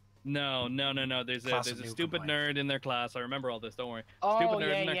Traumaville. No. There's Class a of new stupid combined. nerd in their class. I remember all this. Don't worry. Oh, Stupid nerd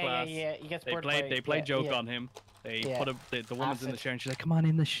yeah, in their yeah, class. yeah. He gets They bored play by- joke yeah. on him. They Yeah. put the woman's in the Acid. shower and she's like, "Come on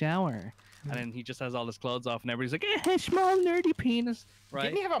in the shower," and then he just has all his clothes off and everybody's like, "Small nerdy penis." Right?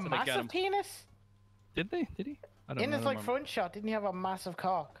 Didn't he have a So they get him. massive penis? Did they? Did he? I don't In his remember. front shot, didn't he have a massive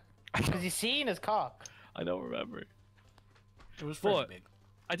cock? Because he's seen his cock. I don't remember. It was pretty But- big.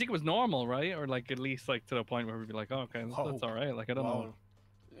 I think it was normal, right? Or like at least like to the point where we'd be like, "Oh, okay, that's Whoa. all right." Like I don't know. Wow.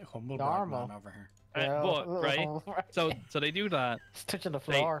 Humble Normal. man over here. But right. So they do that. He's touching the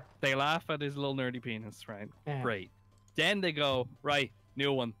floor. They laugh at his little nerdy penis, right? Yeah. Great. Then they go, right,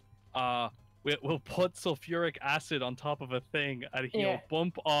 new one. We'll put sulfuric acid on top of a thing, and he'll Yeah.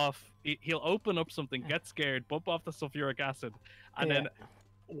 bump off. He'll open up something, get scared, bump off the sulfuric acid, and Yeah. then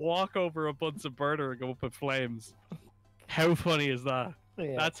walk over a Bunsen burner and go up in flames. How funny is that?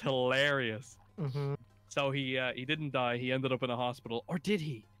 Yeah. That's hilarious. hmm So he didn't die. He ended up in a hospital, or did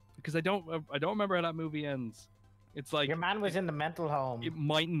he? Because I don't remember how that movie ends. It's like Your man was in the mental home. it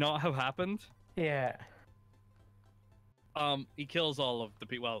might not have happened. Yeah. He kills all of the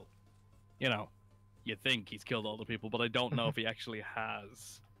people. Well, you know, you think he's killed all the people, but I don't know if he actually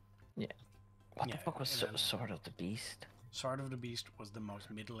has. What Yeah, the fuck was and then- Sword of the Beast? Sword of the Beast was the most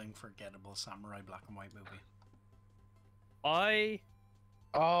middling, forgettable samurai black and white movie.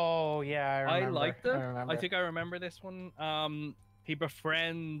 Oh yeah, I I remember. liked it. remember. I think I remember this one. He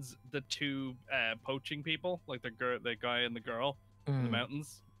befriends the two poaching people, like the guy and the girl in the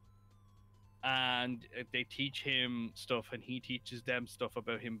mountains, and they teach him stuff, and he teaches them stuff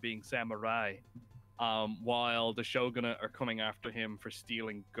about him being samurai, while the shogunate are coming after him for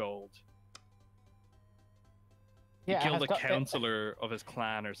stealing gold. He Yeah, killed a counselor of his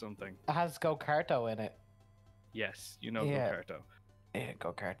clan or something. It has Go-Karto in it. Yes, you know Yeah. Go-Karto. Yeah,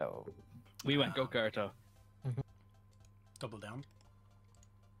 Go-Karto. We went Go-Karto. Double Down.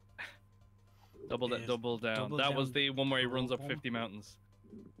 Double down. Double That was Down. the one where he runs up Boom. 50 mountains.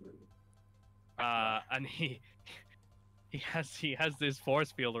 And he has this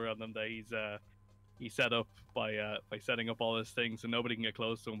force field around him that he set up by setting up all his things, so nobody can get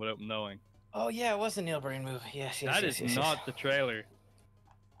close to him without him knowing. Oh yeah, it was a Neil Breen movie. Yes, That is not the trailer.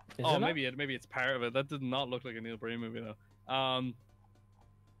 Is Oh, it not? maybe it's part of it. That did not look like a Neil Breen movie though.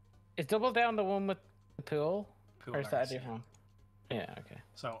 Is Double Down the one with the pool? Pool Or is that a artist, yeah. different one? Yeah, okay.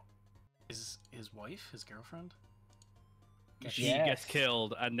 So, is his wife, his girlfriend? She Yes. gets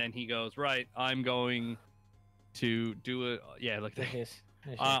killed, and then he goes, right, I'm going to do it. Yeah, like It that. is.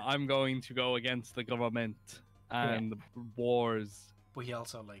 I'm going to go against the government and the wars. But he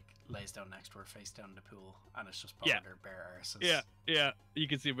also like lays down next to her, face down in the pool, and it's just Yeah. both their bare arses. Yeah. You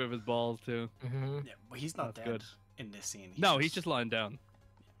can see a bit of his balls too. Yeah, but he's not That's dead good. in this scene. No, he's just lying down.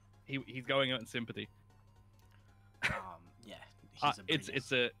 He's going out in sympathy. Yeah, he's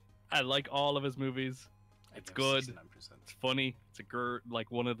a It's I like all of his movies. I it's give good. 69%. It's funny. It's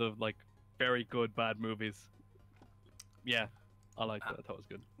like one of the like very good bad movies. Yeah, I liked it. I thought it was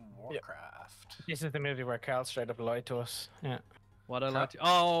good. Warcraft. This is the movie where Carl straight up lied to us. Yeah. What I liked.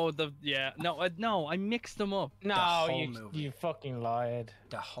 Oh, no, I mixed them up. No, whole you movie. fucking lied.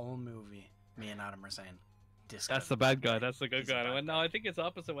 The whole movie, me and Adam are saying, this That's guy's the a bad guy. That's the good He's a guy. And I bad went, no, guy. I think it's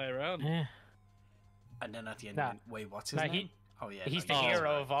opposite way around. Yeah. And then at the end, Nah. he went, wait, what's his Nah, name? Oh yeah, He's no, the he's hero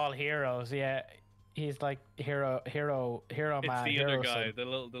right. of all heroes. Yeah. He's like hero It's man. the hero other guy, son. the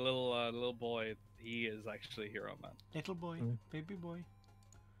little boy. He is actually Hero Man. Little boy, Mm. baby boy.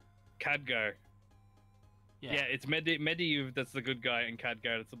 Khadgar. Yeah, it's Medivh that's the good guy, and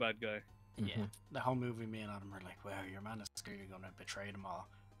Khadgar that's the bad guy. Yeah. Mhm. The whole movie, me and Adam were like, well, your man is scared you're going to betray them all.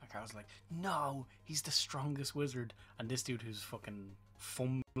 And Carl's like, no, he's the strongest wizard. And this dude who's fucking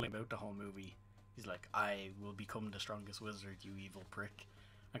fumbling about the whole movie, he's like, I will become the strongest wizard, you evil prick.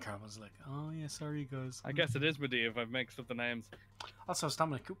 And Carl was like, oh yeah, sorry guys. I guess it is Medivh. I've mixed up the names. Also, it's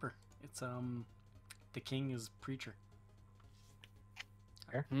Dominic Cooper. It's, the king is Preacher.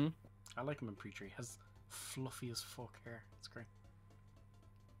 Fair. I like him in Preacher. He has fluffy as fuck hair. It's great.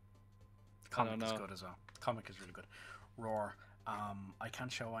 The I don't comic is know. good as well. The comic is really good. Roar. I can't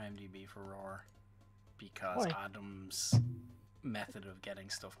show IMDb for Roar because Why? Adam's method of getting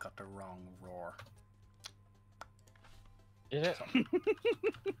stuff got the wrong roar. Did it?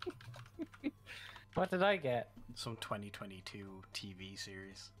 What did I get? Some 2022 TV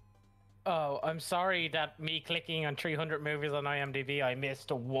series. Oh, I'm sorry that me clicking on 300 movies on IMDb, I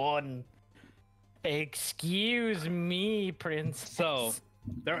missed one. Excuse me, Princess. So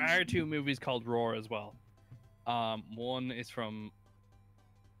there are two movies called Roar as well. One is from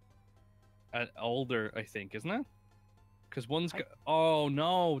older, I think, isn't it? Because one's oh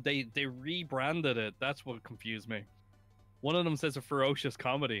no, they rebranded it. That's what confused me. One of them says a ferocious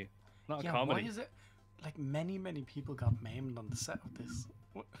comedy, not a Yeah, comedy. why is it like many people got maimed on the set of this?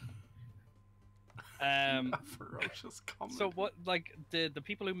 What? A ferocious comedy. So what? Like the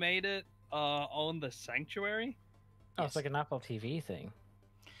people who made it own the sanctuary? Oh, it's like an Apple TV thing.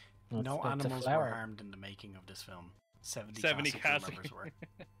 No It's a animals were flower. harmed in the making of this film. 70 70 cast cast- members were.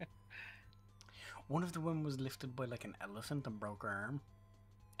 One of the women was lifted by like an elephant and broke her arm.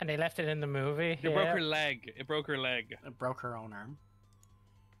 And they left it in the movie. It broke her leg. It broke her leg. It broke her own arm.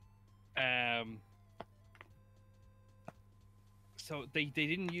 So they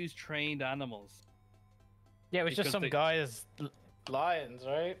didn't use trained animals. Yeah, it was just because some they- guys, lions,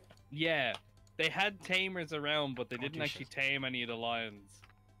 right? Yeah, they had tamers around, but they Oh, didn't do actually shit. tame any of the lions.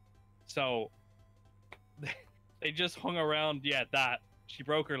 So they just hung around. Yeah, that she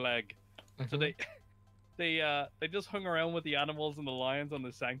broke her leg. So Mhm. they just hung around with the animals and the lions on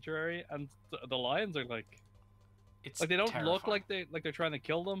the sanctuary, and the lions are like It's they don't look terrifying. like they're trying to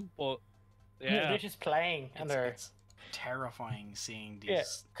kill them, but Yeah, yeah, they're just playing, and It's, they're it's terrifying seeing Yeah,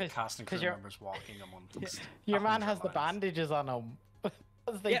 these 'cause- cast and 'cause crew you're- members walking amongst. your man 100 has the lions. bandages on him.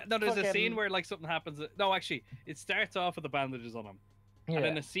 yeah. No, there's a scene where like something happens. No, actually, it starts off with the bandages on him. And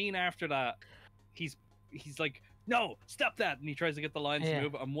then the scene after that, he's like no, stop that! And he tries to get the lions to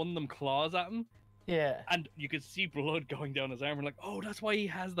move, and one of them claws at him. Yeah. And you could see blood going down his arm. We're like, oh, that's why he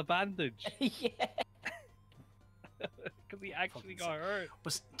has the bandage. Yeah. Because he actually got hurt.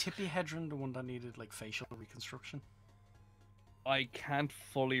 Was Tippy Hedren the one that needed like facial reconstruction? I can't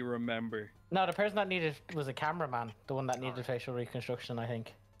fully remember. No, the person that needed was a cameraman. The one that needed facial reconstruction, I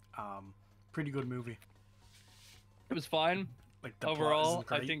think. Pretty good movie. It was fine. Like the overall,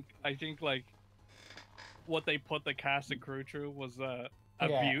 plot I isn't think like what they put the cast and crew through was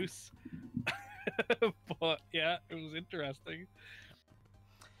abuse. But yeah, it was interesting.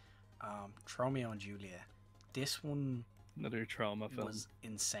 Romeo and Juliet. This one Another trauma film. was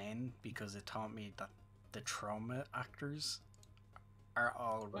insane because it taught me that the trauma actors are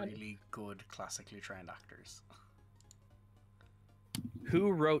all really good classically trained actors.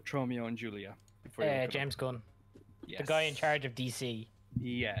 Who wrote Romeo and Juliet? James Gunn. Yes. The guy in charge of DC.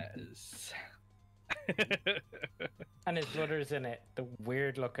 Yes. And his brother's in it. The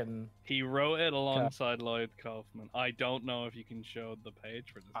weird looking. He wrote it alongside Lloyd Kaufman. I don't know if you can show the page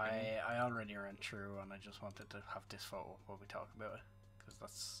for this. I already ran through and I just wanted to have this photo while we talk about it because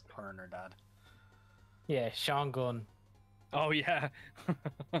that's her and her dad. Yeah, Sean Gunn. Oh yeah.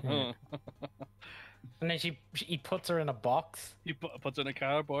 Yeah. And then he puts her in a box. He puts her in a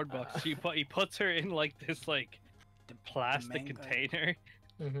cardboard box. He puts her in like this like plastic container.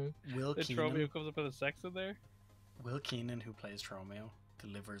 Will The Keenan, Romeo comes up with a sex in there. Will Keenan, who plays Romeo,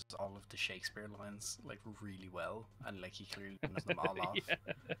 delivers all of the Shakespeare lines like really well, and like he clearly knows them all off. Yeah.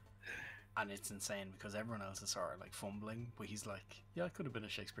 And it's insane because everyone else is sort of like fumbling, but he's like, yeah, I could have been a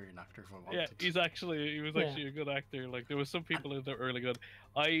Shakespearean actor if I wanted. Yeah, he was actually a good actor. Like there was some people in there really good.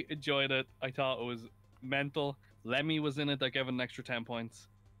 I enjoyed it. I thought it was mental. Lemmy was in it. That gave it an extra 10 points.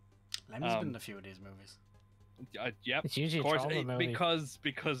 Lemmy's been in a few of these movies. Yep, It's usually of course, a trauma movie.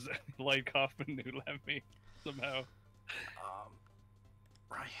 because Lloyd Kaufman knew Lemmy somehow.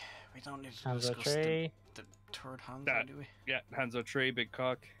 Right, we don't need to Hanzo discuss Tree. the third Hanzo, do we? Yeah, Hanzo Tree, big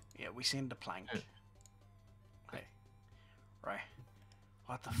cock. Yeah, we seen the plank. Okay. Right.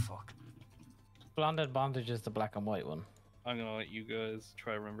 What the fuck? Blonded Bondage is the black and white one. I'm gonna let you guys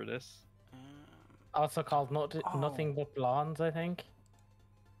try to remember this. Also called Nothing But Blondes, I think.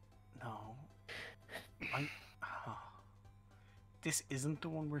 No. This isn't the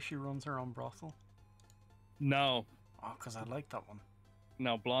one where she runs her own brothel? No, Oh, because I like that one.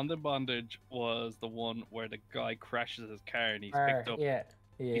 no, Blonde and Bondage was the one where the guy crashes his car and he's Or- picked up. Yeah.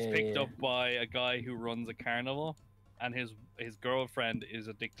 He's picked up by a guy who runs a carnival, and his girlfriend is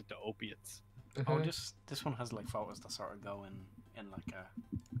addicted to opiates. Oh, Mhm. this one has like photos that sort of go in like a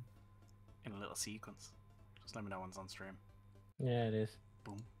little sequence. Just let me know when it's on stream. Yeah, it is.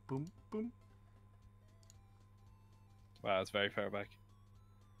 Boom, boom, boom. Wow, it's very far back.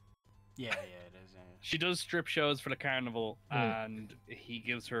 Yeah, it is. Yeah. She does strip shows for the carnival, and he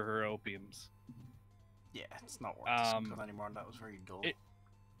gives her her opiums. Yeah, it's not worth discussing anymore. That was very dull.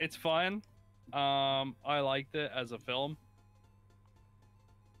 It's fine. I liked it as a film.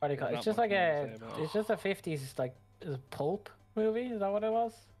 What do you call it? Not It's just much like more to say about it. it's just a 50s like pulp movie. Is that what it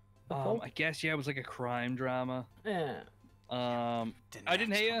was? The pulp? I guess yeah, it was like a crime drama. Yeah. I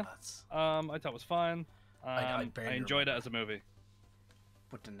didn't hate it. I thought it was fine. I barely enjoyed it remember. as a movie.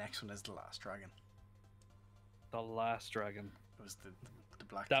 But the next one is The Last Dragon. The Last Dragon. It was the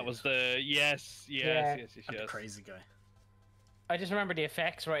black. That kid was the yes. and the crazy guy. I just remember the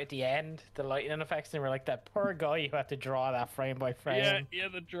effects right at the end, the lightning effects. They were like that poor guy who had to draw that frame by frame. Yeah,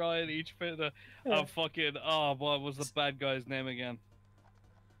 the drawing each bit of fucking what was the bad guy's name again?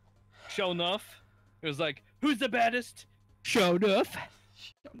 Show Enough. It was like, who's the baddest? Show Enough.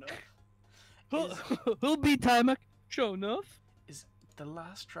 Who'll beat Timac? Show Enough. Is The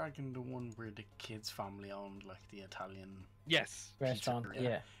Last Dragon the one where the kid's family owned like the Italian Yes. Restaurant. pizzeria?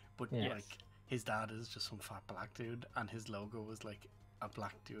 Yeah. But Yeah. like his dad is just some fat black dude, and his logo was like a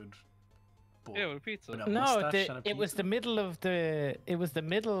black dude. But Yeah, with pizza. with a No, mustache and a it was pizza. the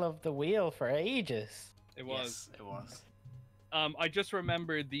middle of the wheel for ages. It was. Yes, it was. I just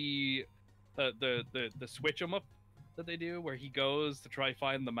remember the switch 'em up that they do, where he goes to try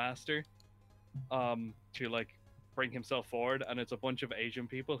find the master, to like bring himself forward, and it's a bunch of Asian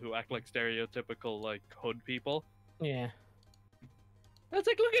people who act like stereotypical like hood people. Yeah. It's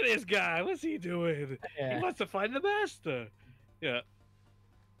like, look at this guy. What's he doing? Yeah. He wants to find the master. Yeah.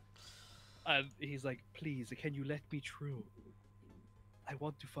 And he's like, please, can you let me through? I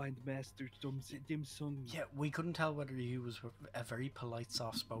want to find Master Dim Sum. Yeah, we couldn't tell whether he was a very polite,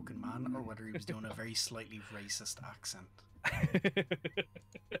 soft-spoken man or whether he was doing a very slightly racist accent.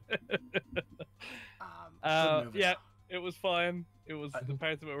 Good movie, Yeah, though. it was fine. It was the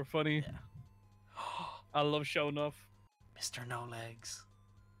parts of it were funny. Yeah. I love Show Enough. Mr. No Legs.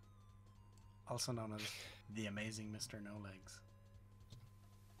 Also known as the amazing Mr. No Legs.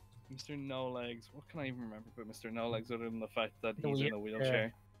 Mr. No Legs. What can I even remember about Mr. No Legs other than the fact that The he's in a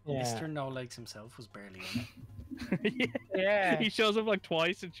wheelchair? Yeah. Mr. No Legs himself was barely in it. Yeah. He shows up like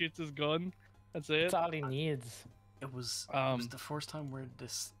twice and shoots his gun. That's it. That's all he needs. It was the first time where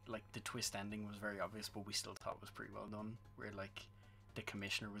this, like, the twist ending was very obvious, but we still thought it was pretty well done. Where, like, the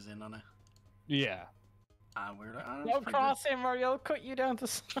commissioner was in on it. Yeah. And we were like, oh, Don't cross him or he'll cut you down to...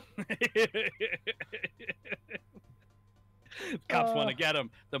 Cops want to get him.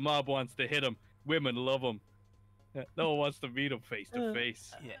 The mob wants to hit him. Women love him. No one wants to meet him face to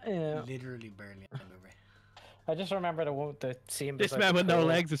face. Yeah, literally barely in the movie. I just remember the scene. This man with no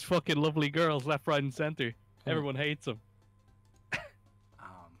legs is fucking lovely girls left, right, and center. Everyone hates him.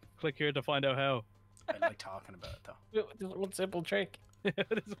 Click here to find out how. I like talking about it though. There's one simple trick.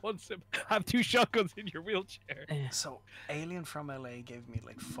 There's one simple. Have 2 shotguns in your wheelchair. So, Alien from LA gave me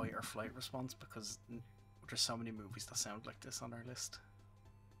like fight or flight response because there's so many movies that sound like this on our list.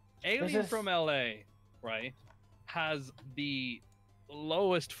 Alien from LA, right, has the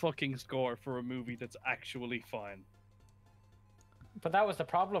lowest fucking score for a movie that's actually fine. But that was the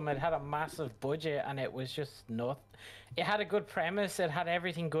problem. It had a massive budget and it was just not. It had a good premise. It had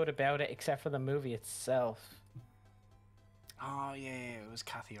everything good about it except for the movie itself. Oh yeah, it was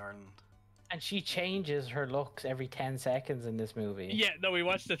Kathy Ireland. And she changes her looks every 10 seconds in this movie. Yeah, no, we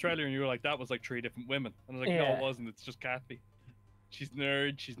watched the trailer and you were like, that was like 3 different women. And I was like, no, it wasn't. It's just Kathy. She's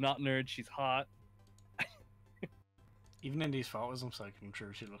nerd. She's not nerd. She's hot. Even in these photos, I'm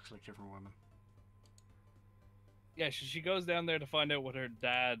sure she looks like different women. Yeah, she goes down there to find out what her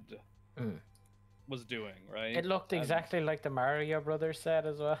dad was doing, right? It looked exactly like the Mario Brothers set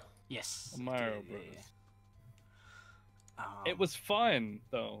as well. Yes. Mario Brothers. It was fine,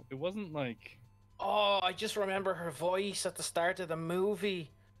 though. It wasn't like... Oh, I just remember her voice at the start of the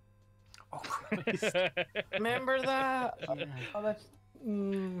movie. Oh, Christ. Remember that? Yeah. Oh, that's...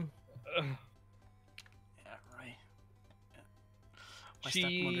 Yeah, right. Yeah. My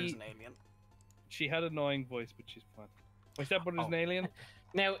stepmother's an alien. She had an annoying voice, but she's fine. My stepmother's an alien?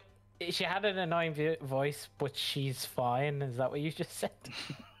 Now, she had an annoying voice, but she's fine. Is that what you just said?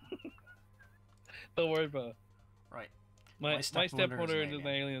 Don't worry about it. Right. My stepmother is an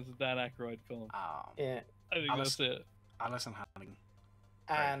alien is a Dan Aykroyd film. Yeah. I think that's it. Alison Hannigan.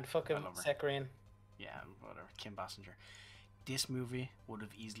 And fucking Saccharine. Yeah, whatever. Kim Basinger. This movie would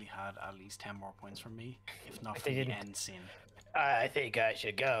have easily had at least 10 more points from me, if not for the end scene. I think I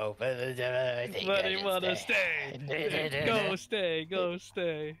should go, but I think I want to stay. Go stay, go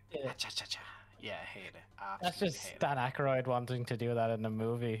stay. Yeah, I hate it. That's just Dan Aykroyd wanting to do that in the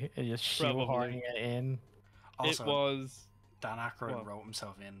movie. And just shoehorning it in. Also, it was... Dan Aykroyd wrote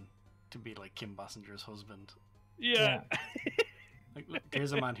himself in to be like Kim Basinger's husband. Yeah. Like, look,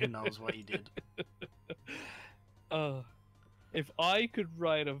 here's a man who knows what he did. If I could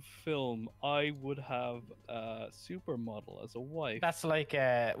write a film, I would have a supermodel as a wife. That's like,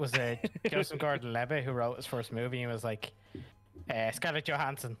 was it Joseph Gordon-Levitt who wrote his first movie and was like, Scarlett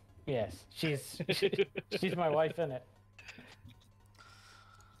Johansson. Yes, she's my wife in it.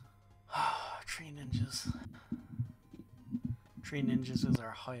 3 Ninjas. 3 Ninjas is our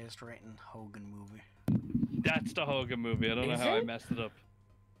highest rating Hogan movie. That's the Hogan movie. I don't know how I messed it up.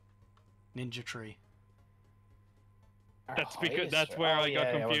 Ninja 3. That's because that's where I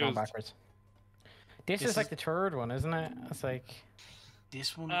got confused. Backwards. This is like the third one, isn't it? It's like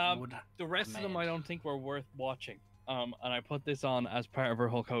this one. The rest of them I don't think were worth watching. And I put this on as part of our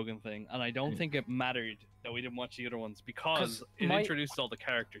Hulk Hogan thing, and I don't think it mattered that we didn't watch the other ones because it introduced all the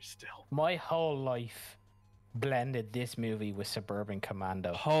characters still. My whole life blended this movie with Suburban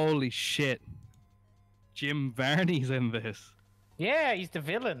Commando. Holy shit. Jim Varney's in this. Yeah, he's the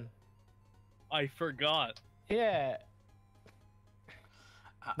villain. I forgot. Yeah.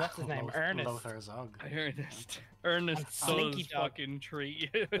 What's his name? Ernest. Lothar Zog. Ernest Slinky Dog. Fucking tree.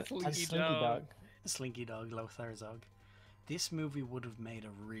 Slinky Dog. Slinky Dog, Lothar Zog. This movie would have made a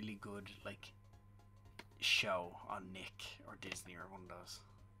really good, like, show on Nick or Disney or one of those.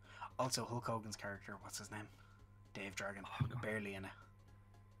 Also, Hulk Hogan's character, what's his name? Dave Dragon. Barely in it.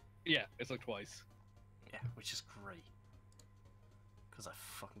 Yeah, it's like twice. Yeah, which is great. Because I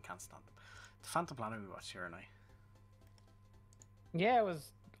fucking can't stand them. The Phantom Planet we watched here and I. Yeah, it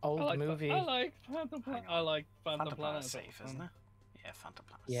was old movie. I like Phantom Planet. I like Phantom Planet. Safe, isn't it? Yeah, Phantom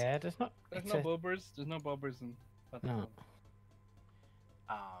Planet. Yeah, there's no bubbers. There's no bubbers in Phantom Planet.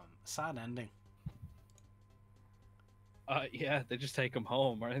 Sad ending. Yeah, they just take him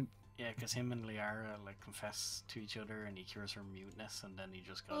home, right? Yeah, because him and Liara like confess to each other, and he cures her muteness, and then he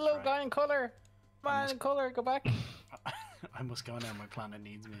just goes. Little guy in color. Man in color, go back. I must go now. My planet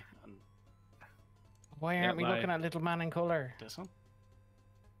needs me. And Why Yeah, aren't we bye. looking at Little Man in Color? this one.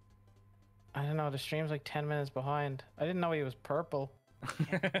 I don't know, the stream's like 10 minutes behind. I didn't know he was purple.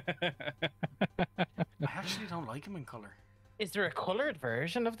 I actually don't like him in color. Is there a colored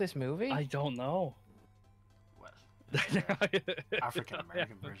version of this movie? I don't know. Well, African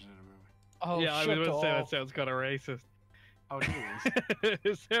American version of the movie. Oh, yeah, I shut was going to say that up. sounds kind of racist. Oh, it is.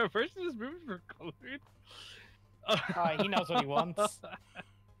 Is there a version of this movie for colored? Oh, he knows what he wants.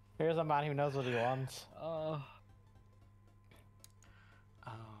 Here's a man who knows what he wants.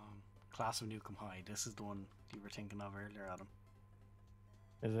 Class of Newcomb High. This is the one you were thinking of earlier, Adam.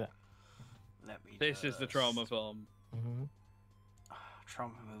 Is it? Let me. This is the just- trauma film. Mm-hmm.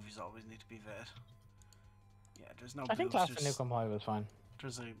 Trauma movies always need to be vet. Yeah, there's no. I think boobs, Class of there's- Newcomb High was fine.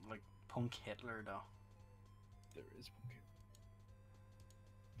 There's a like punk Hitler though. There is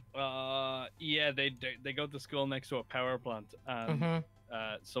yeah, they go to school next to a power plant, and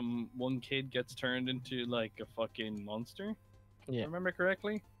one kid gets turned into like a fucking monster. Yeah. Remember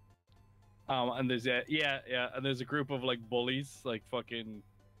correctly? And there's and there's a group of like bullies, like fucking.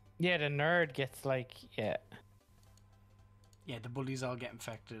 Yeah, the nerd gets like, yeah. Yeah, the bullies all get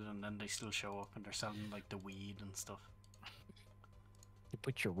infected, and then they still show up, and they're selling like the weed and stuff. You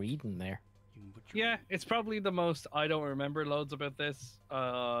put your weed in there. You can put your Yeah, weed- it's probably the most. I don't remember loads about this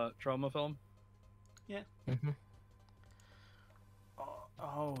trauma film. Mm-hmm.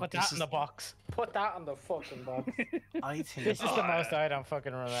 Oh, Put this that in is- the box. Put that in the fucking box. I think This is the most I don't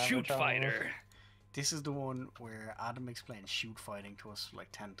fucking remember. Shoot Trauma fighter. this is the one where Adam explained shoot fighting to us like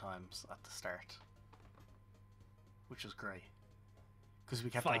 10 times at the start, which was great because we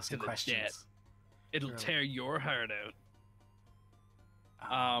kept Fight asking to the questions. death. It'll Really? tear your heart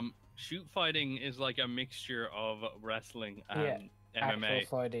out. Shoot fighting is like a mixture of wrestling and MMA.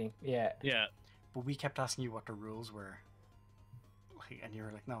 Actual fighting. Yeah. Yeah, but we kept asking you what the rules were, like, and you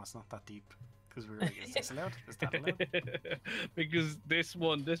were like, "No, it's not that deep." Because we were like, "Is this allowed? Is that allowed?" because this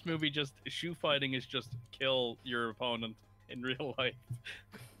movie, just shoot fighting is just kill your opponent in real life.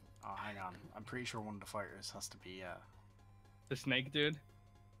 Oh, hang on. I'm pretty sure one of the fighters has to be. The snake dude.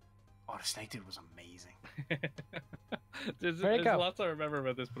 Oh, the snake dude was amazing. there's Where'd it go? lots I remember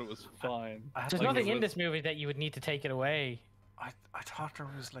about this, but it was fine. I had There's like, nothing it in was- this movie that you would need to take it away. I thought there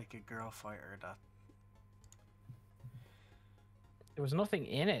was like a girl fighter that. There was nothing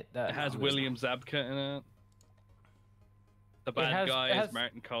in it that It has No, William Zabka in it. The bad has- guy it is has-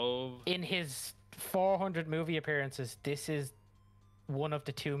 Martin Cove. in his 400 movie appearances, this is one of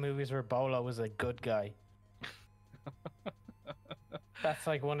the 2 movies where Bolo was a good guy. That's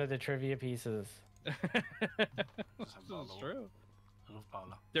like one of the trivia pieces. This Just have is Bolo. true. I love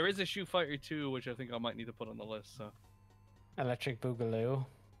Paolo. There is a Shoot Fighter 2, which I think I might need to put on the list. So Electric Boogaloo.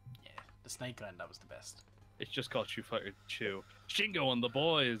 Yeah, the snake guy, that was the best. it's just called Shoot Fighter 2. Shingo and the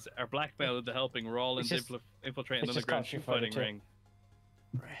boys are blackmailed into helping Rollins It's just- infiltrate an it's just underground called shoot Shoot Fighter fighting 2. ring.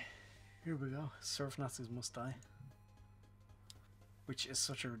 Right, here we go. Surf Nazis must die. Which is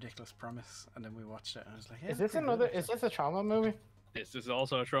such a ridiculous premise, and then we watched it and I was like, yeah, Is this pretty another? good, Is this a trauma movie? This is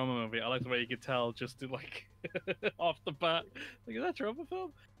also a trauma movie. I like the way you could tell just to like off the bat. Like, is that a trauma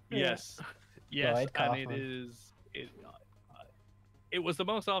film? Yeah. Yes, yes, Right, and it Kaufman. is. It was the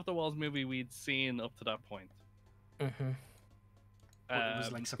most off the walls movie we'd seen up to that point. Mm-hmm. But it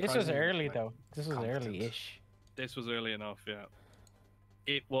was like This was surprisingly, early like, though. This was competent. early-ish. This was early enough, yeah.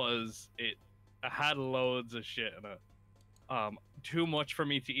 It was. It had loads of shit in it. Too much for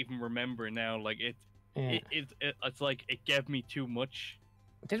me to even remember now. Like Yeah. it's like it gave me too much.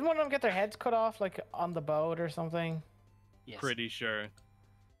 Didn't one of them get their heads cut off like on the boat or something? Yes. Pretty sure.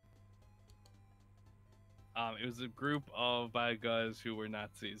 It was a group of bad guys who were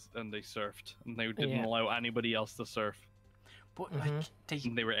Nazis and they surfed and they didn't Yeah. allow anybody else to surf. But like Mhm.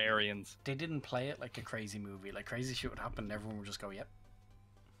 And they were Aryans. they didn't play it like a crazy movie. Like crazy shit would happen, and everyone would just go, "Yep."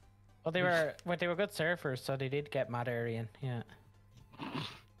 Well, they were good surfers, so they did get mad Aryan. Yeah.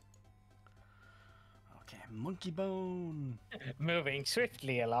 Okay, Monkey Bone. Moving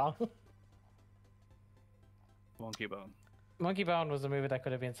swiftly along. Monkey Bone. Monkey Bone was a movie that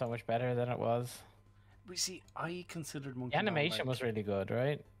could have been so much better than it was. But see, I considered Monkey The animation Bone, like, was really good,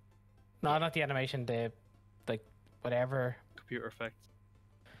 right? No, not the animation. The like whatever. Computer effects.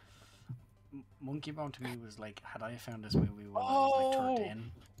 Monkey Bone to me was like, had I found this movie when I Oh, was like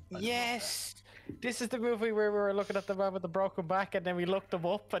 13. I'd have Yes, this is the movie where we were looking at the man with the broken back, and then we looked him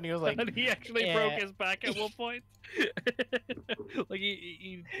up, and he was like, And he actually yeah. broke his back at one point. Like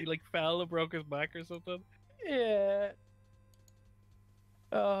he like fell and broke his back or something. "Yeah."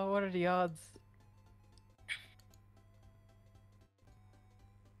 Oh, what are the odds?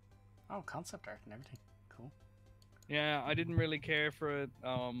 Oh, concept art and everything. Cool. Yeah, I didn't really care for it. A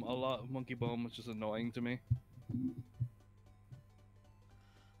lot of Monkey Bone was just annoying to me.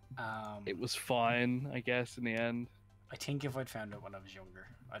 It was fine, I guess, in the end. I think if I'd found it when I was younger,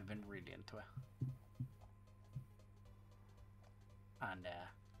 I'd have been really into it. And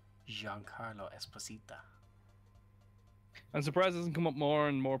Giancarlo Esposito. I'm surprised it doesn't come up more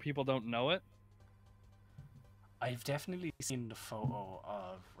and more people don't know it. I've definitely seen the photo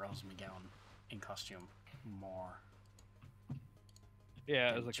of Rose McGowan in costume more.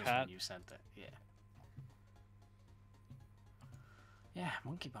 Yeah, than as a just cat. when you sent it. Yeah. Yeah,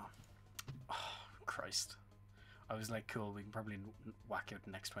 Monkey Bone. Oh, Christ. I was like, cool, we can probably whack out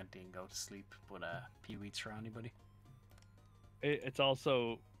the next 20 and go to sleep, but Pee-wee's for anybody. It's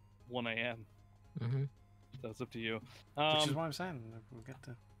also 1 a.m. Mm-hmm. So it's up to you. Which is what I'm saying. We'll get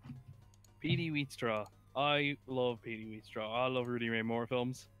to... Petey Wheatstraw. I love Petey Wheatstraw. I love Rudy Ray Moore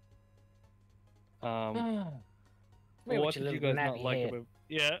films. What did you guys not like about?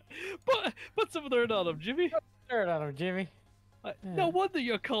 Yeah, put some dirt on him, Jimmy. Dirt on him, Jimmy. No wonder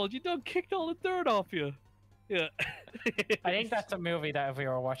you're cold. You done kicked all the dirt off you. Yeah. I think that's a movie that if we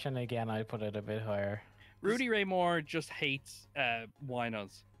were watching again, I'd put it a bit higher. Rudy Ray Moore just hates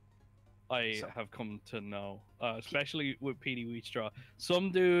winos. I have come to know, especially with Petey Wheatstraw.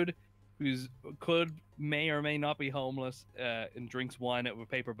 Some dude who's may or may not be homeless and drinks wine out of a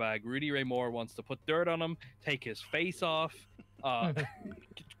paper bag. Rudy Ray Moore wants to put dirt on him, take his face off,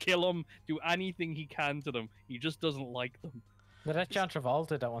 kill him, do anything he can to them. He just doesn't like them. But that's John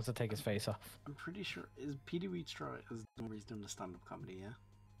Travolta that wants to take his face off. I'm pretty sure is Petey Wheatstraw is the one where he's doing the stand-up comedy, yeah?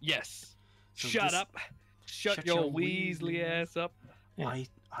 Yes. So Shut up. Shut your Weasley ass up. Yeah.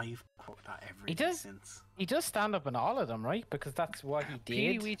 I've quoted that every day since. He does stand up in all of them, right? Because that's what he did.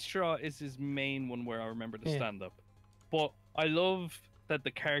 Petey Wheatstraw is his main one where I remember the stand-up. But I love that the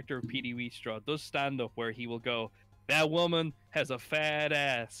character of Petey Wheatstraw does stand-up where he will go, that woman has a fat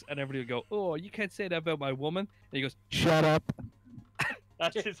ass. And everybody will go, oh, you can't say that about my woman. And he goes, shut up.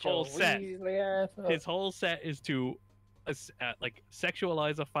 That's his whole set. His whole set is to like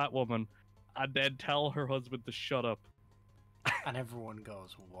sexualize a fat woman and then tell her husband to shut up. And everyone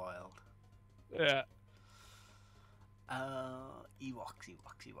goes wild. Yeah.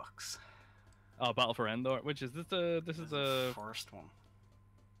 Ewoks. Oh, Battle for Endor. Which is this the first one.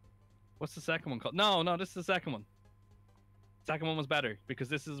 What's the second one called? No, this is the second one. Second one was better because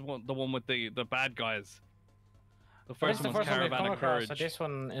this is the one with the bad guys. The first one was Caravan of Courage. So this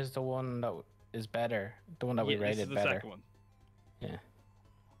one is the one that is better. The one that we rated this is the better. Second one. Yeah.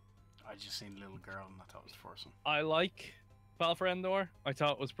 I just seen Little Girl and I thought it was the first one. I like Battle for Endor. I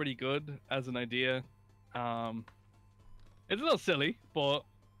thought it was pretty good as an idea. It's a little silly, but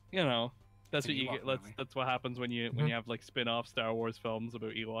you know that's what you get. That's what happens when you have like spin-off Star Wars films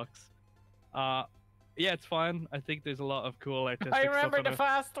about Ewoks. Yeah, it's fine. I think there's a lot of cool artistic stuff. I remember the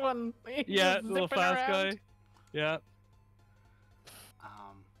fast one. Yeah, the little fast guy. Yeah.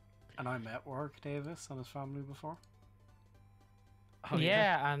 And I met Warwick Davis and his family before. Oh,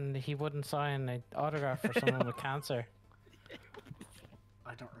 yeah, and he wouldn't sign an autograph for someone with cancer.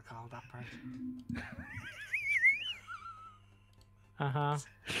 I don't recall that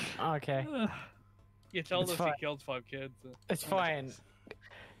part. Okay. You told us he killed 5 kids. It's fine.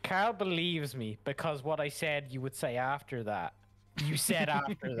 Carl believes me because what I said you would say after that. You said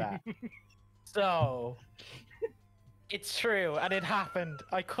after that. So, it's true, and it happened.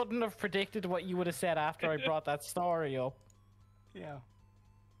 I couldn't have predicted what you would have said after I brought that story up. Yeah.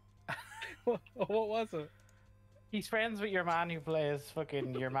 What was it? He's friends with your man who plays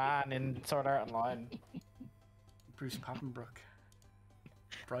fucking your man in Sword Art Online. Bruce Papenbrook.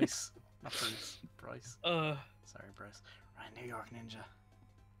 Bryce. Not Bruce. Bryce. Sorry, Bryce. Right, New York Ninja.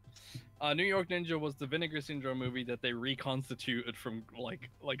 New York Ninja was the Vinegar Syndrome movie that they reconstituted from like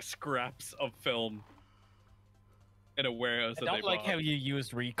scraps of film in a warehouse. I don't like how you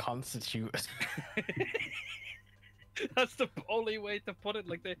used reconstitute. That's the only way to put it.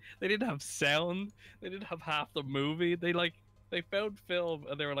 Like they didn't have sound. They didn't have half the movie. They found film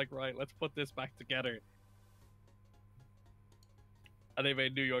and they were like, right, let's put this back together. And they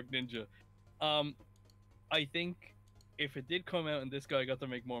made New York Ninja. I think if it did come out and this guy got to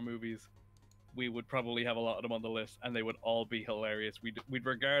make more movies, we would probably have a lot of them on the list, and they would all be hilarious. We'd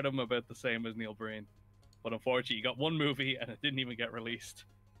regard him about the same as Neil Breen, but unfortunately, he got one movie and it didn't even get released.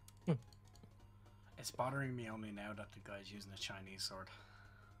 It's bothering me only now that the guy's using a Chinese sword.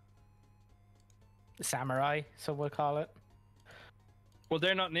 Samurai, some would call it. Well,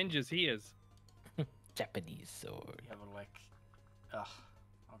 they're not ninjas. He is. Japanese sword. Yeah, but like, ugh.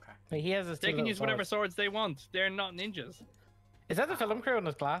 Okay. But he has. They can use whatever swords they want. They're not ninjas. Is that the film crew and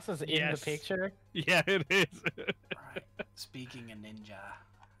his glasses in Yes. the picture? Yeah, it is. Right. Speaking of ninja,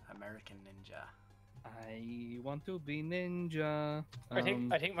 American Ninja. I want to be ninja.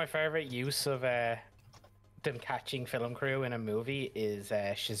 I think my favorite use of them catching film crew in a movie is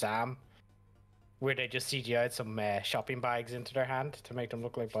Shazam, where they just CGI'd some shopping bags into their hand to make them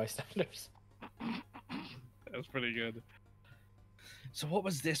look like bystanders. That was pretty good. So what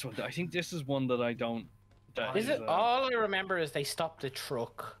was this one? I think this is one that I don't. That Is it? All I remember is they stopped a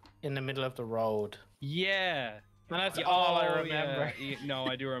truck in the middle of the road. Yeah. And that's Yeah, all I oh, remember. yeah. No,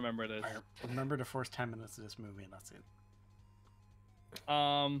 I do remember this. I remember the first 10 minutes of this movie, and that's it.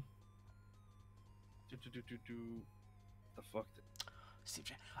 The fuck? Steve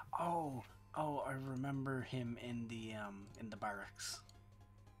J. Oh, I remember him in the barracks.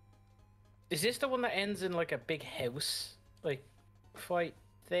 Is this the one that ends in like a big house, like fight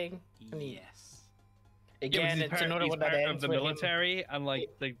thing? And he- Yes. Again, Yeah, it's another he's one that part ends of the with him- military, and like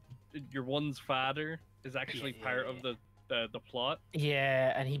your one's father is actually Yeah, part yeah, of the plot.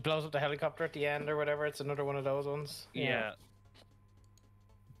 Yeah, and he blows up the helicopter at the end or whatever. It's another one of those ones. Yeah.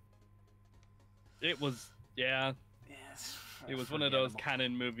 It was Yes. it was one of those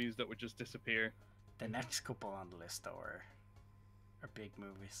canon movies that would just disappear. The next couple on the list, though, are big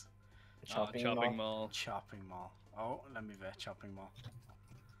movies. Chopping Chopping Mall. Mall. Chopping Mall. Oh, let me vet Chopping Mall.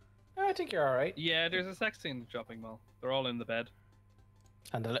 I think you're all right. Yeah, there's a sex scene in Chopping Mall. They're all in the bed.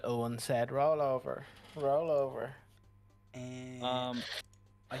 And the little one said, "Roll over, roll over." And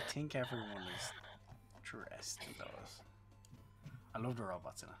I think everyone is dressed in those. I love the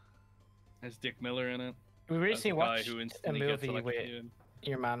robots in it. There's Dick Miller in it. We That's recently the guy watched who a instantly gets movie with electrocuted.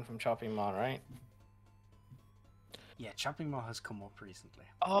 your man from Chopping Mall, right? Yeah, Chopping Mall has come up recently.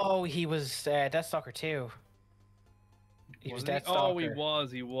 Oh, he was Deathstalker too. He was Wasn't he? Deathstalker. Oh, he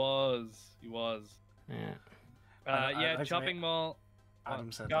was. Yeah. Yeah, like Chopping Mall.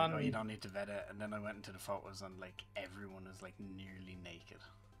 Adam said, John- like, oh, you don't need to vet it, and then I went into the photos and like everyone is like nearly naked.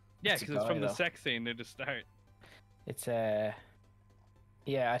 Yeah, It's a because it's guy, from the though. sex scene. They just start. It's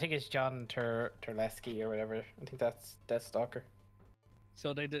yeah, I think it's John Terlesky or whatever. I think that's Deathstalker.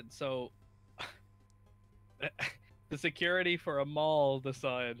 So they did. So the security for a mall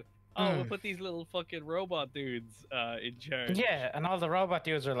decide. Oh, we'll put these little fucking robot dudes in charge. Yeah, and all the robot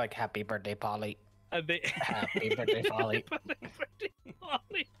dudes are like, "Happy birthday, Polly." And they Happy birthday, Polly.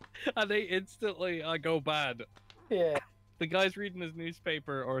 And they instantly go bad. Yeah. The guy's reading his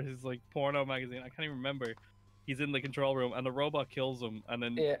newspaper or his like porno magazine. I can't even remember. He's in the control room, and the robot kills him, and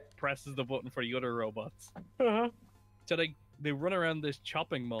then Yeah. presses the button for the other robots. Uh-huh. So they run around this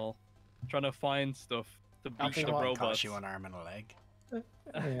chopping mall, trying to find stuff to beat Chopping the mall robots. Cost you an arm and a leg.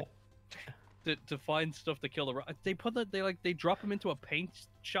 Yeah. To find stuff to kill the they drop them into a paint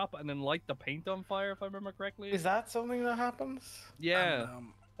shop and then light the paint on fire, if I remember correctly. Is that something that happens? Yeah, And,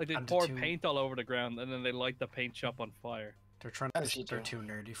 like they and the pour two- paint all over the ground and then they light the paint shop on fire. They're trying As to you they're do. two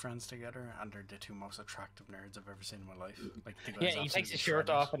nerdy friends together, and they're the two most attractive nerds I've ever seen in my life. Like, the guy's Yeah, he takes absolutely his shirt shredded.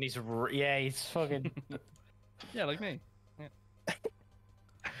 off and he's he's fucking. Yeah, like me. He's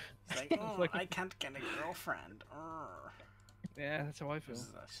like, oh, like- I can't get a girlfriend. Urgh." Yeah, that's how I feel. This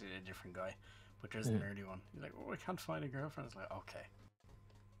is actually a different guy, but there's a nerdy one. He's like, oh, I can't find a girlfriend. It's like, okay.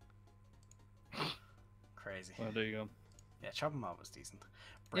 Crazy. Well, there you go. Yeah, Chopping Mall was decent.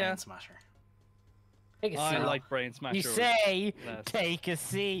 Brain Yeah. Smasher. Take a I seat. like Brain Smasher. You say, less. take a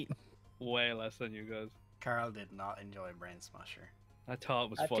seat. Way less than you guys. Carl did not enjoy Brain Smasher. I thought it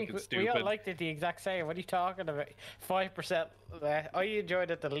was I fucking think stupid. we all liked it the exact same. What are you talking about? 5%. I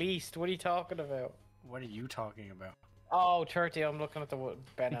enjoyed it the least. What are you talking about? What are you talking about? Oh, 30. I'm looking at the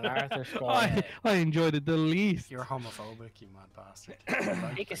Ben and Arthur score. I enjoyed it the least. You're homophobic, you mad bastard. You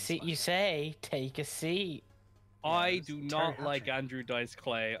like Take a Brain seat. You Smasher. say, take a seat. I it's do Terry not like Hatcher. Andrew Dice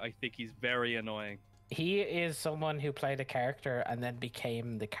Clay. I think he's very annoying. He is someone who played a character and then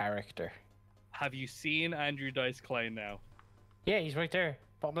became the character. Have you seen Andrew Dice Clay now? Yeah, he's right there.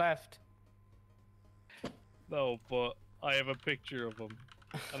 Bottom left. No, but I have a picture of him,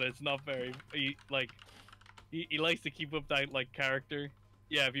 and it's not very. He likes to keep up that like character.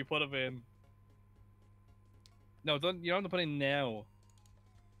 Yeah, if you put him in. No, don't you don't have to put in now.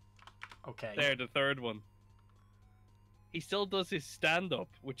 Okay. There, the third one. He still does his stand up,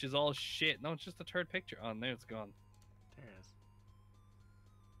 which is all shit. No, it's just the third picture. Oh, now it's gone. There it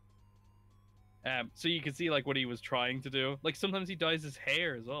is. So you can see like what he was trying to do. Like sometimes he dyes his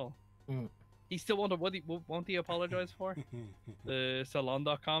hair as well. Mm. He still won't he apologize for? The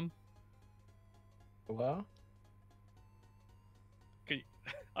salon.com. Well,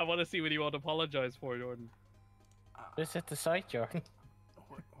 I want to see what he won't apologize for, Jordan. this is the site, Jordan.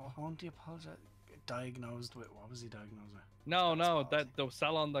 Won't he apologize? diagnosed with, what was he diagnosed with? No, That's that the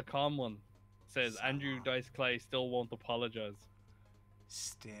Salon.com one says Andrew Salon. Dice Clay still won't apologize.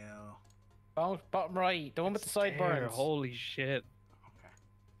 Still. Bottom right, the one with the It's there, sideburns. Holy shit.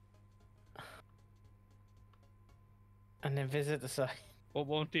 Okay. And then visit the site. What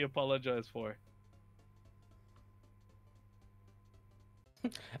won't he apologize for?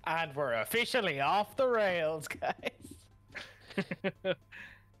 And we're officially off the rails, guys.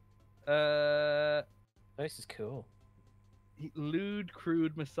 This is cool. Lewd,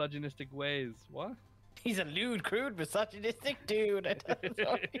 crude, misogynistic ways. What? He's a lewd, crude, misogynistic dude. That's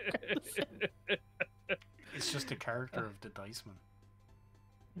all you gotta say. It's just a character of the Dice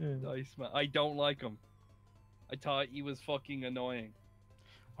Man. Nice man. I don't like him. I thought he was fucking annoying.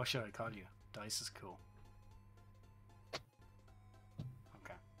 What should I call you? Dice is cool.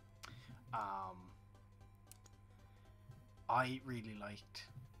 Okay. I really liked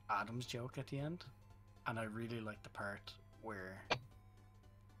Adam's joke at the end, and I really liked the part where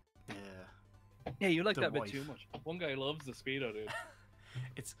Yeah, you like The that bit wife. too much. One guy loves the speedo, dude.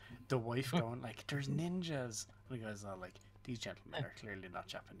 it's the wife going like, "There's ninjas." And the guy's all like, "These gentlemen are clearly not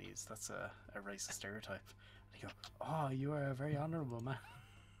Japanese. That's a racist stereotype." And he goes, "Oh, you are a very honourable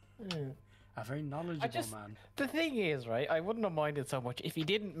man, a very knowledgeable man." The thing is, right, I wouldn't have minded so much if he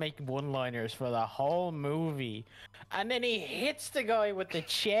didn't make one-liners for the whole movie. And then he hits the guy with the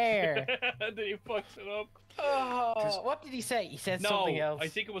chair. And then he fucks it up. Oh, what did he say? He said something else. I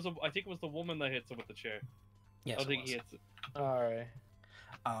think it was the woman that hits him with the chair. Yes, I it think was. he hits it. Alright.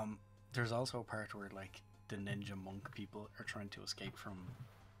 There's also a part where like the ninja monk people are trying to escape from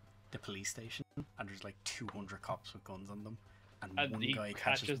the police station, and there's like 200 cops with guns on them, and And one he guy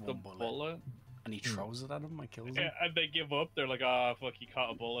catches the one bullet. and he throws it at him and kills him. Yeah, and they give up. They're like, "Ah, fuck, he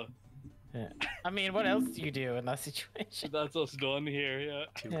caught a bullet." Yeah. I mean, what else do you do in that situation? That's us done here, yeah.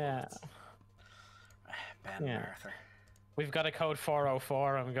 Two Yeah. bullets. Ben Yeah. and Arthur. We've got a code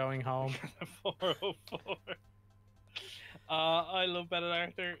 404. I'm going home. 404. I love Ben and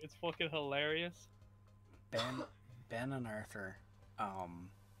Arthur. It's fucking hilarious. Ben and Arthur.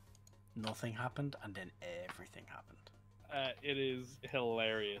 Nothing happened, and then everything happened. It is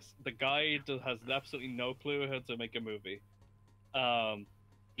hilarious. The guy has absolutely no clue how to make a movie.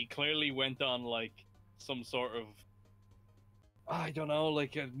 He clearly went on like some sort of, I don't know,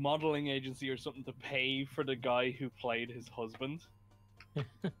 like a modeling agency or something to pay for the guy who played his husband.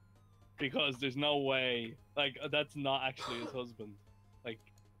 Because there's no way, like, that's not actually his husband. Like,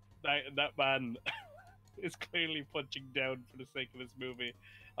 that man is clearly punching down for the sake of his movie.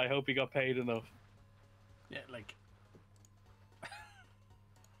 I hope he got paid enough. Yeah, like.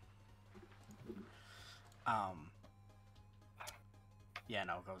 Yeah,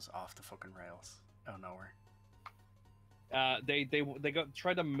 no, it goes off the fucking rails. Oh, nowhere. They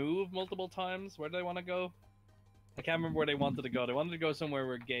tried to move multiple times. Where do they want to go? I can't remember where they wanted to go. They wanted to go somewhere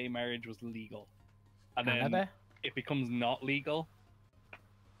where gay marriage was legal, and then Canada? it becomes not legal.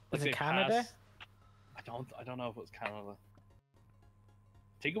 Was Like, it they Canada? pass- I don't know if it was Canada.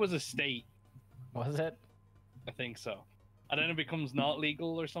 I think it was a state. Was it? I think so. And then it becomes not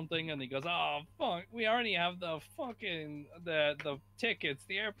legal or something, and he goes, "Oh fuck, we already have the fucking the tickets,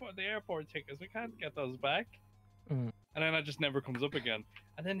 the airport tickets. We can't get those back." Mm. And then it just never comes up again.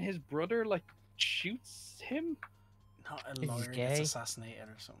 And then his brother like shoots him. Not a he lawyer gay? gets assassinated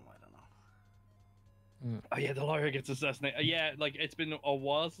or something. I don't know. Oh yeah, the lawyer gets assassinated. Yeah, like it's been a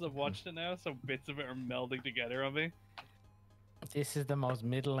while since I've watched it now, so bits of it are melding together on me. This is the most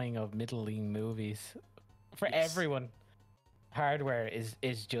middling of middling movies. For Yes. everyone, Hardware is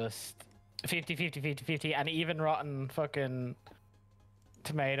just 50, and even Rotten fucking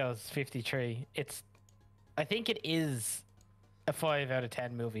Tomatoes 53. I think it is a 5 out of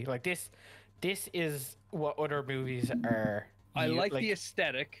 10 movie. Like this is what other movies are. I like the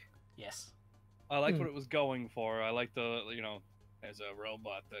aesthetic. Yes. I liked what it was going for. I like the, you know, there's a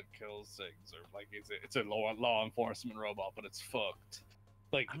robot that kills things, or like it's a law enforcement robot, but it's fucked.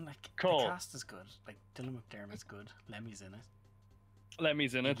 Like, And like cool. the cast is good. Like Dylan McDermott's good. Lemmy's in it.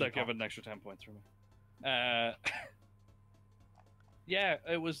 Lemmy's in it. Iggy I give Pop. it an extra 10 points for me. Yeah,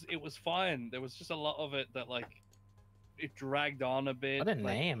 it was fine. There was just a lot of it that like it dragged on a bit. What a like,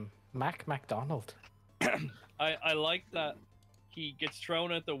 name, Mac McDonald. I like that he gets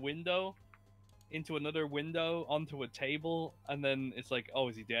thrown out the window into another window onto a table, and then it's like, oh,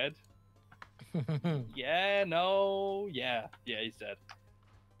 is he dead? Yeah, no, yeah, he's dead.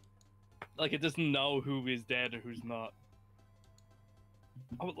 Like, it doesn't know who is dead or who's not.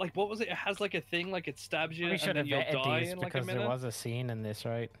 Oh, like, what was it? It has like a thing, like it stabs you We and should then have you'll vetted die these in like a because minute. there was a scene in this,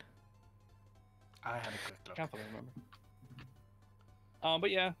 right? I had a quick look. Can't fully remember.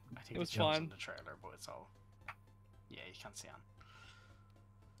 But yeah, I think it was shows fun. in the trailer, but it's all. Yeah, you can't see on.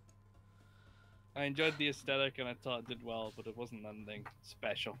 I enjoyed the aesthetic and I thought it did well, but it wasn't anything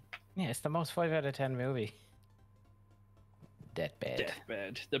special. Yeah, it's the most 5 out of 10 movie. Deathbed.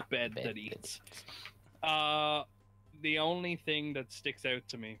 Deathbed, the bed that eats. The only thing that sticks out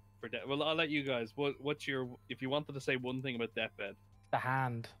to me for well, I'll let you guys. What's your, if you wanted to say one thing about Deathbed? The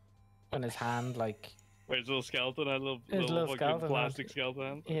hand. When his hand, like... Wait, his little skeleton, a little fucking skeleton plastic hand. skeleton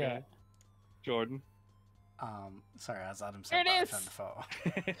hand? Yeah. Okay. Jordan. Sorry, as Adam said, There it I is! found the photo.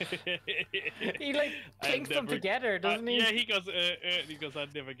 He, like, kinks them together, doesn't he? Yeah, he goes, he goes,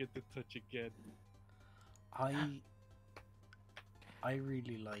 I'd never get to touch again. I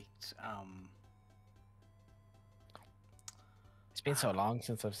really liked, It's been so long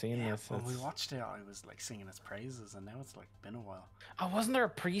since I've seen this. when we it's- watched it, I was like singing its praises, and now it's like been a while. Oh, wasn't there a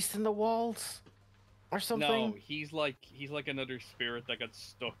priest in the walls? Or something? No, he's like another spirit that got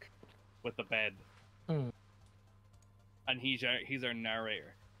stuck with the bed. Hmm. And he's our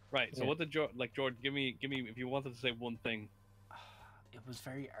narrator. Right, so Yeah. what did Jordan, give me if you wanted to say one thing. It was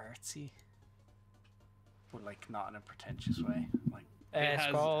very artsy, but like not in a pretentious way. Like It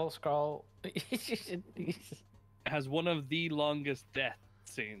has- Scroll. It has one of the longest death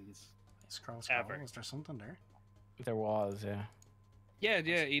scenes. scroll. Ever. Was there something there? There was, yeah. Yeah,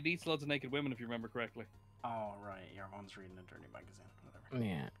 it eats loads of naked women if you remember correctly. Oh right, your one's reading a dirty magazine.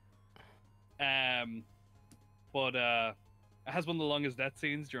 Whatever. Yeah. But it has one of the longest death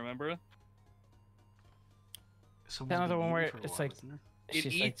scenes. Do you remember it? Someone's Another been one eating where for a it's while, like- isn't there? It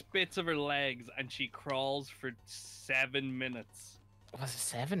She's eats bits of her legs and she crawls for 7 minutes. Was it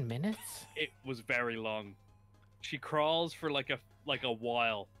 7 minutes? It was very long. She crawls for like a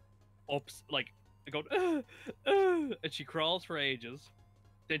while, going and she crawls for ages.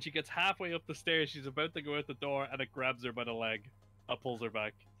 Then she gets halfway up the stairs. She's about to go out the door, and it grabs her by the leg. It pulls her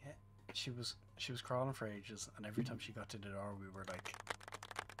back. Yeah, she was crawling for ages, and every time she got to the door, we were like.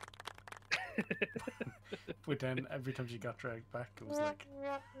 But then every time she got dragged back, it was like,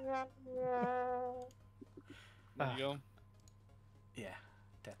 There you go. yeah,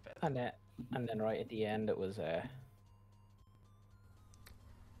 deathbed. And then right at the end, it was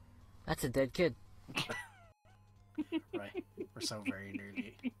That's a dead kid. Right, we're so very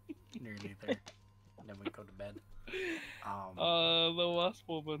nearly there, and then we go to bed. The wasp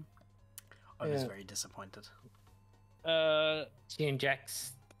woman. I was Yeah. very disappointed. she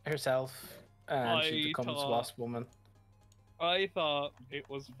injects herself, and she I becomes thought- Wasp Woman. I thought it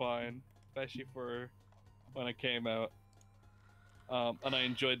was fine, especially for when it came out. And I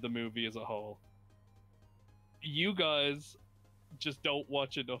enjoyed the movie as a whole. You guys just don't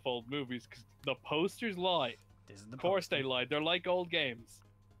watch enough old movies because the posters lie. This is the Of course poster. they lie. They're like old games.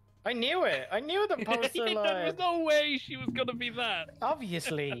 I knew it. I knew the poster There was line. no way she was gonna be that.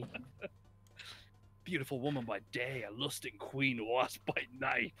 Obviously. Beautiful woman by day, a lusting queen wasp by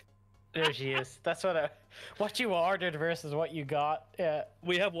night. There she is. That's what you ordered versus what you got. Yeah.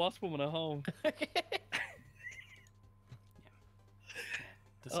 We have wasp woman at home.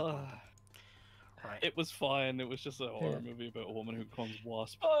 Disappointed. Right. It was fine. It was just a horror movie about a woman who becomes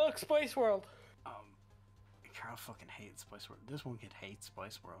wasp. Oh, look, Spice World. Carl fucking hates Spice World. This one kid hates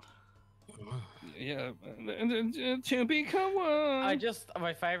Spice World. Yeah, to become one.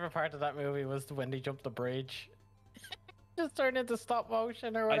 My favorite part of that movie was when they jumped the bridge. Just turned into stop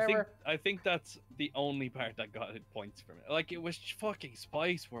motion or whatever. I think that's the only part that got it points from it. Like, it was fucking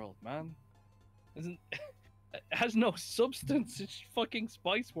Spice World, man. It has no substance. It's fucking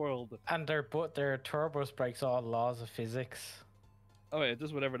Spice World. And their turbo breaks all laws of physics. Oh yeah, it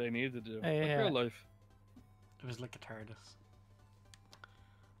does whatever they need to do. Like Yeah. real life. It was like a TARDIS.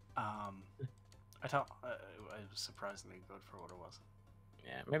 I thought it was surprisingly good for what it was.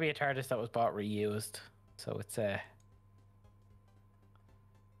 Yeah, maybe a TARDIS that was bought reused. So it's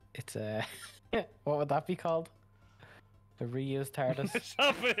what would that be called? The reused TARDIS.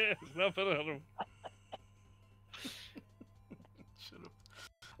 Stop it! Stop it, Adam. Shut up.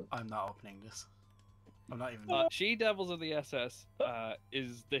 I'm not opening this. I'm not even. She Devils of the SS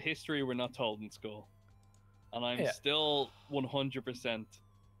is the history we're not told in school. And I'm Yeah. still 100%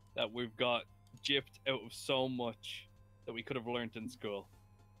 that we've got gypped out of so much that we could have learned in school.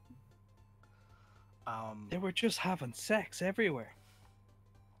 They were just having sex everywhere.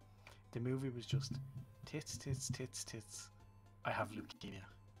 The movie was just tits, tits, tits, tits. I have leukemia.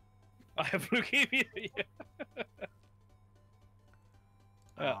 I have leukemia.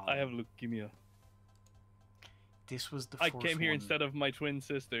 I have leukemia. This was the. I first came here one- instead of my twin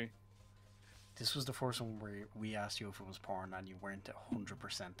sister. This was the first one where we asked you if it was porn, and you weren't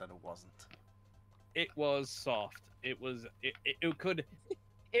 100% that it wasn't. It was soft. It was. It could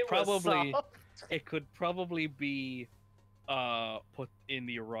It was probably. soft. It could probably be, put in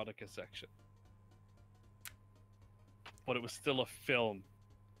the erotica section. But it was still a film.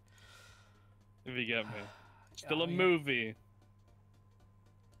 If you get me. Still a movie. It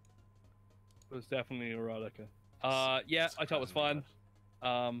was definitely erotica. Yeah, I thought it was fun.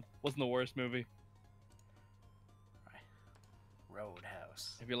 Wasn't the worst movie.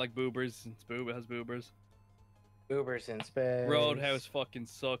 Roadhouse. If you like boobers, it has boobers. Boobers in space. Roadhouse fucking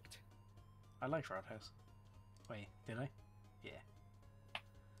sucked. I liked Roadhouse. Wait, did I? Yeah.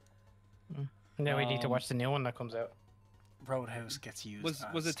 Now we need to watch the new one that comes out. Roadhouse gets used. Was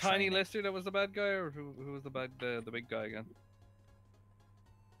as it Tiny training. Lister that was the bad guy, or who was the big guy again?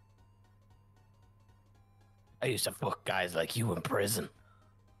 I used to fuck guys like you in prison.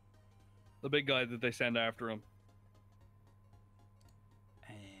 The big guy that they send after him.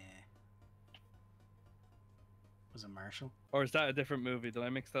 Was it Marshall? Or is that a different movie? Did I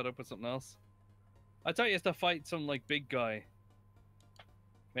mix that up with something else? I thought you had to fight some like big guy.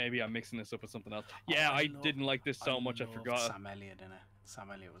 Maybe I'm mixing this up with something else. Yeah, I didn't like this so much I loved forgot. Sam Elliott in it.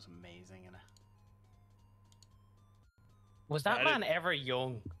 Sam Elliott was amazing in it. Was that man ever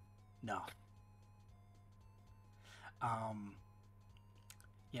young? No.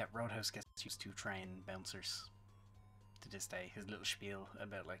 Yeah, Roadhouse gets used to train bouncers to this day. His little spiel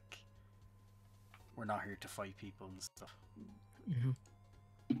about like we're not here to fight people and stuff.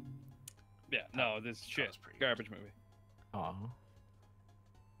 Yeah, no, this is shit. Garbage movie. Oh.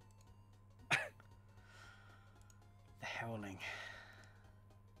 The Howling.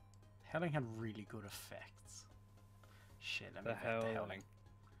 Howling had really good effects. Shit, let me vet The Howling.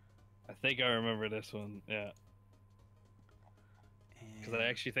 I think I remember this one, yeah. Because I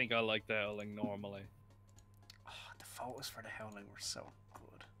actually think I like The Howling normally. Oh, the photos for The Howling were so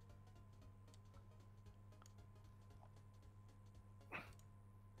good.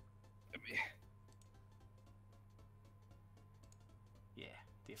 Yeah,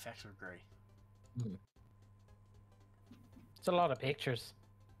 the effects were great. It's a lot of pictures.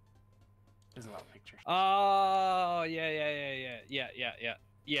 There's a lot of pictures. Oh, yeah.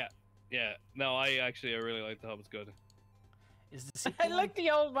 No, I really like The Hobbit's good. Is the I like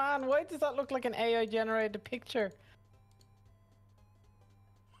the old man. Why does that look like an AI generated picture?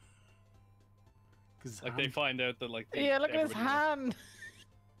 Like they find out that like Yeah, look at his hand.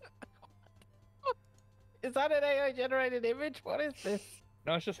 Is that an AI generated image? What is this?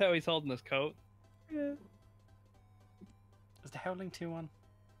 No, it's just how he's holding his coat. Yeah. Is the Howling 2 on?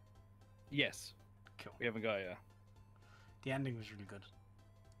 Yes. Cool. We haven't got it yet. The ending was really good.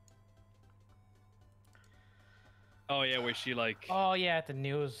 Oh yeah, where she like Oh yeah, at the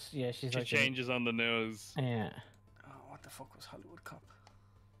news. Yeah, she's she like changes on the news. Yeah. Oh, what the fuck was Hollywood Cop?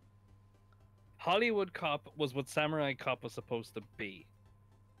 Hollywood Cop was what Samurai Cop was supposed to be.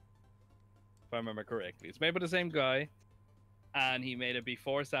 If I remember correctly. It's made by the same guy, and he made it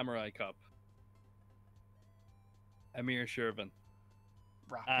before Samurai Cop. Amir Shervin.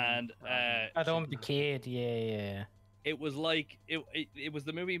 And I don't the kid, yeah. it was like it was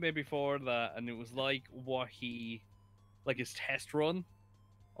the movie he made before that, and it was like what he like his test run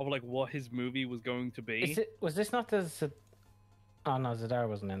of like what his movie was going to be. Was this not the Oh no, Zadar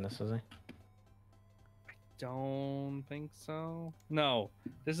wasn't in this, was he? Don't think so. No,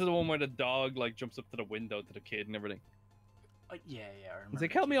 this is the one where the dog like jumps up to the window to the kid and everything. Yeah, I remember. He's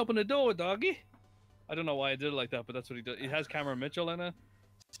like, "Help me open the door, doggy." I don't know why I did it like that, but that's what he did. It has Cameron Mitchell in it.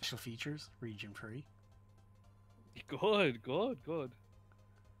 Special features, region 3. Good.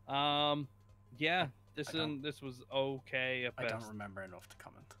 Yeah, this was okay at best. I don't remember enough to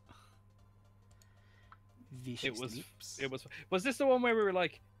comment. Vicious Leaps. Was this the one where we were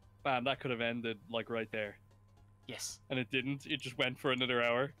like, "Man, that could have ended like right there"? Yes. And it didn't. It just went for another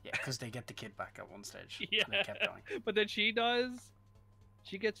hour. Yeah, because they get the kid back at one stage. Yeah. And they kept going. But then she dies.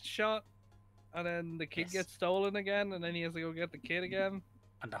 She gets shot, and then the kid gets stolen again, and then he has to go get the kid again.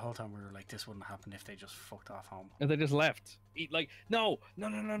 And the whole time we were like, this wouldn't happen if they just fucked off home. And they just left. No.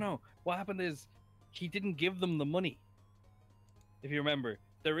 What happened is he didn't give them the money. If you remember,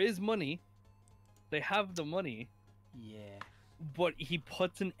 there is money. They have the money. Yeah. But he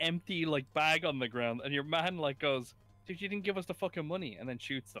puts an empty like bag on the ground, and your man like goes, "Dude, you didn't give us the fucking money," and then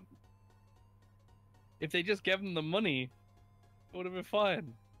shoots them. If they just gave him the money, it would have been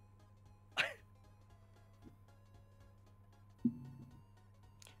fine.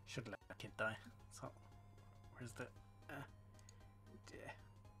 Should let the kid die. So, where's the? Yeah,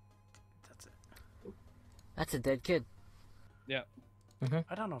 that's it. That's a dead kid. Yeah.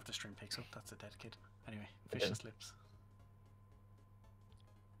 I don't know if the stream picks up. That's a dead kid. Anyway, Vicious Lips.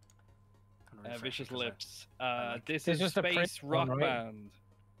 refresher, Vicious 'cause Lips. like- This This is is the Space prison Rock one, right? Band.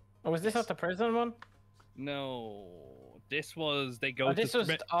 Oh, was this Yes. not the prison one? No, this was they go. Oh, this to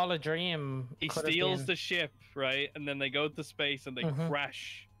was all a dream. He Could have steals been. the ship, right? And then they go to space and they Mhm.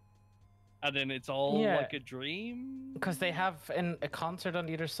 crash. And then it's all Yeah. like a dream. Because they have a concert on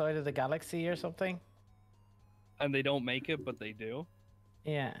the other side of the galaxy or something. And they don't make it, but they do.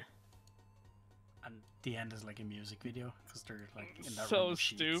 Yeah. And the end is like a music video because they're like in that room So of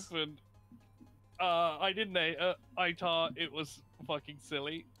sheets. stupid. I didn't. I thought it was fucking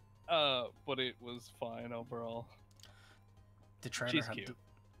silly. But it was fine overall. The trailer She's had cute.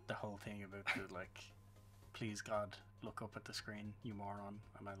 the whole thing about the like, please God, look up at the screen, you moron,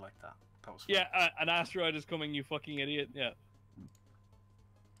 and I like that. That was fun. Yeah, an asteroid is coming, you fucking idiot. Yeah.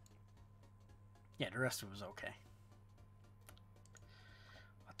 Yeah, the rest of it was okay.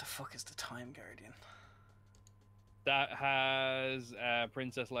 What the fuck is the Time Guardian? That has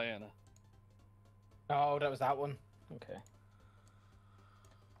Princess Leia. Oh, that was that one. Okay.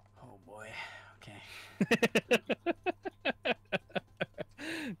 Oh boy. Okay.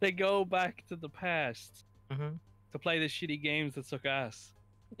 They go back to the past Mm-hmm. to play the shitty games that suck ass.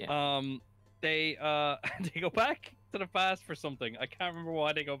 Yeah. They they go back to the past for something. I can't remember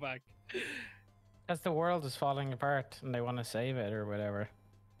why they go back. Because the world is falling apart and they want to save it or whatever.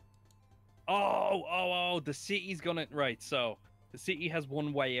 Oh, the city's gonna right, so the city has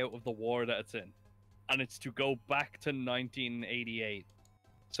one way out of the war that it's in. And it's to go back to 1988.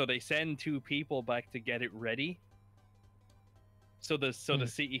 So they send two people back to get it ready. So the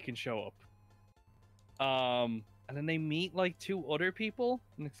city can show up. And then they meet like two other people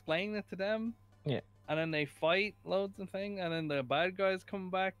and explain it to them. Yeah. And then they fight loads of things, and then the bad guys come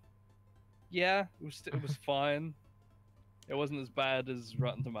back. Yeah, it was fine. It wasn't as bad as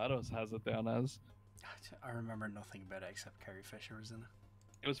Rotten Tomatoes has it down as. I remember nothing about it except Carrie Fisher was in it.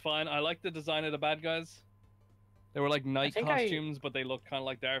 It was fine. I liked the design of the bad guys. They were like night think costumes, but they looked kind of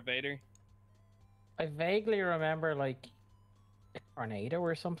like Darth Vader. I vaguely remember like a tornado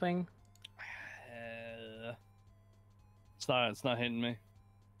or something. It's not hitting me.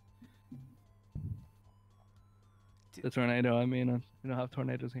 The tornado, I mean, we don't have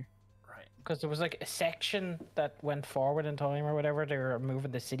tornadoes here. Right. Because there was like a section that went forward in time or whatever. They were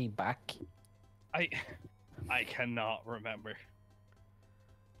moving the city back. I cannot remember.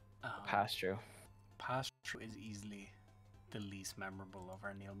 Past through. Past True is easily the least memorable of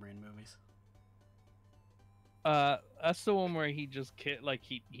our Neil Breen movies. That's the one where he just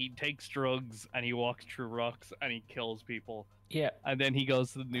he takes drugs and he walks through rocks and he kills people. Yeah. And then he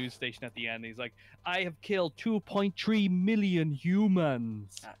goes to the news station at the end. And he's like, "I have killed 2.3 million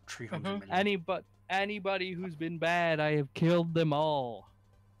humans. 300 million. Anybody who's been bad, I have killed them all."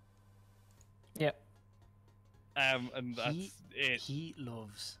 Yep. And that's it. He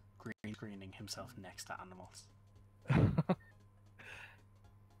loves green screening himself next to animals.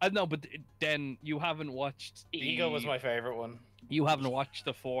 I know, but then you haven't watched. Eagle was my favorite one. You haven't watched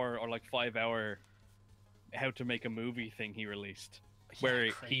the 4 or 5 hour how to make a movie thing he released, where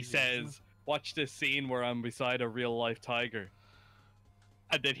crazy, he isn't it? says, "Watch this scene where I'm beside a real life tiger,"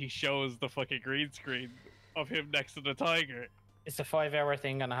 and then he shows the fucking green screen of him next to the tiger. Is the 5-hour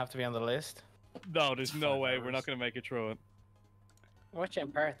thing gonna have to be on the list? No, there's It's no 5 way we're hours. not gonna make it through it. Watch it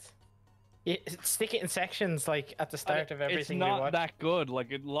in parts. Stick it in sections, like at the start of everything it's we not watch. that good.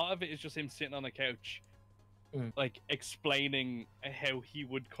 Like a lot of it is just him sitting on a couch, Mm. like explaining how he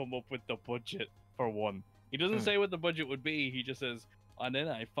would come up with the budget for one. He doesn't Mm. say what the budget would be. He just says, "And then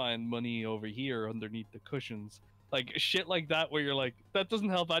I find money over here underneath the cushions." Like shit like that, where you're like, that doesn't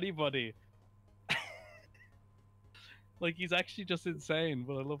help anybody. Like he's actually just insane,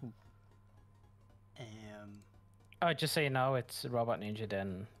 but I love him. Oh, just so you know, it's Robot Ninja,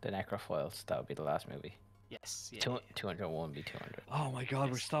 then the Necrophiles. That would be the last movie. Yes. Yeah, 201 would be 200. Oh my god,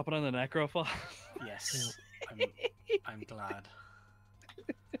 we're Yes. stopping on the Necrophile. Yes. I'm glad.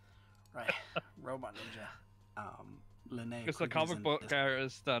 Right. Robot Ninja. Linnea. It's the Quigley's comic in book this-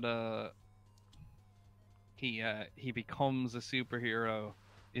 artist that he becomes a superhero.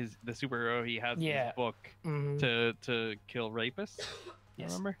 Is the superhero he has in Yeah. his book Mhm. to kill rapists?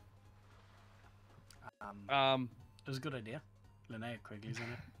 Yes. Remember? It was a good idea. Linnea Quigley's in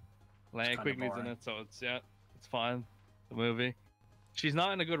it. Leia kinda Quigley's in boring. it, so it's fine. The movie. She's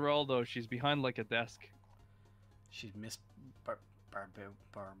not in a good role though. She's behind like a desk. She's Miss Barbo.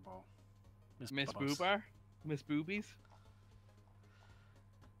 Miss Bubbles. Boobar, Miss Boobies.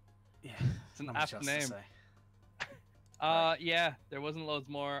 Yeah. It's an not much apt else to name. say. Yeah, there wasn't loads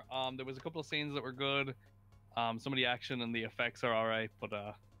more. There was a couple of scenes that were good. Some of the action and the effects are alright,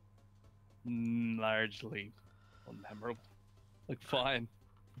 but largely unmemorable. Like fine.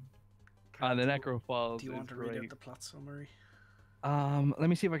 The Necrophiles Do you want is to read great. out the plot summary? Let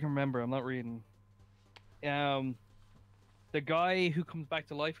me see if I can remember. I'm not reading. The guy who comes back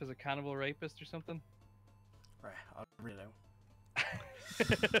to life as a cannibal rapist or something. Right, I'll read it out.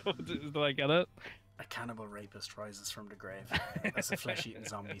 Did I get it? A cannibal rapist rises from the grave as a flesh-eating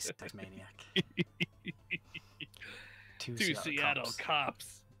zombie sex maniac. Two Seattle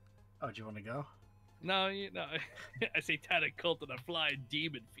cops. Oh, do you want to go? No, a satanic cult and a flying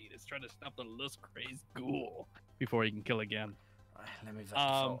demon fetus trying to stop the lust-crazed ghoul before he can kill again. Right, let me vet the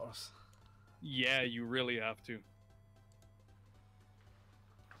photos. Yeah, you really have to.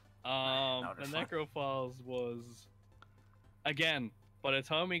 The Necrophiles was, again, by the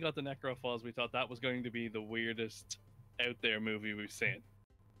time we got the Necrophiles, we thought that was going to be the weirdest out there movie we've seen.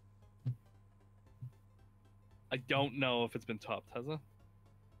 I don't know if it's been topped, has it?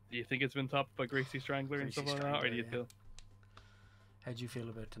 Do you think it's been topped by Gracie Strangler and stuff like that, or do you feel? How do you feel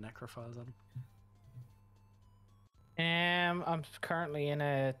about the Necrophiles, Adam? I'm currently in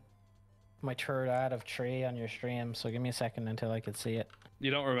my third out of 3 on your stream, so give me a second until I can see it. You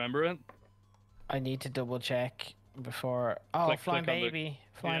don't remember it? I need to double check before. Oh, Flying Baby.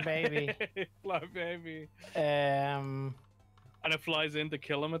 Flying Baby. Flying Baby. And it flies in to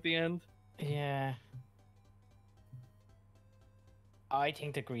kill him at the end? Yeah. I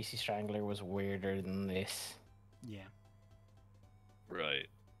think the Greasy Strangler was weirder than this. Yeah. Right.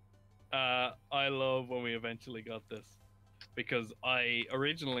 I love when we eventually got this. Because I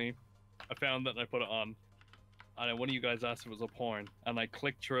found that and I put it on. And one of you guys asked if it was a porn. And I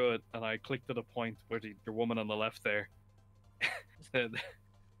clicked through it and I clicked to the point where the woman on the left there. the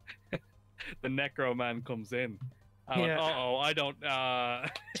Necro Man comes in. I went, uh-oh, I don't...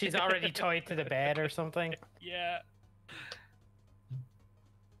 She's already tied to the bed or something. Yeah.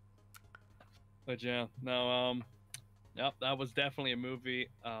 But yeah, no, yep, that was definitely a movie.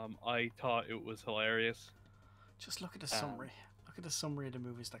 I thought it was hilarious. Just look at the summary. Look at the summary of the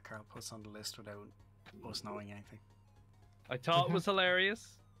movies that Carl puts on the list without us knowing anything. I thought it was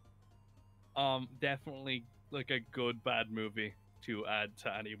hilarious. Definitely like a good bad movie to add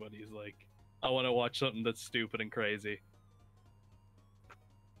to anybody's like, I want to watch something that's stupid and crazy.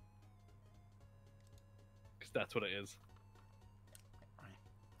 Because that's what it is.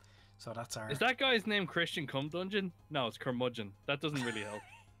 So that's our... Is that guy's name Christian Cum Dungeon? No, it's Curmudgeon. That doesn't really help.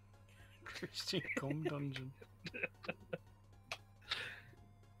 Christian Cum Dungeon.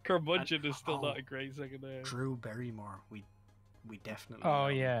 Curmudgeon is still not a great second name. Drew Barrymore. We definitely... Oh,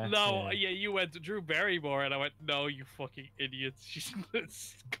 yeah. No, yeah, you went to Drew Barrymore, and I went, no, you fucking idiots. She's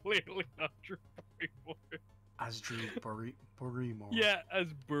clearly not Drew Barrymore. As Drew Barrymore. Yeah,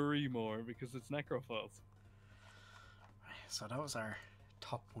 as Barrymore, because it's Necrophiles. So that was our...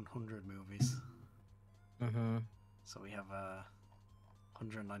 top 100 movies. Mm-hmm. So we have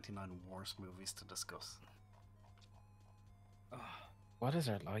 199 worst movies to discuss. What is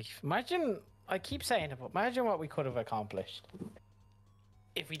our life? Imagine, I keep saying it, but imagine what we could have accomplished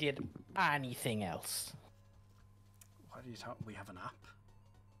if we did anything else. What are you talking? We have an app.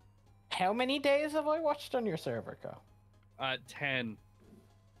 How many days have I watched on your server, Go? 10.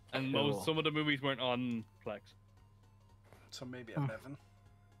 And Cool. some of the movies weren't on Plex. So maybe 11.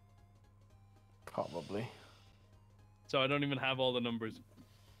 Probably. So I don't even have all the numbers.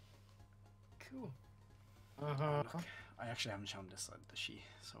 Cool. Uh-huh. Look, I actually haven't shown this side of the sheet,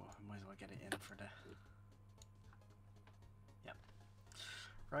 so I might as well get it in for the... Yeah.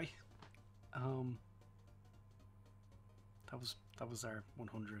 Right. That was our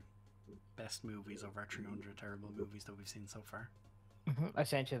 100 best movies over our 300 terrible movies that we've seen so far. I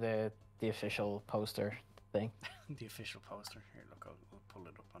sent you the official poster thing. The official poster. Here, look, we'll pull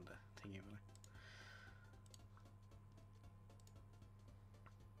it up on the thingy.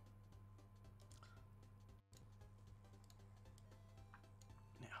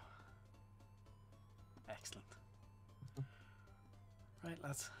 Excellent. Right,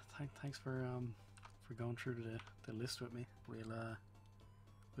 lads. Thanks for going through the list with me. We'll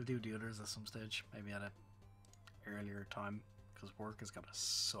do the others at some stage, maybe at a earlier time, because work is gonna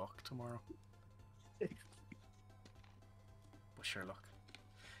suck tomorrow. But sure, look.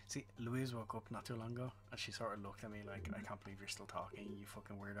 See, Louise woke up not too long ago, and she sort of looked at me like, "I can't believe you're still talking. You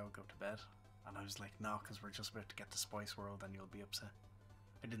fucking weirdo. Go to bed." And I was like, "No, because we're just about to get to Spice World, and you'll be upset."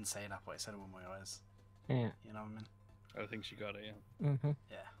 I didn't say that, but I said it with my eyes. Yeah. You know what I mean? I think she got it, yeah. Mm-hmm.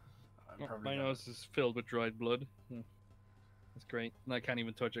 Yeah. My nose is filled with dried blood. That's great. And I can't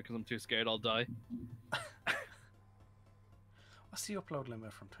even touch it because I'm too scared I'll die. What's the upload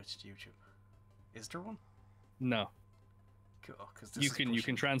limit from Twitch to YouTube? Is there one? No. Cool, because you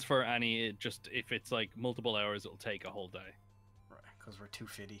can transfer any. Just if it's like multiple hours, it'll take a whole day. Right, because we're too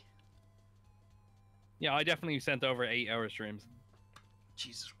fitty. Yeah, I definitely sent over 8-hour streams.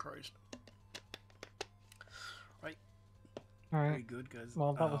 Jesus Christ. Right. All Very right. good, guys.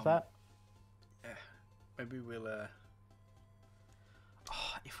 Well, that was that. Yeah. Maybe we'll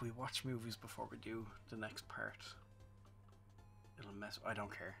if we watch movies before we do the next part, it'll mess. I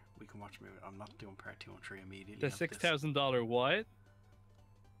don't care. We can watch movies. I'm not doing part 2 and 3 immediately. The $6,000 what?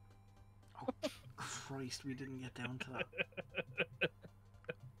 Oh Christ, we didn't get down to that.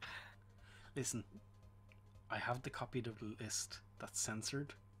 Listen, I have the copy of the list that's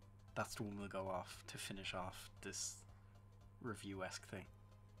censored. That's the one we'll go off to finish off this review-esque thing.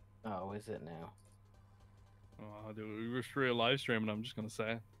 Oh, is it now? Oh, dude, we were through a live stream, and I'm just gonna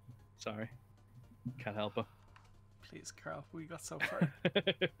say, sorry, can't help it. Please, Carl, we got so far.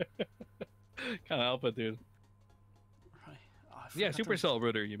 Can't help it, dude. Right. Oh, Yeah, Super Cell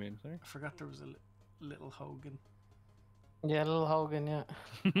Rudder, you mean? Sorry. I forgot there was a little Hogan. Yeah, little Hogan. Yeah.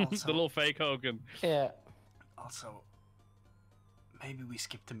 Also, The little fake Hogan. Yeah. Also, maybe we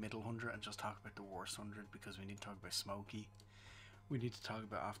skip the middle 100 and just talk about the worst 100 because we need to talk about Smokey. We need to talk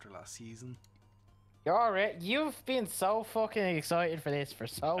about after last season. You're alright. You've been so fucking excited for this for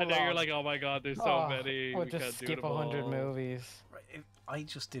so long. I know you're like, oh my god, there's so many. We'll we just can't do skip them 100 all. movies. Right. I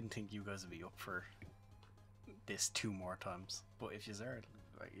just didn't think you guys would be up for this 2 more times. But if you're there,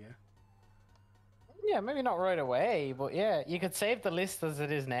 like, yeah. Yeah, maybe not right away, but yeah, you could save the list as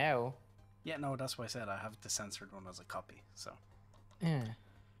it is now. Yeah, no, that's why I said I have the censored one as a copy. So, Yeah.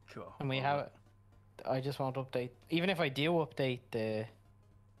 cool. And we have it. I just won't update. Even if I do update the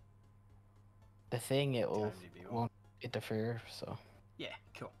thing, it won't interfere. So. Yeah,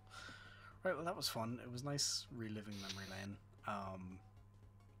 cool. Right, well, that was fun. It was nice reliving memory lane.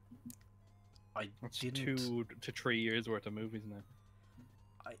 I That's didn't. 2 to 3 years worth of movies now.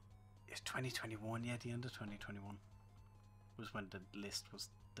 It's 2021, yeah, the end of 2021 was when the list was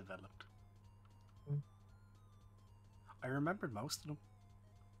developed. I remembered most of them.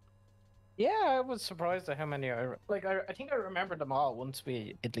 Yeah, I was surprised at how many I think I remembered them all once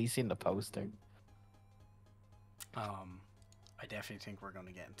we at least seen the poster. I definitely think we're going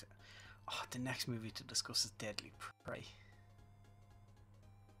to get into. Oh, the next movie to discuss is Deadly Prey.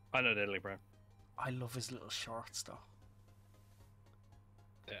 I know Deadly Prey. I love his little shorts though.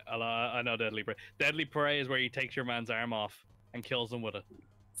 Yeah, I know Deadly Prey. Deadly Prey is where he takes your man's arm off and kills him with it.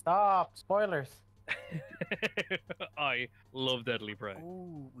 Stop! Spoilers! I love Deadly Prey.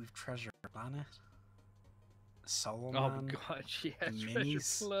 Oh, we've Treasure Planet. Soul Oh Man. god, yeah, the Treasure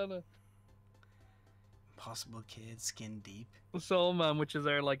minis. Planet. Impossible Kids, Skin Deep. Soul Man, which is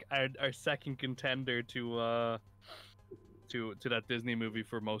our second contender to that Disney movie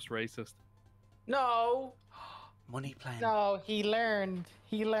for most racist. No! Money Plan. No, he learned.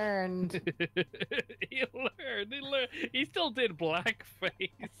 He learned. he learned. He still did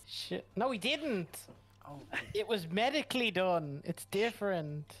blackface. Shit. No, he didn't. Oh, It was medically done. It's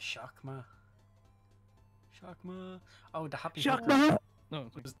different. Shockma. Oh, the Happy Shut Hooker. up. No,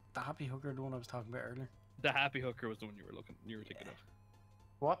 it's like- Was the Happy Hooker the one I was talking about earlier? the Happy Hooker was the one you were thinking of.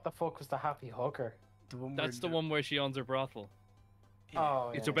 What the fuck was the happy hooker? The one That's the one where she owns her brothel. Oh,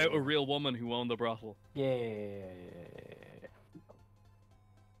 It's yeah, about yeah. a real woman who owned the brothel. Yeah.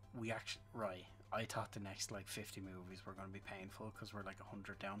 We actually I thought the next like 50 movies were going to be painful because we're like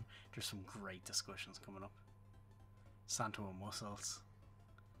 100 down. There's some great discussions coming up. Santo and Muscles.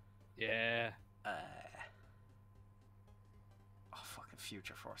 Yeah. Fucking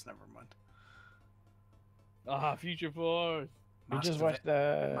Future Force. Never mind. Ah, Future Force. We Masked just watched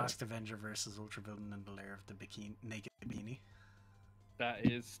the. Masked Avenger versus Ultravillain in the Lair of the Naked Beanie. That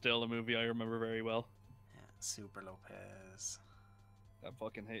is still a movie I remember very well. Yeah, Super Lopez. I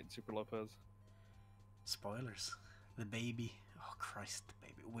fucking hate Super Lopez. Spoilers. The baby. Oh Christ, the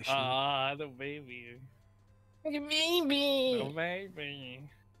baby. Wishing. Ah, the baby. Baby. The baby.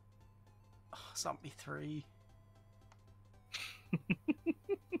 Oh, Zombie 3.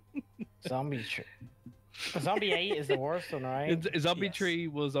 Zombie. Zombie 8 is the worst one, right? Zombie Yes. Tree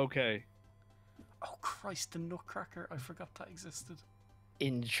was okay. Oh Christ, the Nutcracker. I forgot that existed.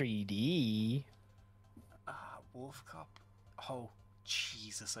 In 3D. Wolf Cop. Oh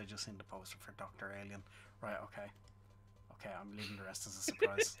Jesus, I just seen the poster for Dr. Alien. Right, okay. Okay, I'm leaving the rest as a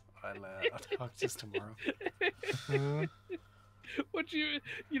surprise. I'll talk just tomorrow. What you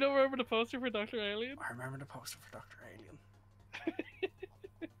don't remember the poster for Dr. Alien? I remember the poster for Dr. Alien.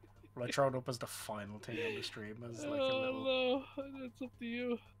 Well, I throw it up as the final thing on the stream as like a little. Oh no, that's up to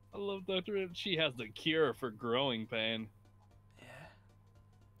you. I love Dr. Alien. She has the cure for growing pain. Yeah.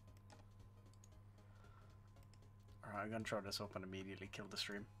 Alright, I'm gonna throw this up and immediately kill the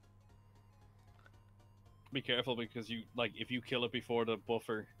stream. Be careful because if you kill it before the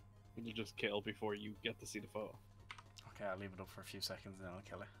buffer It'll just kill before you get to see the photo. Okay, I'll leave it up for a few seconds and then I'll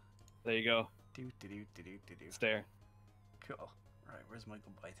kill it. There you go. Do do do do do do do. It's there. Cool. Right, where's my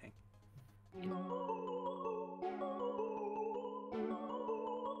goodbye thing?